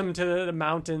 throws him to the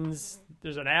mountains.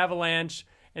 There's an avalanche,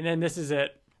 and then this is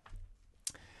it.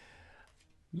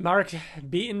 Mark,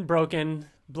 beaten, broken,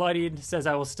 bloodied, says,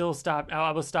 I will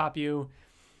stop you.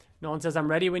 Nolan says,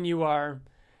 I'm ready when you are.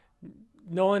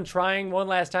 Nolan, trying one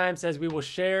last time, says, we will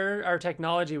share our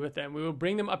technology with them. We will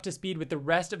bring them up to speed with the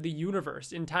rest of the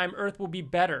universe. In time, Earth will be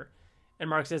better.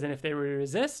 And Mark says, and if they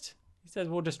resist, he says,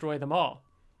 we'll destroy them all.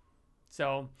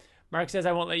 So Mark says,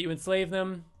 I won't let you enslave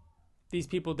them. These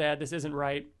people, Dad, this isn't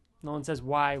right. Nolan says,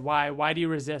 why? Why do you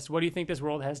resist? What do you think this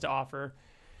world has to offer?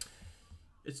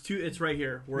 It's right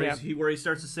here where he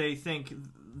starts to say, think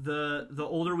the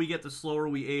older we get, the slower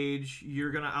we age.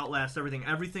 You're gonna outlast everything.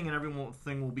 Everything and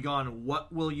everything will be gone.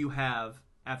 What will you have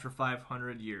after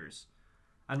 500 years?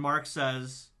 And Mark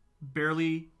says,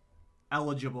 barely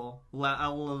eligible.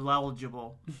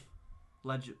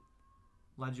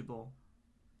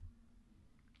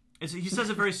 He says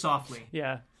it very softly.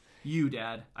 Yeah. You,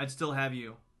 Dad. I'd still have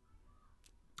you.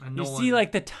 And you see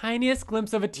like the tiniest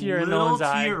glimpse of a tear in Nolan's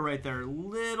eye. Little tear right there.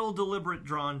 Little deliberate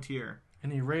drawn tear.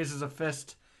 And he raises a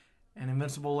fist, and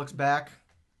Invincible looks back.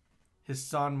 His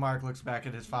son, Mark, looks back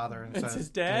at his father and says, his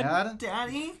dad?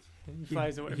 Daddy? And he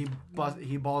flies away.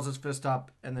 He balls his fist up,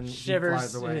 and then shivers, he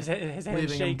flies away, his hand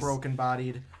leaving him shakes.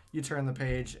 broken-bodied. You turn the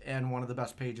page, and one of the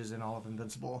best pages in all of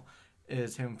Invincible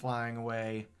is him flying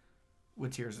away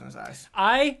with tears in his eyes.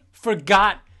 I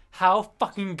forgot how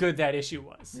fucking good that issue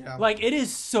was. Yeah. Like, it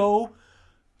is so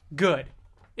good.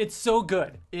 It's so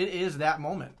good. It is that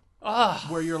moment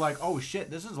where you're like, oh shit,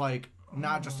 this is like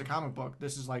not just a comic book.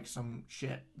 This is like some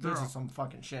shit. This is some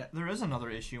fucking shit. There is another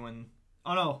issue in...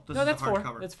 Oh, no. This no, is that's a four.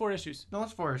 hardcover. That's 4 issues. No,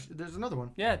 it's 4. There's another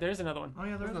one. Yeah, there's another one. Oh,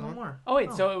 yeah, there's one more. Oh,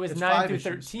 wait, so it was It's 9 5 through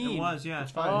issues. 13. It was, yeah.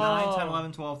 It's 5. 9, 10,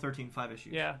 11, 12, 13, 5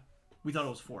 issues. Yeah. We thought it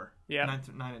was 4. Yeah. 9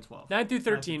 and 12. 9 through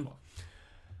 13. 9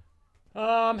 through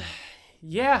 12.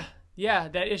 Yeah,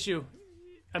 that issue.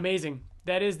 Amazing.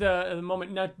 That is the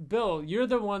moment. Now, Bill, you're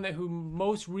the one who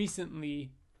most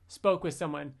recently spoke with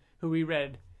someone who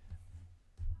reread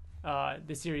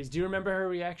the series. Do you remember her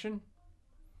reaction?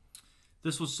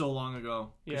 This was so long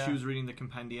ago. Yeah. She was reading the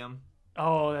compendium.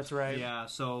 Oh, that's right. Yeah,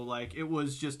 so like it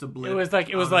was just a blip. It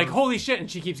was like holy shit,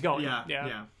 and she keeps going.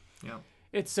 Yeah.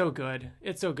 It's so good.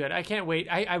 It's so good. I can't wait.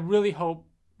 I really hope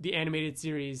the animated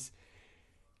series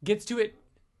gets to it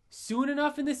soon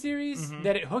enough in the series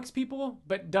that it hooks people,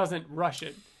 but doesn't rush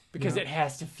it because it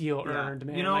has to feel earned,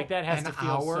 man. You know, like that has to an feel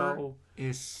hour so.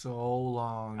 is so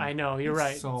long. I know you're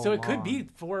right. So it could long. be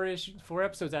 4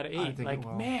 episodes out of 8. I think like it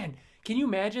will. man, can you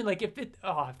imagine like if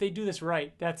they do this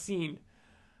right, that scene.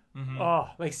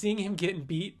 Like seeing him getting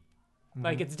beat.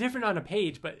 Like it's different on a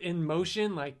page, but in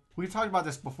motion, like We've talked about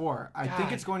this before. I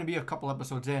think it's going to be a couple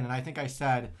episodes in, and I think I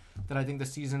said that I think the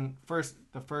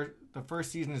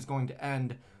first season is going to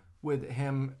end with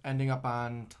him ending up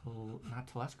on not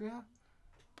Telestria.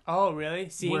 Oh, really?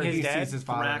 Seeing where his he dad? sees his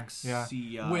father.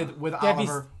 Thraxia. With That'd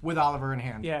be Oliver in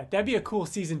hand. Yeah, that'd be a cool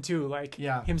season 2. Like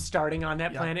Yeah. him starting on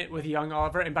that Yeah. planet with young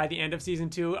Oliver, and by the end of season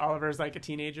 2, Oliver's like a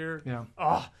teenager. Yeah.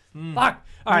 Oh, fuck.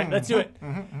 All right, let's do it.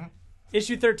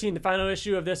 Issue 13, the final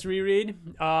issue of this reread.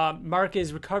 Mark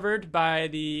is recovered by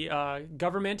the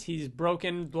government. He's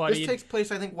broken, This bloodied. takes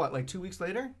place, I think, what, like 2 weeks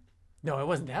later? No, it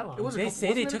wasn't that long. It was a they couple- say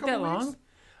wasn't they it a took couple that weeks?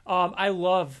 long. I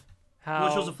love how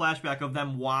Well, it shows a flashback of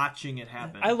them watching it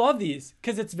happen. I love these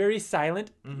because it's very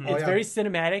silent. Mm-hmm. It's Oh, yeah. very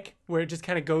cinematic, where it just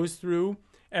kind of goes through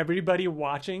everybody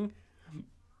watching.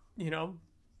 You know,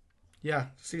 Yeah.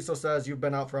 Cecil says you've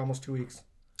been out for almost 2 weeks.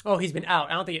 oh, he's been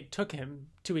out. I don't think it took him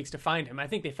 2 weeks to find him. I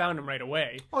think they found him right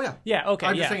away. Oh, yeah. Yeah. Okay.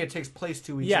 I'm yeah. just saying it takes place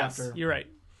 2 weeks Yes, after. you're right.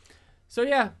 So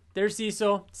yeah, there's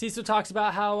Cecil. Cecil talks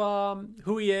about how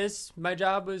who he is. My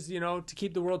job was, to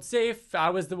keep the world safe. I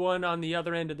was the one on the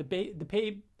other end of the paper.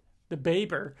 The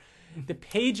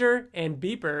pager and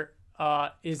beeper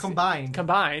is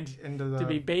Combined into the, to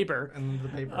be Baber. into the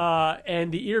paper.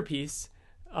 And the earpiece.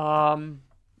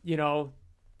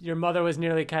 Your mother was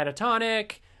nearly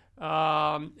catatonic,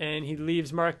 and he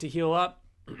leaves Mark to heal up.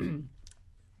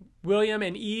 William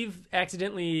and Eve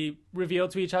accidentally reveal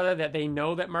to each other that they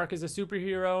know that Mark is a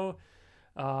superhero.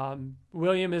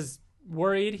 William is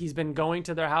worried. He's been going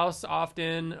to their house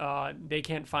often. They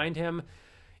can't find him.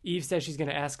 Eve says she's going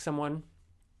to ask someone.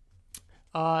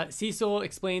 Cecil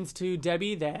explains to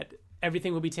Debbie that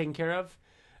everything will be taken care of.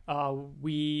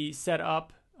 We set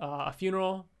up a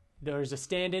funeral. There's a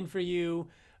stand-in for you.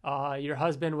 Your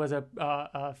husband was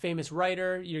a famous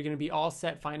writer. You're going to be all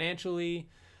set financially.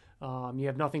 You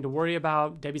have nothing to worry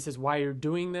about. Debbie says, why you're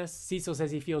doing this. Cecil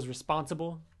says he feels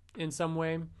responsible in some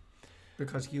way.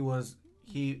 Because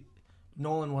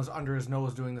Nolan was under his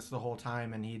nose doing this the whole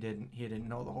time, and he didn't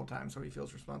know the whole time, so he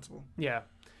feels responsible. Yeah.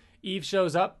 Eve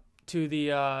shows up to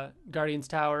the Guardians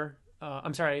Tower.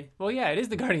 I'm sorry. Well, yeah, it is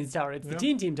the Guardians Tower. It's the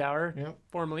Team Tower, Yep.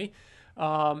 formerly.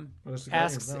 But it's the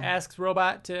Guardians now. Asks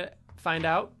Robot to find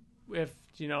out if,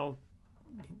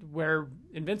 where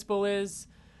Invincible is.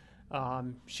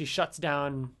 She shuts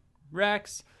down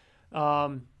Rex.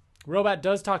 Robot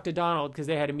does talk to Donald because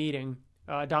they had a meeting.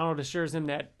 Donald assures him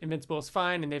that Invincible is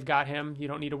fine and they've got him. You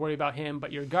don't need to worry about him,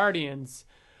 but your Guardians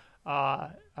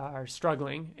are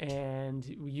struggling and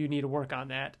you need to work on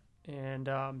that and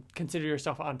consider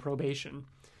yourself on probation.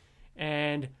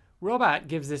 And Robot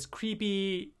gives this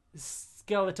creepy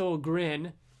skeletal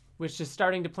grin, which is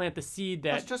starting to plant the seed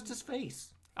that... That's just his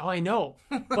face. Oh, I know,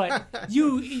 but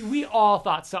we all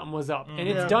thought something was up, and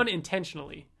it's done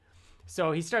intentionally.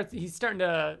 So he's starting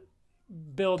to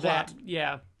build Plot. that.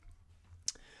 Yeah.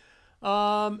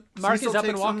 Mark Cecil is up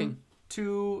and takes walking. him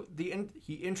to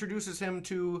he introduces him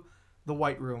to the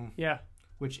White Room, Yeah.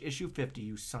 which issue 50.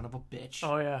 You son of a bitch.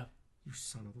 Oh yeah. You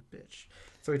son of a bitch.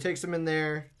 So he takes him in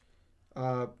there,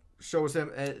 shows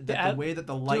him that The- the way that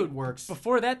the light Dude, works.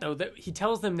 Before that, though, he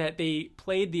tells them that they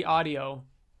played the audio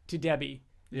to Debbie.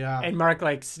 Yeah. And Mark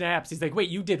snaps. He's like, "Wait,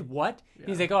 you did what?"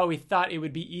 He's like, "Oh, we thought it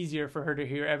would be easier for her to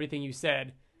hear everything you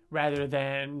said rather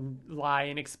than lie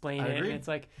and explain I it." agree. And it's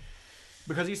like,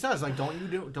 Because he says, like,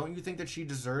 don't you think that she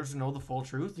deserves to know the full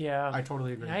truth? yeah, I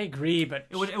totally agree. I agree, but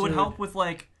It would dude, help with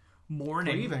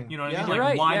mourning. Grieving. You know what Yeah. I mean? You're Like,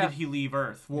 right, why yeah. did he leave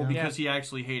Earth? Well, Yeah. because he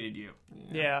actually hated you.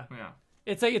 Yeah. Yeah.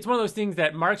 It's like it's one of those things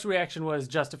that Mark's reaction was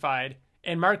justified,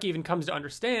 and Mark even comes to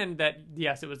understand that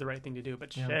yes, it was the right thing to do.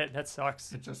 But shit, that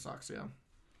sucks. It just sucks, yeah.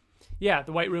 Yeah,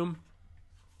 the White Room,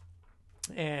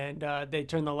 and they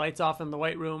turn the lights off in the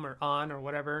White Room or on or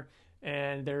whatever,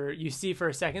 and you see for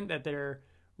a second that they're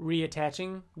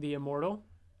reattaching the Immortal,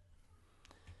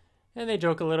 and they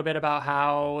joke a little bit about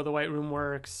how the White Room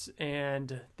works,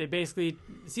 and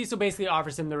Cecil basically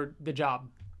offers him the job,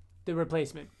 the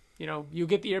replacement. You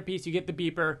get the earpiece, you get the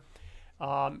beeper.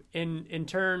 In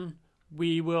turn,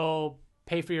 we will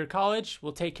pay for your college.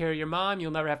 We'll take care of your mom.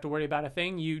 You'll never have to worry about a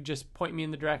thing. You just point me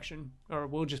in the direction, or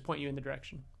we'll just point you in the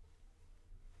direction.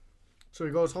 So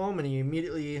he goes home and he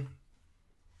immediately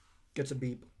gets a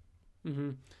beep.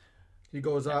 Mm-hmm. He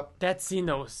goes up. That scene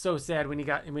though was so sad when he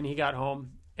got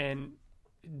home, and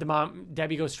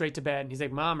Debbie goes straight to bed. And he's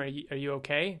like, "Mom, are you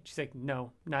okay?" She's like,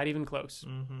 "No, not even close."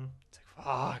 Mm-hmm. It's like,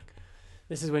 fuck.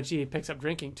 This is when she picks up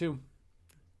drinking too.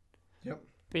 Yep.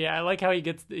 But yeah, I like how he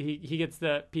gets he gets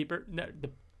the peeper. No,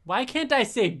 why can't I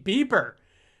say beeper?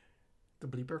 The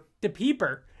bleeper. The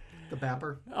peeper. The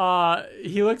bapper.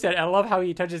 He looks at it. I love how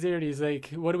he touches ear and he's like,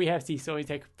 "What do we have, Cecil?" He's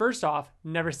like, "First off,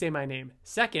 never say my name.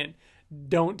 Second,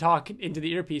 don't talk into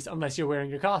the earpiece unless you're wearing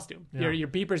your costume. Yeah. Your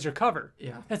beeper's your cover."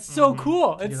 Yeah. That's so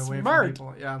cool. To It's get away from smart.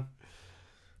 people. Yeah.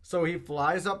 So he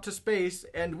flies up to space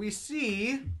and we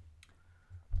see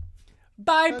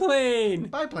Biplane.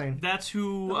 Biplane. That's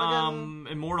who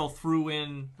Immortal threw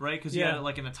in, right? Because he Yeah. had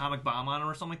like an atomic bomb on him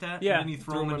or something like that. Yeah. And then he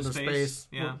threw him into space.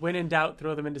 Yeah. When in doubt,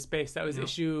 throw them into space. That was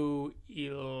issue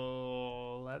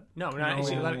 11. No, not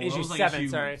issue 11. that Issue was like 7,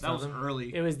 sorry. That was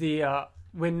early. It was the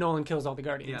when Nolan kills all the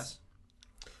Guardians. Yes.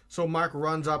 So Mark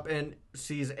runs up and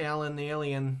sees Alan the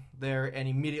alien there and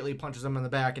immediately punches him in the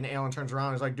back. And Alan turns around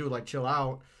and is like, dude, like, chill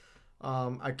out.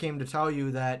 I came to tell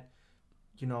you that,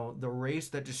 you know, the race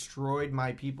that destroyed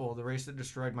my people, the race that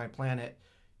destroyed my planet,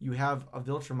 you have a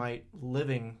Viltrumite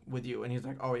living with you. And he's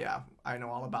like, oh, yeah, I know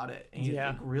all about it. And he's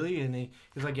like, really? And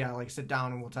he's like, yeah, like, sit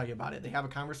down and we'll tell you about it. They have a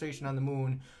conversation on the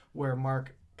moon where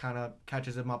Mark kind of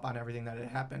catches him up on everything that had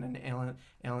happened. And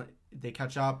Alan, they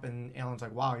catch up, and Alan's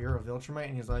like, wow, you're a Viltrumite?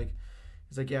 And he's like,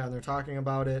 yeah, and they're talking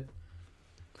about it.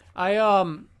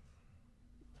 Alan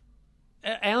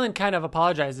kind of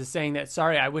apologizes, saying that,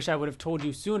 sorry, I wish I would have told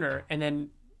you sooner. And then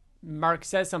Mark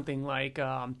says something like,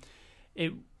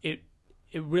 it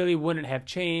really wouldn't have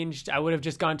changed. I would have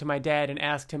just gone to my dad and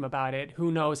asked him about it.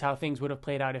 Who knows how things would have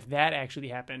played out if that actually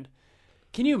happened.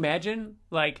 Can you imagine,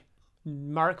 like,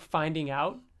 Mark finding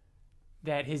out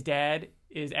that his dad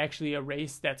is actually a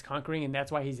race that's conquering and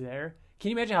that's why he's there? Can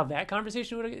you imagine how that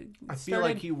conversation would have started? I feel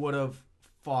like he would have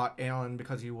fought Alan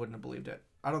because he wouldn't have believed it.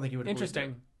 I don't think he would have believed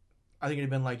it. I think he'd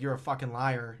have been like, you're a fucking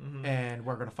liar, and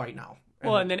we're going to fight now.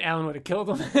 Well, and then Alan would have killed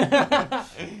him.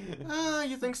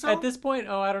 You think so? At this point,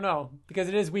 I don't know. Because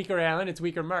it is weaker Alan, it's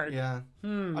weaker Mark. Yeah. I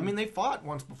mean, they fought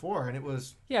once before, and it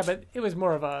was... Yeah, but it was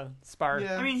more of a spark.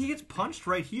 Yeah. I mean, he gets punched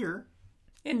right here.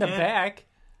 In the back.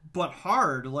 But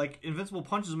hard. Like, Invincible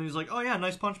punches him, and he's like, oh, yeah,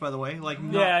 nice punch, by the way. Like,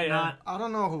 not I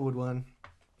don't know who would win.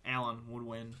 Alan would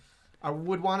win. I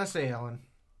would want to say Alan.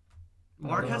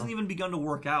 Mark hasn't even begun to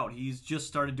work out. He's just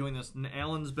started doing this. And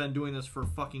Alan's been doing this for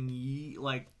fucking,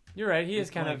 You're right. He is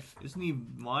kind of... Isn't he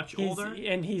much older?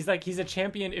 And he's a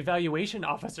champion evaluation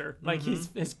officer. Like,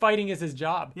 his fighting is his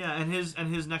job. Yeah, and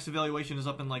his next evaluation is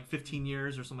up in, like, 15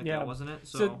 years or something like that, wasn't it?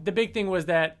 So the big thing was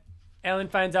that Alan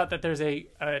finds out that there's a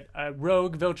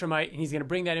rogue Viltrumite, and he's going to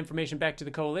bring that information back to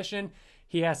the Coalition.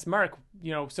 He asks Mark,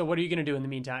 so what are you going to do in the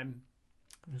meantime?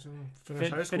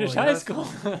 Finish high school.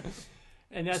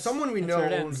 And that's someone we that's know where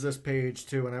it owns this page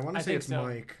too, and I want to say it's so.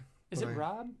 Mike. Is it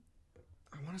Rob?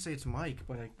 I want to say it's Mike,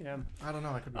 but I don't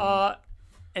know. I could be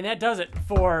and that does it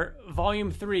for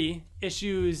Volume 3,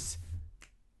 issues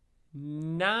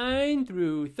 9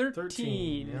 through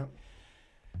 13. Yep.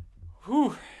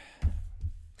 Whew.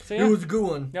 So, It was a good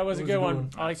one. That was a good one.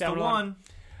 I like that That's the one.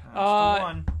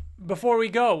 one. Before we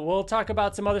go, we'll talk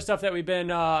about some other stuff that we've been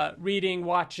reading,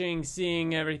 watching,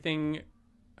 seeing, everything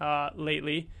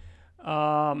lately.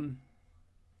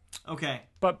 Okay.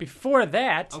 But before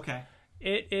that,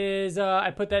 it is I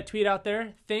put that tweet out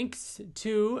there. Thanks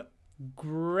to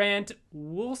Grant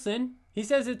Wilson. He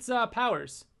says it's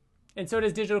Powers, and so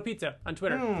does Digital Pizza on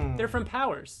Twitter. They're from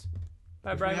Powers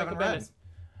by Brian Michael Bendis.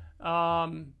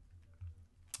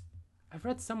 I've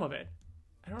read some of it.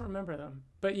 I don't remember them,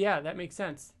 but yeah, that makes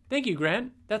sense. Thank you,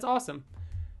 Grant. That's awesome.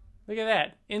 Look at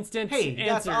that. Instant answers.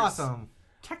 That's awesome.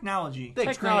 Technology.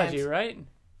 Thanks, Technology, Grant. right?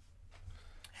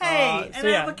 Hey,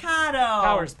 avocado.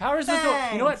 Powers was the,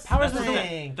 you know what? Powers was the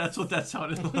Thanks. That's what that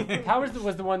sounded like. Powers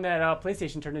was the one that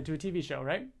PlayStation turned into a TV show,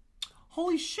 right?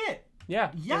 Holy shit.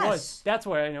 Yeah. Yes. It was. That's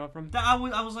where I know it from. I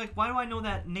was like, why do I know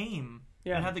that name?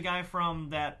 Yeah. It had the guy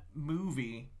from that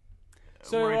movie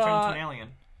So, where he turned into an alien.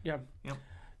 Yeah. Yep.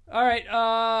 All right.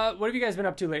 What have you guys been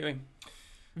up to lately?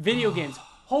 Video games.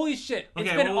 Holy shit! It's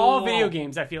Okay, been whoa, all whoa, video whoa.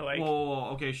 games. I feel like.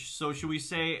 Whoa. Okay, so should we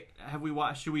say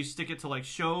should we stick it to like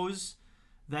shows,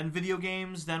 then video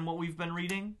games, then what we've been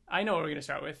reading? I know what we're gonna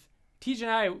start with. Tej and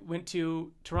I went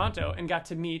to Toronto and got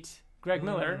to meet Greg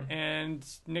Miller and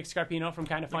Nick Scarpino from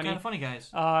Kind of Funny. Kind of Funny guys.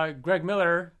 Greg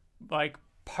Miller, like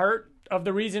part of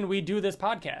the reason we do this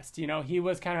podcast. He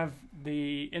was kind of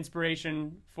the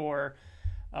inspiration for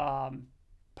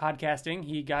podcasting.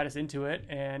 He got us into it,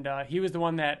 and he was the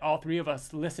one that all three of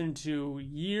us listened to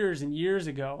years and years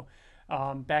ago,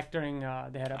 back during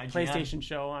they had a IGN. PlayStation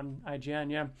show on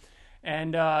IGN, yeah.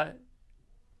 And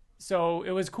so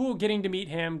it was cool getting to meet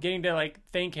him, getting to like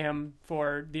thank him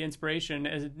for the inspiration.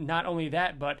 As not only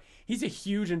that, but he's a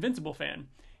huge Invincible fan.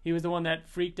 He was the one that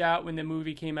freaked out when the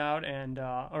movie came out, and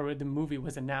or when the movie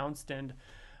was announced, and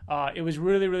it was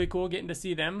really, really cool getting to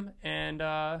see them, and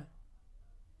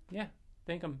yeah,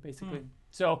 thank them basically.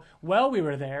 So while we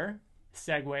were there,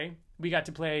 segue, we got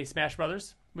to play Smash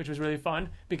Brothers, which was really fun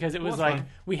because it was like fun.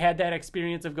 we had that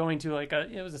experience of going to like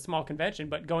it was a small convention,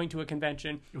 but going to a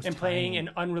convention and playing an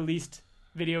unreleased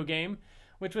video game,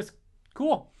 which was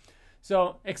cool.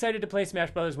 So excited to play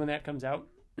Smash Brothers when that comes out.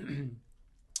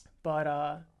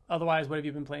 But Otherwise, what have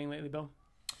you been playing lately, Bill?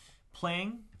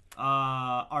 Playing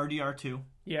RDR2,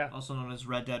 Yeah. also known as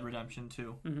Red Dead Redemption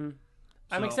 2.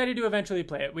 I'm excited to eventually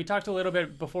play it. We talked a little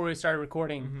bit before we started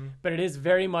recording, but it is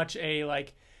very much a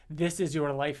like this is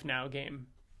your life now game.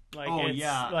 Like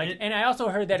and I also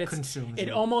heard that it consumes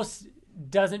you. almost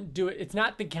doesn't do it. It's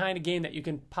not the kind of game that you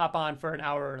can pop on for an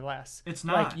hour or less. It's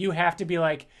not. Like you have to be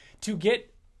like to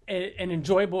get an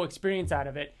enjoyable experience out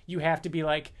of it. You have to be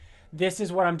like, this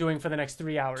is what I'm doing for the next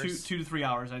 3 hours. 2 to 3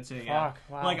 hours, I'd say. Fuck, Yeah.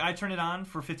 wow. Like I turned it on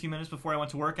for 15 minutes before I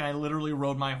went to work, and I literally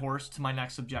rode my horse to my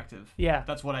next objective. Yeah.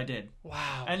 That's what I did.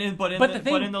 Wow. And in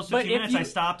those 15 minutes, I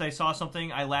stopped. I saw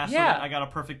something. I lassoed Yeah. it. I got a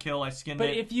perfect kill. I skinned But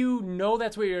it. if you know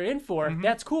that's what you're in for,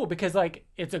 that's cool because like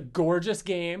it's a gorgeous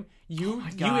game. You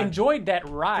God. enjoyed that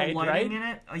The ride, right? lighting in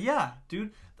it, yeah,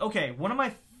 dude. Okay, one of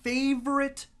my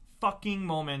favorite fucking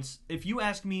moments. If you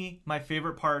ask me my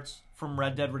favorite parts from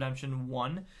Red Dead Redemption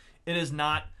 1, it is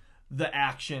not the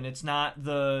action. It's not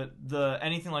the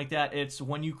anything like that. It's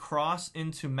when you cross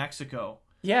into Mexico.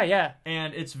 Yeah.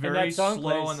 And it's And very that song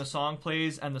slow, plays. and the song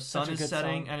plays, and the sun Such a is good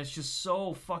setting, song. and it's just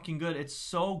so fucking good. It's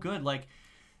so good. Like,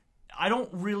 I don't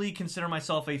really consider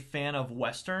myself a fan of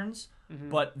westerns,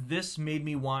 but this made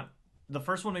me want. The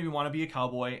first one made me want to be a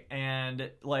cowboy, and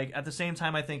like at the same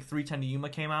time, I think 3:10 to Yuma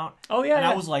came out. Oh, yeah, and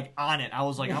yeah. I was like on it. I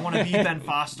was like, I want to be Ben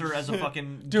Foster as a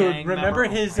fucking Dude, gang remember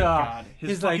member. his Oh my God.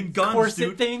 his fucking like guns, corset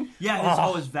dude. thing? Yeah,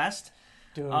 Oh. his vest.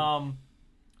 Dude.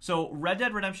 So Red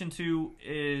Dead Redemption 2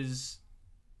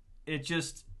 it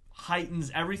just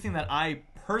heightens everything that I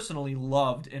personally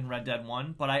loved in Red Dead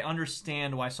 1, but I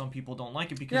understand why some people don't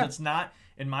like it because Yeah. it's not,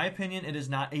 in my opinion, it is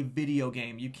not a video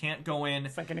game. You can't go in.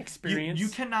 It's like an experience. You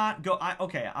cannot go.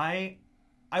 I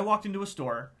walked into a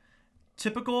store.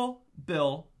 Typical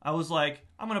Bill. I was like,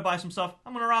 I'm gonna buy some stuff.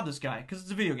 I'm gonna rob this guy because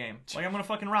it's a video game. Like I'm gonna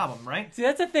fucking rob him, right? See,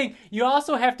 that's the thing. You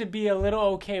also have to be a little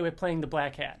okay with playing the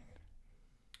Black Hat.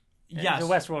 Yes, the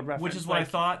Westworld reference, which is what I like-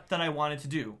 thought that I wanted to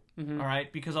do. All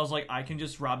right, because I was like, I can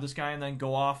just rob this guy and then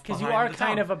go off. Because you behind are the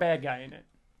kind town. of a bad guy in it.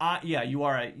 Yeah, you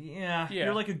are. Yeah, Yeah.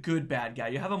 you're like a good bad guy.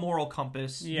 You have a moral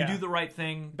compass. Yeah. You do the right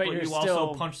thing, But but you're you also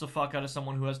still- punch the fuck out of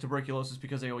someone who has tuberculosis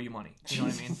because they owe you money. You know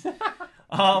what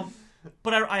I mean?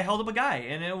 But I held up a guy,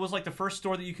 and it was like the first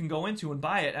store that you can go into and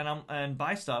buy it, and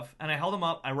buy stuff. And I held him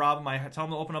up. I rob him. I tell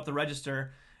him to open up the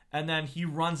register, and then he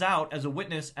runs out as a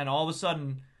witness. And all of a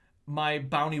sudden, my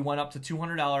bounty went up to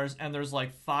 $200, and there's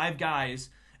like 5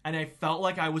 guys. And I felt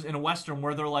like I was in a Western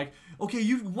where they're like, okay,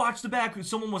 you watch the back.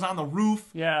 Someone was on the roof.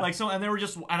 Yeah. Like so, and they were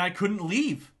just, and I couldn't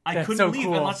leave. I That's couldn't so leave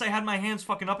cool. unless I had my hands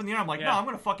fucking up in the air. I'm like, no, Yeah. I'm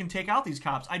going to fucking take out these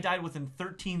cops. I died within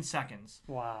 13 seconds.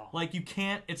 Wow. Like you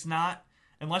can't, it's not,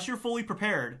 unless you're fully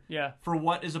prepared Yeah. for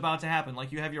what is about to happen.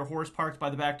 Like you have your horse parked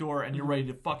by the back door and you're ready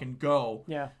to fucking go.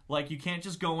 Yeah. Like you can't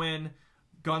just go in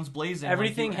guns blazing. Like,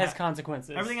 Everything you has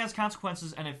consequences. Everything has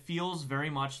consequences, and it feels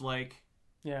very much like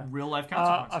Yeah. real life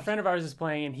consequences. A friend of ours is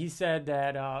playing, and he said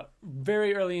that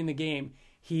very early in the game,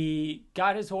 he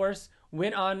got his horse,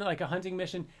 went on like a hunting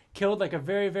mission, killed like a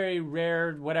very, very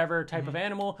rare whatever type of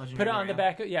animal, put it Legendary, on the yeah.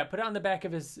 back, put it on the back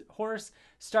of his horse,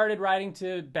 started riding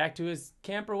back to his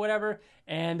camp or whatever,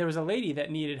 and there was a lady that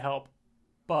needed help,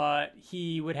 but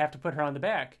he would have to put her on the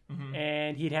back,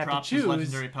 and he'd have Drops to his choose.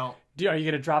 legendary pelt. Are you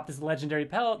going to drop this legendary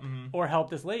pelt or help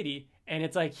this lady? And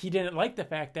it's like he didn't like the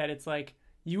fact that it's like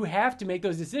you have to make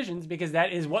those decisions because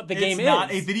that is what the game is. It's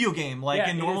not a video game. Like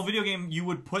Yeah, in it normal is. video game, you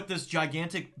would put this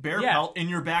gigantic bear Yeah. pelt in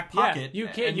your back pocket. Yeah,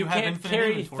 and you have can't infinite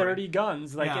carry inventory. 30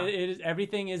 guns. Like Yeah. it is,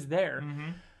 everything is there.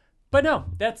 But no,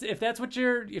 if that's what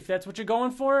you're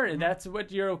going for, and that's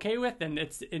what you're okay with, then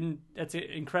that's an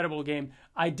incredible game.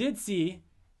 I did see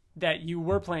that you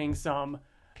were playing some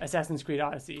Assassin's Creed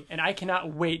Odyssey, and I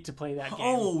cannot wait to play that game.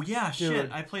 Oh yeah, Dude.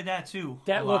 shit! I played that too.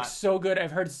 That a looks lot. so good. I've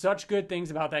heard such good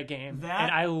things about that game, That-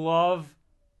 and I love,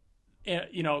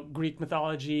 Greek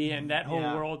mythology and that whole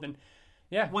Yeah. world. And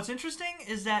yeah, What's interesting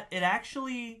is that it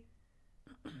actually,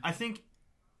 I think,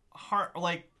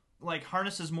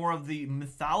 harnesses more of the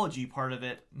mythology part of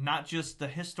it, not just the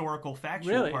historical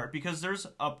factual Really? part. Because there's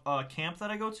a camp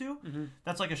that I go to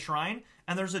that's like a shrine,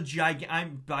 and there's a gigantic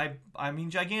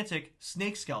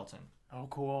snake skeleton. oh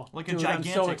cool, Like Dude, a I'm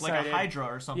gigantic, so like a excited. Hydra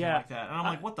or something Yeah. like that. And I'm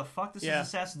like, what the fuck? This yeah. is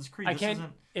Assassin's Creed. I This can't.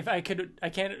 isn't. If I could, I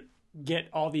can't get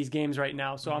all these games right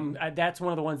now. So that's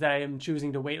one of the ones that I am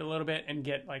choosing to wait a little bit and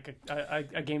get like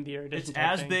a game of the year edition. It's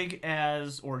type as thing. big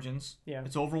as Origins. Yeah.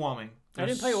 It's overwhelming. I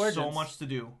didn't play There's so Origins. much to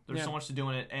do. There's Yeah. so much to do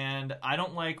in it. And I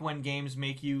don't like when games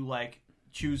make you, like,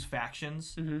 choose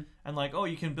factions. And, like, oh,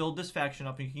 you can build this faction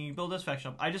up and you can build this faction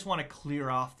up. I just want to clear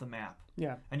off the map.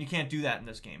 Yeah. And you can't do that in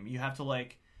this game. You have to,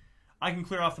 like... I can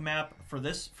clear off the map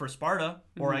for Sparta,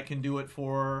 or I can do it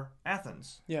for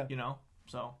Athens. Yeah. You know?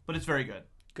 So, but it's very good.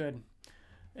 Good.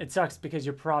 It sucks because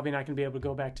you're probably not going to be able to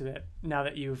go back to that now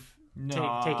that you've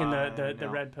taken the No.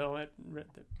 red pill.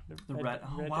 The red.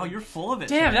 Oh, red wow, pill. you're full of it.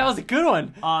 Damn, today. that was a good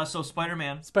one. So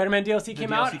Spider-Man. Spider-Man DLC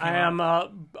came out. DLC came I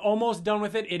am almost done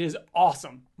with it. It is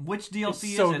awesome. Which DLC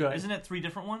It's so is it? good. Isn't it 3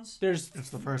 different ones? It's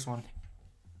the first one.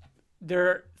 There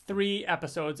are 3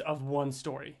 episodes of one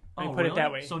story. Let me put it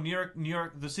that way. So New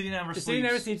York, the city never The sleeps. City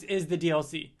Never Sleeps is the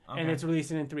DLC, and Okay. it's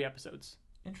releasing in 3 episodes.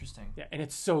 Interesting. Yeah, and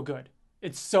it's so good.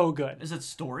 It's so good. Is it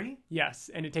story? Yes,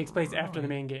 and it takes place after the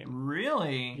main game.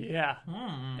 Really? Yeah,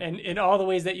 Hmm. and in all the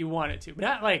ways that you want it to, but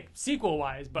not like sequel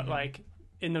wise, but like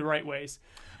in the right ways.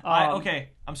 Okay,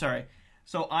 I'm sorry.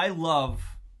 So I love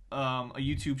a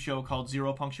YouTube show called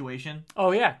Zero Punctuation.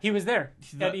 Oh yeah, he was there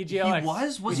at EGLX. He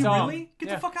was? Was We he saw really? him. Get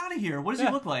Yeah. the fuck out of here. What does he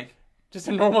look like? Just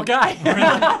a normal guy.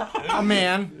 A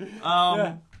man.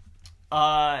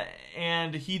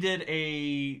 And he did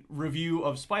a review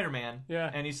of Spider-Man. Yeah.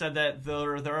 And he said that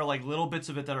there are like little bits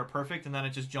of it that are perfect, and then it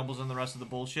just jumbles in the rest of the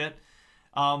bullshit.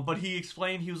 But he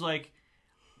explained, he was like,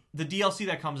 the DLC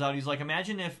that comes out, he's like,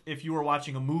 imagine if you were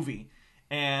watching a movie,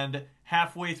 and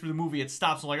halfway through the movie it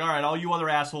stops, and like, all right, all you other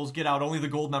assholes get out, only the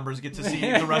gold members get to see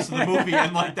the rest of the movie,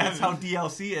 and like that's how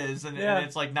DLC is, and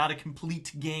it's like not a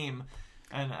complete game.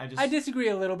 And I disagree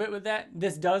a little bit with that.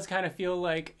 This does kind of feel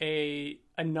like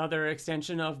another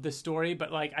extension of the story,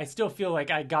 but like I still feel like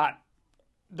I got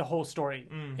the whole story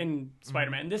in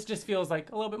Spider-Man. This just feels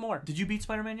like a little bit more. Did you beat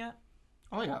Spider-Man yet?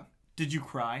 Oh yeah. Did you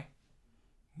cry?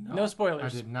 No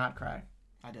spoilers. I did not cry.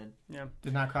 I did. Yeah.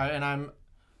 Did not cry, and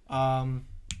I'm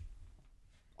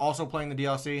also playing the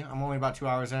DLC. I'm only about 2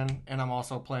 hours in, and I'm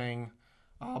also playing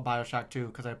BioShock 2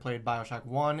 because I played BioShock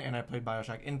 1 and I played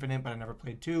BioShock Infinite, but I never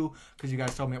played 2 because you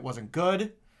guys told me it wasn't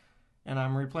good, and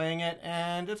I'm replaying it,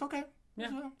 and it's okay. Yeah.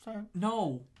 It's fine.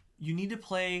 No, you need to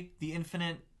play the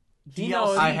Infinite He DLC.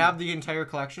 knows. I have the entire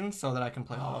collection so that I can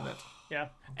play all of it. Yeah.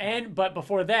 But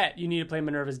before that, you need to play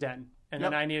Minerva's Den. And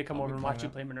then Yep. I need to come I'll over be and playing watch you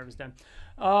that. play Minerva's Den.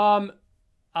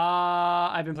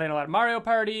 I've been playing a lot of Mario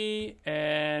Party,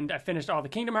 and I finished all the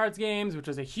Kingdom Hearts games, which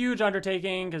was a huge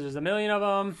undertaking because there's a million of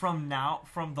them. From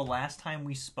the last time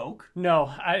we spoke?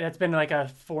 No, that's been like a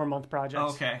 4-month project.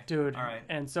 Okay. Dude. All right.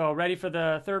 And so ready for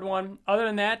the third one. Other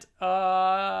than that,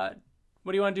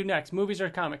 what do you want to do next? Movies or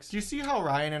comics? Do you see how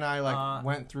Ryan and I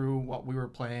went through what we were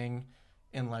playing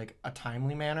in like a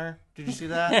timely manner? Did you see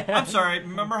that? I'm sorry.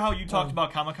 Remember how you talked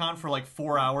about Comic-Con for like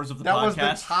 4 hours of the That podcast? was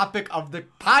the topic of the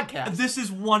podcast. This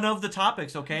is one of the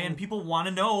topics, okay? And people want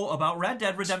to know about Red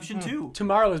Dead Redemption 2.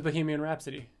 Tomorrow is Bohemian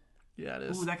Rhapsody. Yeah, it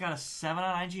is. Ooh, that got a 7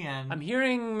 on IGN. I'm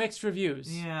hearing mixed reviews.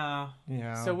 Yeah.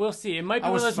 Yeah. So we'll see. It might be I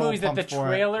one of was those so movies that the pumped for it.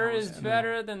 trailer I was is in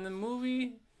better than the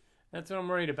movie. That's what I'm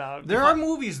worried about. There are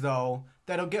movies though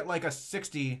that'll get like a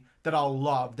 60 that I'll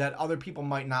love that other people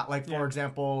might not. Like for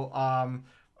example,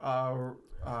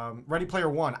 Ready Player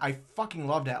One. I fucking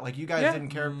loved that. Like you guys didn't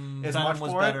care as Venom much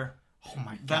was for better. it. Oh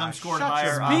my god. Venom scored Shut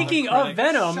higher. your on the Speaking of critic.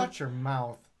 Venom, Shut your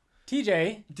mouth.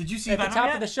 TJ, Did you see at the Venom top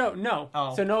yet? of the show, no.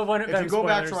 Oh. So no Venom. If you go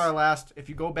back to spoilers. if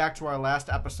you go back to our last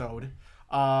episode,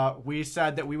 we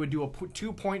said that we would do a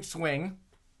 2-point swing.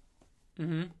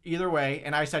 Either way,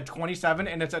 and I said 27,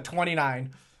 and it's at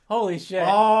 29. Holy shit!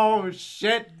 Oh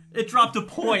shit! It dropped a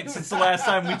point since the last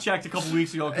time we checked a couple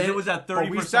weeks ago because it was at 30%. But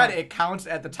we said it counts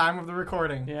at the time of the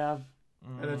recording, Yeah.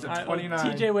 and it's at 29.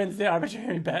 TJ wins the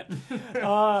arbitrary bet.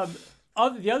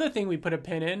 The other thing we put a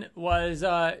pin in was,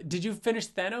 did you finish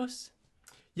Thanos?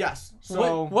 Yes.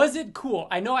 So. Was it cool?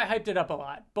 I know I hyped it up a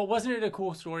lot, but wasn't it a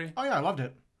cool story? Oh yeah, I loved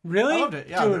it. Really? I loved it.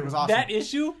 Yeah, Dude, it was awesome. That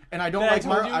issue? And I don't that like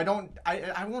told Marvel. you? I don't.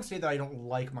 I won't say that I don't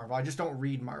like Marvel. I just don't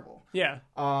read Marvel. Yeah.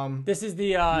 You This is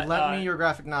the. lent me your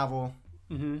graphic novel,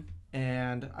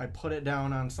 and I put it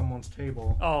down on someone's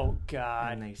table, Oh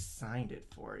God. and they signed it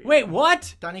for you. Wait,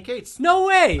 what? Donny Cates. No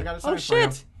way! I got a Oh sign for you.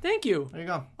 shit! Thank you. There you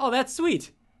go. Oh, that's sweet.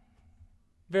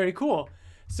 Very cool.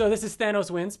 So this is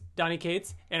Thanos Wins, Donny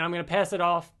Cates, and I'm going to pass it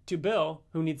off to Bill,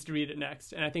 who needs to read it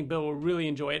next. And I think Bill will really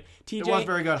enjoy it. TJ, It was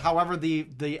very good. However, the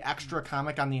extra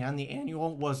comic on the end, the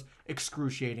annual, was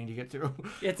excruciating to get through.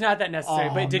 it's not that necessary,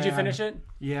 Oh, but did you man. finish it?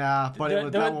 Yeah, but The-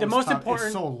 that the was most tough. important-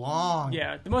 It's so long.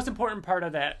 Yeah, the most important part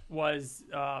of that was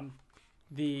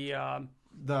the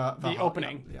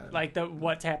opening, yeah. like the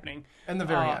what's happening. And the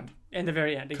very end. In the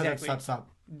very end, Because exactly. it sets up.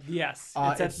 Yes,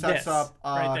 It sets this, up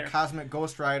right there. Cosmic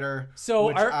Ghost Rider. So,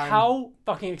 which how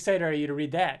fucking excited are you to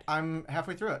read that? I'm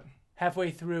halfway through it.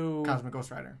 Halfway through, Cosmic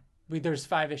Ghost Rider. there's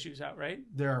 5 issues out, right?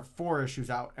 There are 4 issues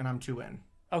out, and I'm 2 in.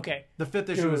 Okay, The 5th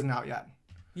issue Dude. isn't out yet.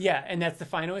 yeah, and that's the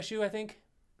final issue, I think.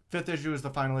 5th issue is the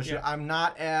final issue.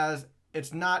 Yeah.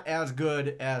 It's not as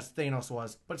good as Thanos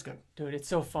was, but it's good. Dude, it's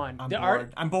so fun. I'm the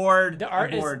bored. I'm bored. the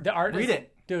art I'm bored. is the art. Read is,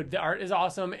 it. Dude, the art is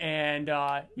awesome, and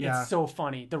Yeah. it's so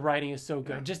funny. The writing is so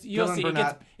good. Just you'll Dylan see,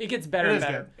 Burnett. it gets better It and is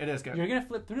better. good. It is good. You're gonna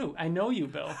flip through. I know you,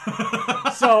 Bill.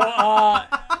 So,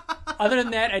 other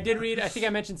than that, I did read. I think I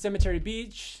mentioned Cemetery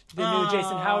Beach, the new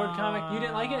Jason Howard comic. You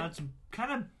didn't like it? It's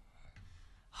kind of.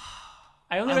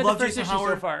 I only I read love the first Jason issue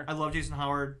Howard. so far. I love Jason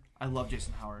Howard. I love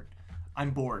Jason Howard.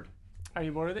 I'm bored. Are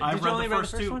you bored with it? I Did you read only the read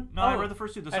first the first two. one? No, I Oh. read the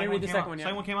first two. The I second didn't read the came second out. one yet.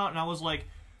 Second one came out, and I was like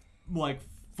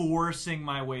forcing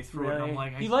my way through it. And Really? I'm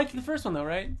like, You liked the first one though,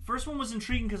 right? first one was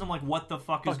intriguing because I'm like, what the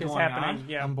fuck is Fuck is going happening? on?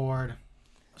 Yeah. I'm bored.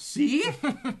 See,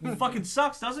 it fucking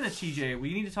sucks, doesn't it, TJ?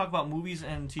 We need to talk about movies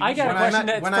and TV. I got a When I question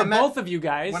met- that's when for I met- both of you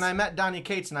guys. When I met Donnie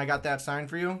Cates and I got that sign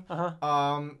for you,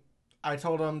 I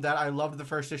told him that I loved the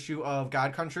first issue of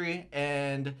God Country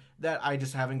and that I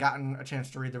just haven't gotten a chance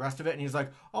to read the rest of it. And he's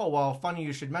like, oh, well, funny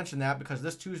you should mention that because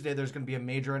this Tuesday there's going to be a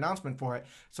major announcement for it.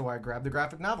 So I grabbed the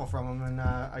graphic novel from him and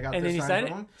I got and this then you sign signed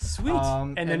from it. him.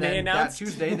 Sweet. And then they announced. that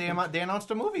Tuesday they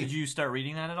announced a movie. Did you start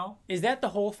reading that at all? Is that the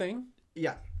whole thing?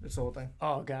 Yeah, it's the whole thing.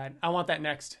 Oh God, I want that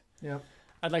next. Yeah.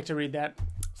 I'd like to read that.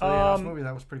 So they announced a movie.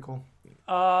 That was pretty cool.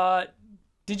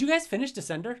 Did you guys finish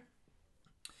Descender?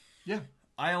 Yeah.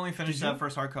 I only finished that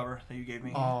first hardcover that you gave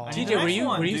me. Oh. I need TJ, the were next you-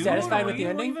 one, were you dude. satisfied with Why the are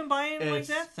ending? you even buying like It's-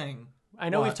 that thing? I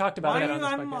know What? we've talked about Why it are on you,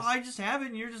 this I'm, podcast. I just have it,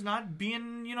 and you're just not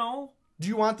being, Do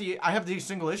you want the? I have the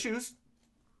single issues.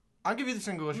 I'll give you the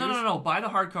single issues. No. Buy the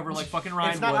hardcover like fucking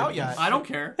Ryan It's not would. out yet. I don't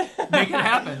care. Make it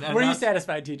happen. And Were you that's-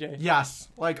 satisfied, TJ? Yes,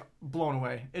 like blown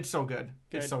away. It's so good.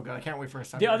 Good. It's so good. I can't wait for a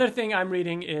second. The other thing I'm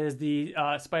reading is the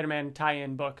Spider-Man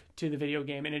tie-in book to the video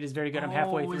game, and it is very good. I'm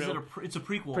halfway Oh, is through. it it's a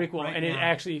prequel. Prequel, right? and it Yeah.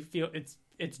 actually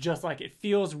it's just like it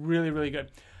feels really really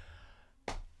good.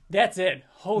 That's it.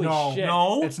 Holy shit!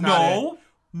 No, It's not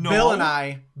no. Bill and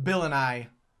I.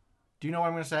 Do you know what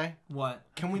I'm gonna say? What?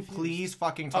 Can we please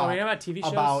fucking Oh, talk we're talking about TV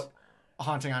shows? about A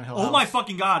Haunting on Hill House? Oh my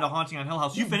fucking god! A Haunting on Hill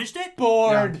House. You finished it?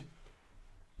 Bored.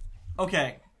 Yeah.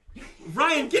 Okay.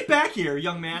 Ryan, get back here,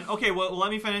 young man. Okay, well, let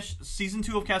me finish. Season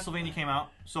 2 of Castlevania came out,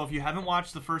 so if you haven't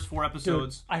watched the first 4 Dude,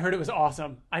 episodes, I heard it was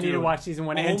awesome. I need to Dude. watch season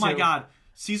 1 and 2. oh my god.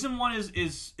 Season 1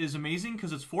 is amazing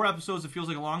because it's 4 episodes. It feels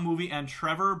like a long movie, and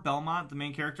Trevor Belmont, the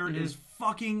main character, is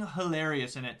fucking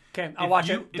hilarious in it. Okay, I'll watch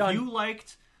it. If Done. you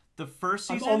liked the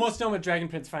first I'm season, almost done with Dragon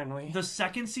Prince finally. the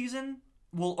second season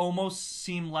will almost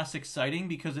seem less exciting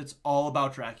because it's all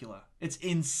about Dracula. It's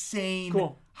insane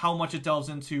Cool. how much it delves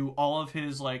into all of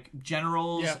his like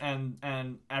generals Yeah. and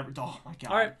oh my god.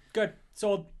 All right, good.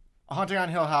 Sold. A Haunting on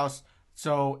Hill House.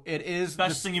 So it is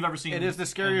Best thing you've ever seen. It is the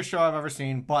scariest show I've ever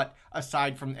seen. But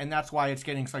aside from, and that's why it's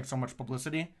getting like so much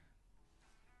publicity.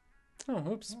 Oh,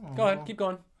 oops. Go ahead. Keep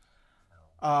going.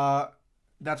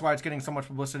 That's why it's getting so much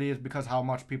publicity is because how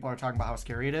much people are talking about how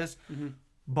scary it is. Mm-hmm.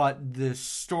 But the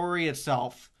story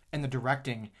itself and the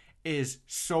directing is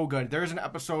so good. There's an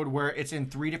episode where it's in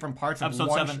 3 different parts. Episode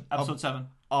of 7. Episode 7.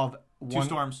 of Two one.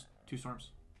 storms.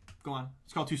 Go on.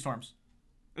 It's called Two Storms.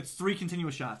 It's 3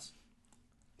 continuous shots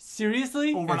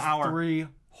Seriously? over an It's hour. 3 full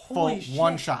Holy shit.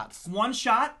 one shots. One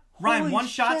shot. Ryan, Holy one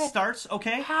shot shit. starts,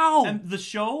 okay? How? And the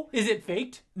show. Is it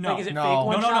faked? No. Like, is it No. fake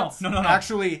one No. shots? No.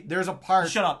 Actually, there's a part.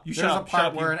 Shut up. You there's shut a up. Shut part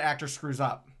up, where you. an actor screws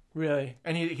up, Really?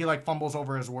 and he like fumbles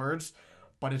over his words,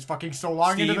 but it's fucking so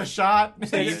long into Steve? the shot.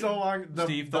 Steve? It's so long.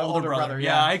 Steve, the older brother.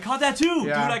 Yeah, I caught that too,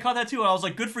 Yeah. dude. I caught that too. And I was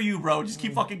like, good for you, bro. Just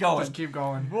keep fucking going. Just keep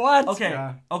going. What? Okay,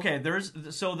 Yeah. okay. There's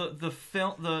so the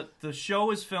film the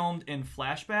show is filmed in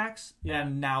flashbacks Yeah.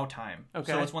 and now time.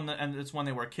 Okay. So it's when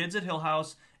they were kids at Hill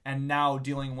House and now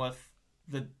dealing with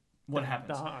what happens.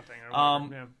 The haunting or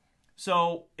whatever. Yeah.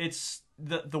 So it's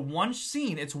the one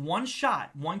scene. It's one shot,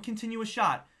 one continuous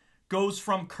shot, goes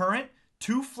from current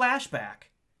to flashback.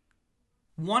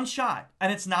 One shot,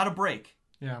 and it's not a break.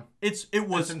 Yeah. It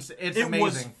was It's it was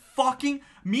amazing. fucking.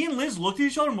 Me and Liz looked at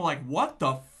each other and were like, "What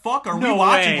the fuck are No we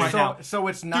watching way. right now?" So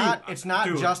it's not dude. it's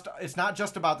not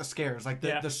just about the scares. Like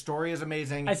Yeah. the story is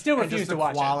amazing. I still and refuse just to the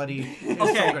watch it. quality is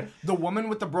Okay. so good. The woman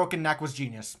with the broken neck was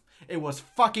genius. It was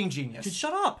fucking genius. Just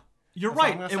shut up. You're That's all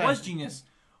right. I'm gonna It say. was genius.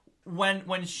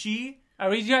 When she Are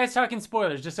we guys talking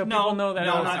spoilers? Just so people know that.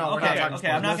 no, it was- no, we're okay, not talking okay.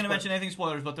 I'm not spoilers. going to mention anything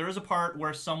spoilers, but there is a part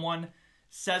where someone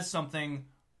says something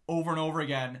over and over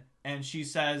again, and she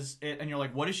says it, and you're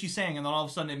like, "What is she saying?" And then all of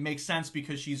a sudden, it makes sense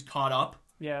because she's caught up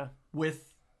Yeah.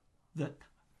 with the.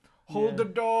 Hold the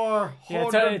door. Yeah,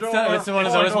 Hold it's- the it's- door. it's one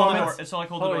of hold those the Hold the moments. door. It's like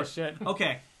hold the Holy door. shit.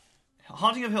 Okay,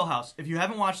 Haunting of Hill House. If you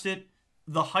haven't watched it,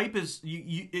 the hype is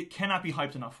it cannot be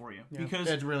hyped enough for you because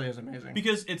It really is amazing.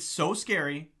 because it's so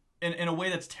scary in a way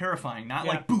that's terrifying, not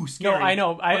Yeah. like boo No, scary. I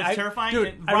know. But it's terrifying. Dude,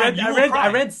 and I Ryan, read. you I will read. cry.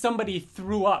 I read somebody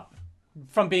threw up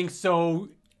from being so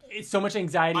much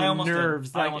anxiety I and almost did.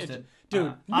 nerves. I Like, almost did.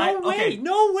 Dude, I- no way. okay.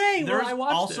 No way. There's When I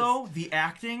watched also the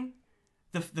acting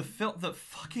the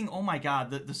fucking, oh my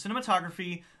god, the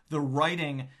cinematography, the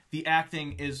writing, the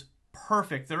acting is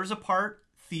perfect. There is a part,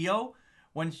 Theo,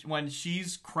 when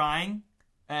she's crying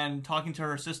and talking to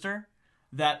her sister,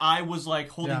 that I was like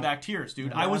holding back tears,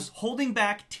 dude. I was holding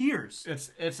back tears. It's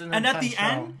an and at intense the show.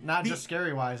 end, not just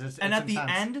scary wise. It's at intense. the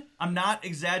end, I'm not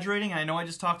exaggerating. I know I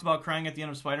just talked about crying at the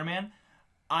end of Spider-Man.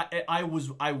 I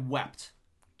wept.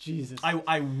 Jesus.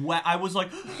 I wept. I was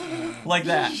like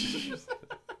that.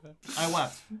 I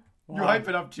wept. You hype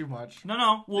it up too much.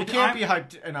 No. Well, it can't be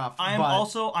hyped enough. I'm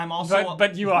also.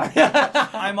 But you are.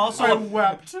 I'm also. I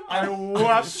wept. I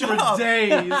wept for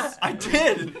days. I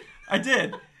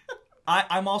did.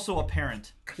 I'm also a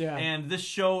parent. Yeah. And this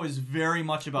show is very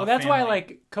much about. Well, that's family. why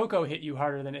like Coco hit you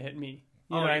harder than it hit me.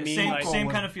 You know what I mean? Same, Like, same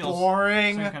kind of feels.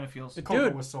 Boring. Same kind of feels. But Coco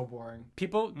dude, was so boring.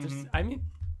 people. Just, I mean,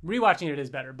 rewatching it is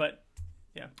better, but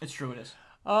yeah. It's true. It is.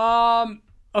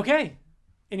 Okay.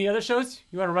 Any other shows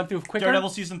you want to run through quicker?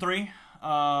 Daredevil season 3.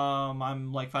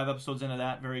 I'm like 5 episodes into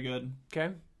that. Very good.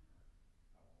 Okay.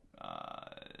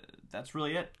 That's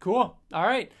really it. Cool. All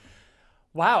right.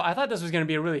 Wow, I thought this was going to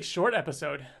be a really short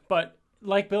episode, but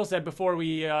like Bill said before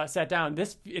we sat down,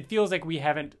 it feels like we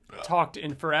haven't talked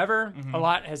in forever. A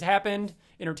lot has happened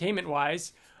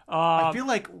entertainment-wise. I feel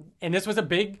like and this was a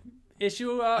big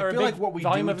issue or I a feel big like what we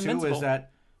volume do of too Invincible. is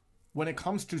that when it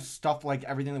comes to stuff like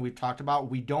everything that we've talked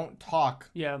about, we don't talk.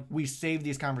 Yeah. We save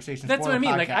these conversations. That's for what I the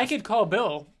mean. Like podcast. I could call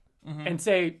Bill and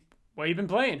say, "What you been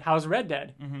playing? How's Red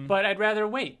Dead?" But I'd rather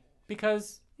wait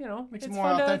because Makes it's it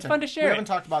more authentic. fun to We share. haven't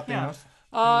talked about Yeah.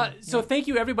 Thanos. So thank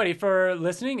you everybody for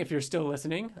listening. If you're still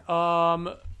listening,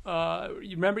 you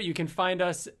remember you can find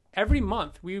us every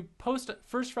month. We post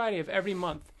first Friday of every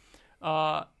month,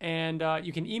 and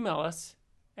you can email us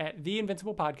at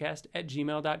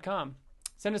theinvinciblepodcast@gmail.com.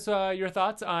 Send us your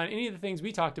thoughts on any of the things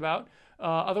we talked about.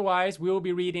 Otherwise, we will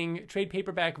be reading trade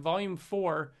paperback volume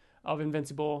 4 of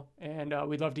Invincible, and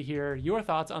we'd love to hear your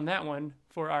thoughts on that one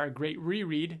for our great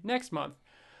reread next month.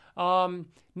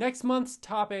 Next month's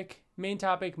main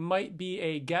topic might be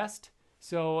a guest,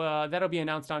 so that'll be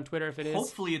announced on Twitter if it is.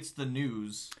 Hopefully, it's the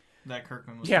news that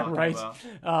Kirkman was Yeah, talking right.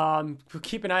 about.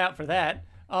 Keep an eye out for that.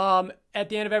 At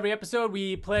the end of every episode,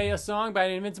 we play a song by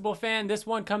an Invincible fan. This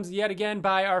one comes yet again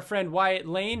by our friend Wyatt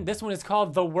Lane. This one is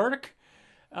called The Work.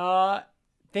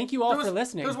 Thank you all for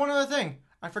listening. There's one other thing.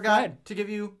 I Go forgot ahead. to give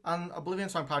you on Oblivion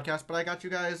Song Podcast, but I got you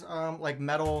guys like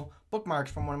metal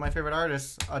bookmarks from one of my favorite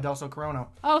artists, Adelso Corono.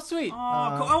 Oh, sweet.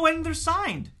 And they're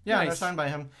signed. Yeah, Nice. they're signed by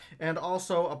him. And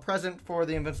also a present for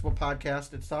the Invincible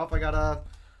Podcast itself. I got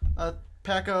a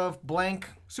pack of blank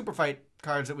Super Fight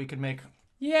cards that we could make.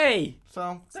 Yay.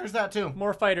 So there's that too.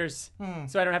 More fighters.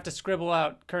 So I don't have to scribble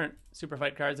out current Super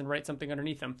Fight cards and write something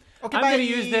underneath them. Okay, I'm going bye. to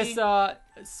use this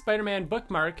Spider-Man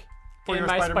bookmark For in your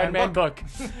my Spider-Man Spider-Man book.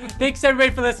 Thanks,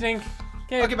 everybody, for listening.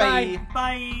 Okay, bye.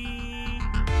 Bye.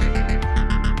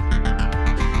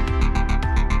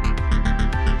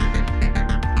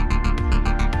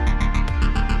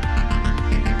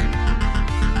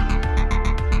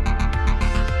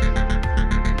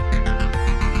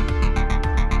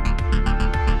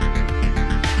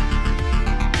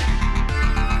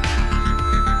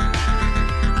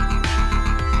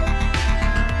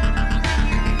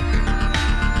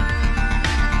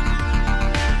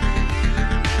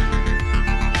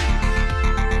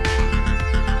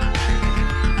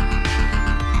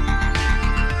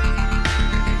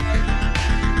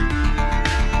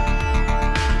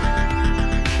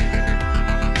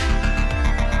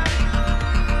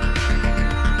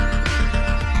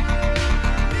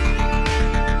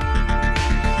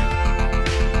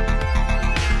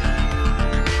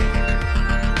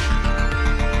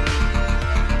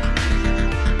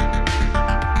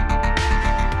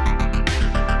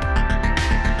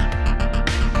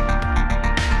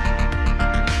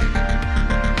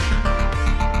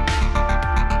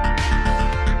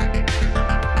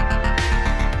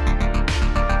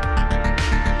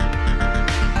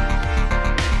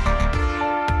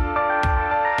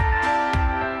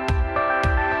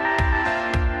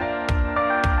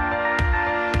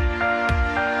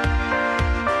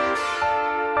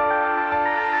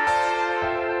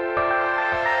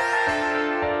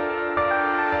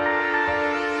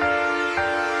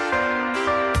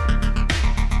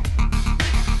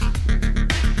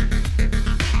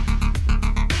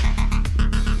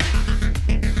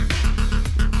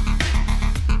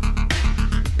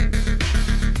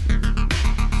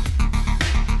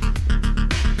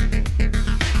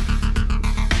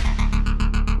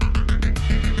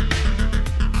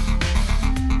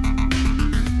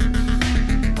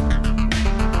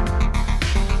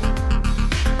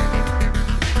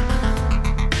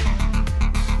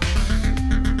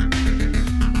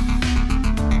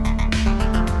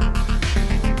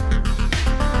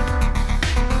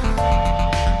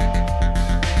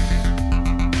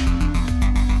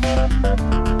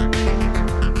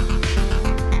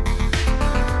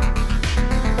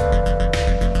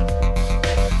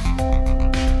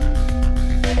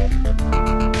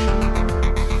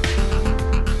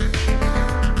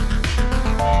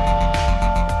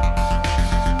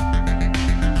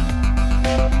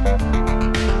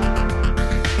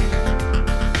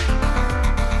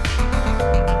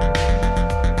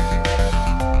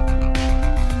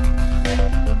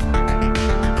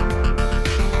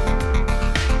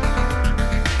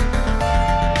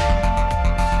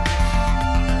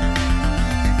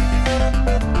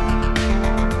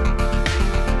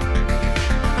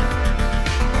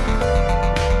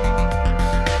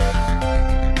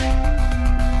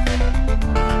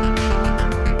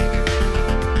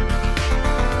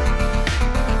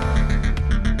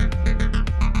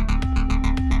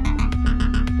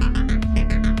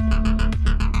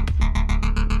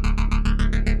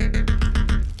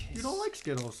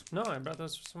 Skittles. No, I brought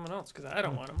those for someone else because I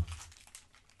don't want them.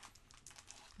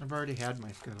 I've already had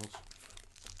my Skittles.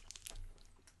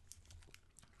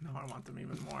 No, I want them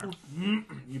even more.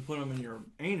 You put them in your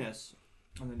anus,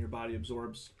 and then your body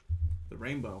absorbs the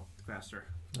rainbow faster.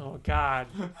 Oh, God.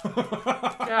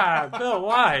 God, Bill,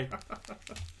 why?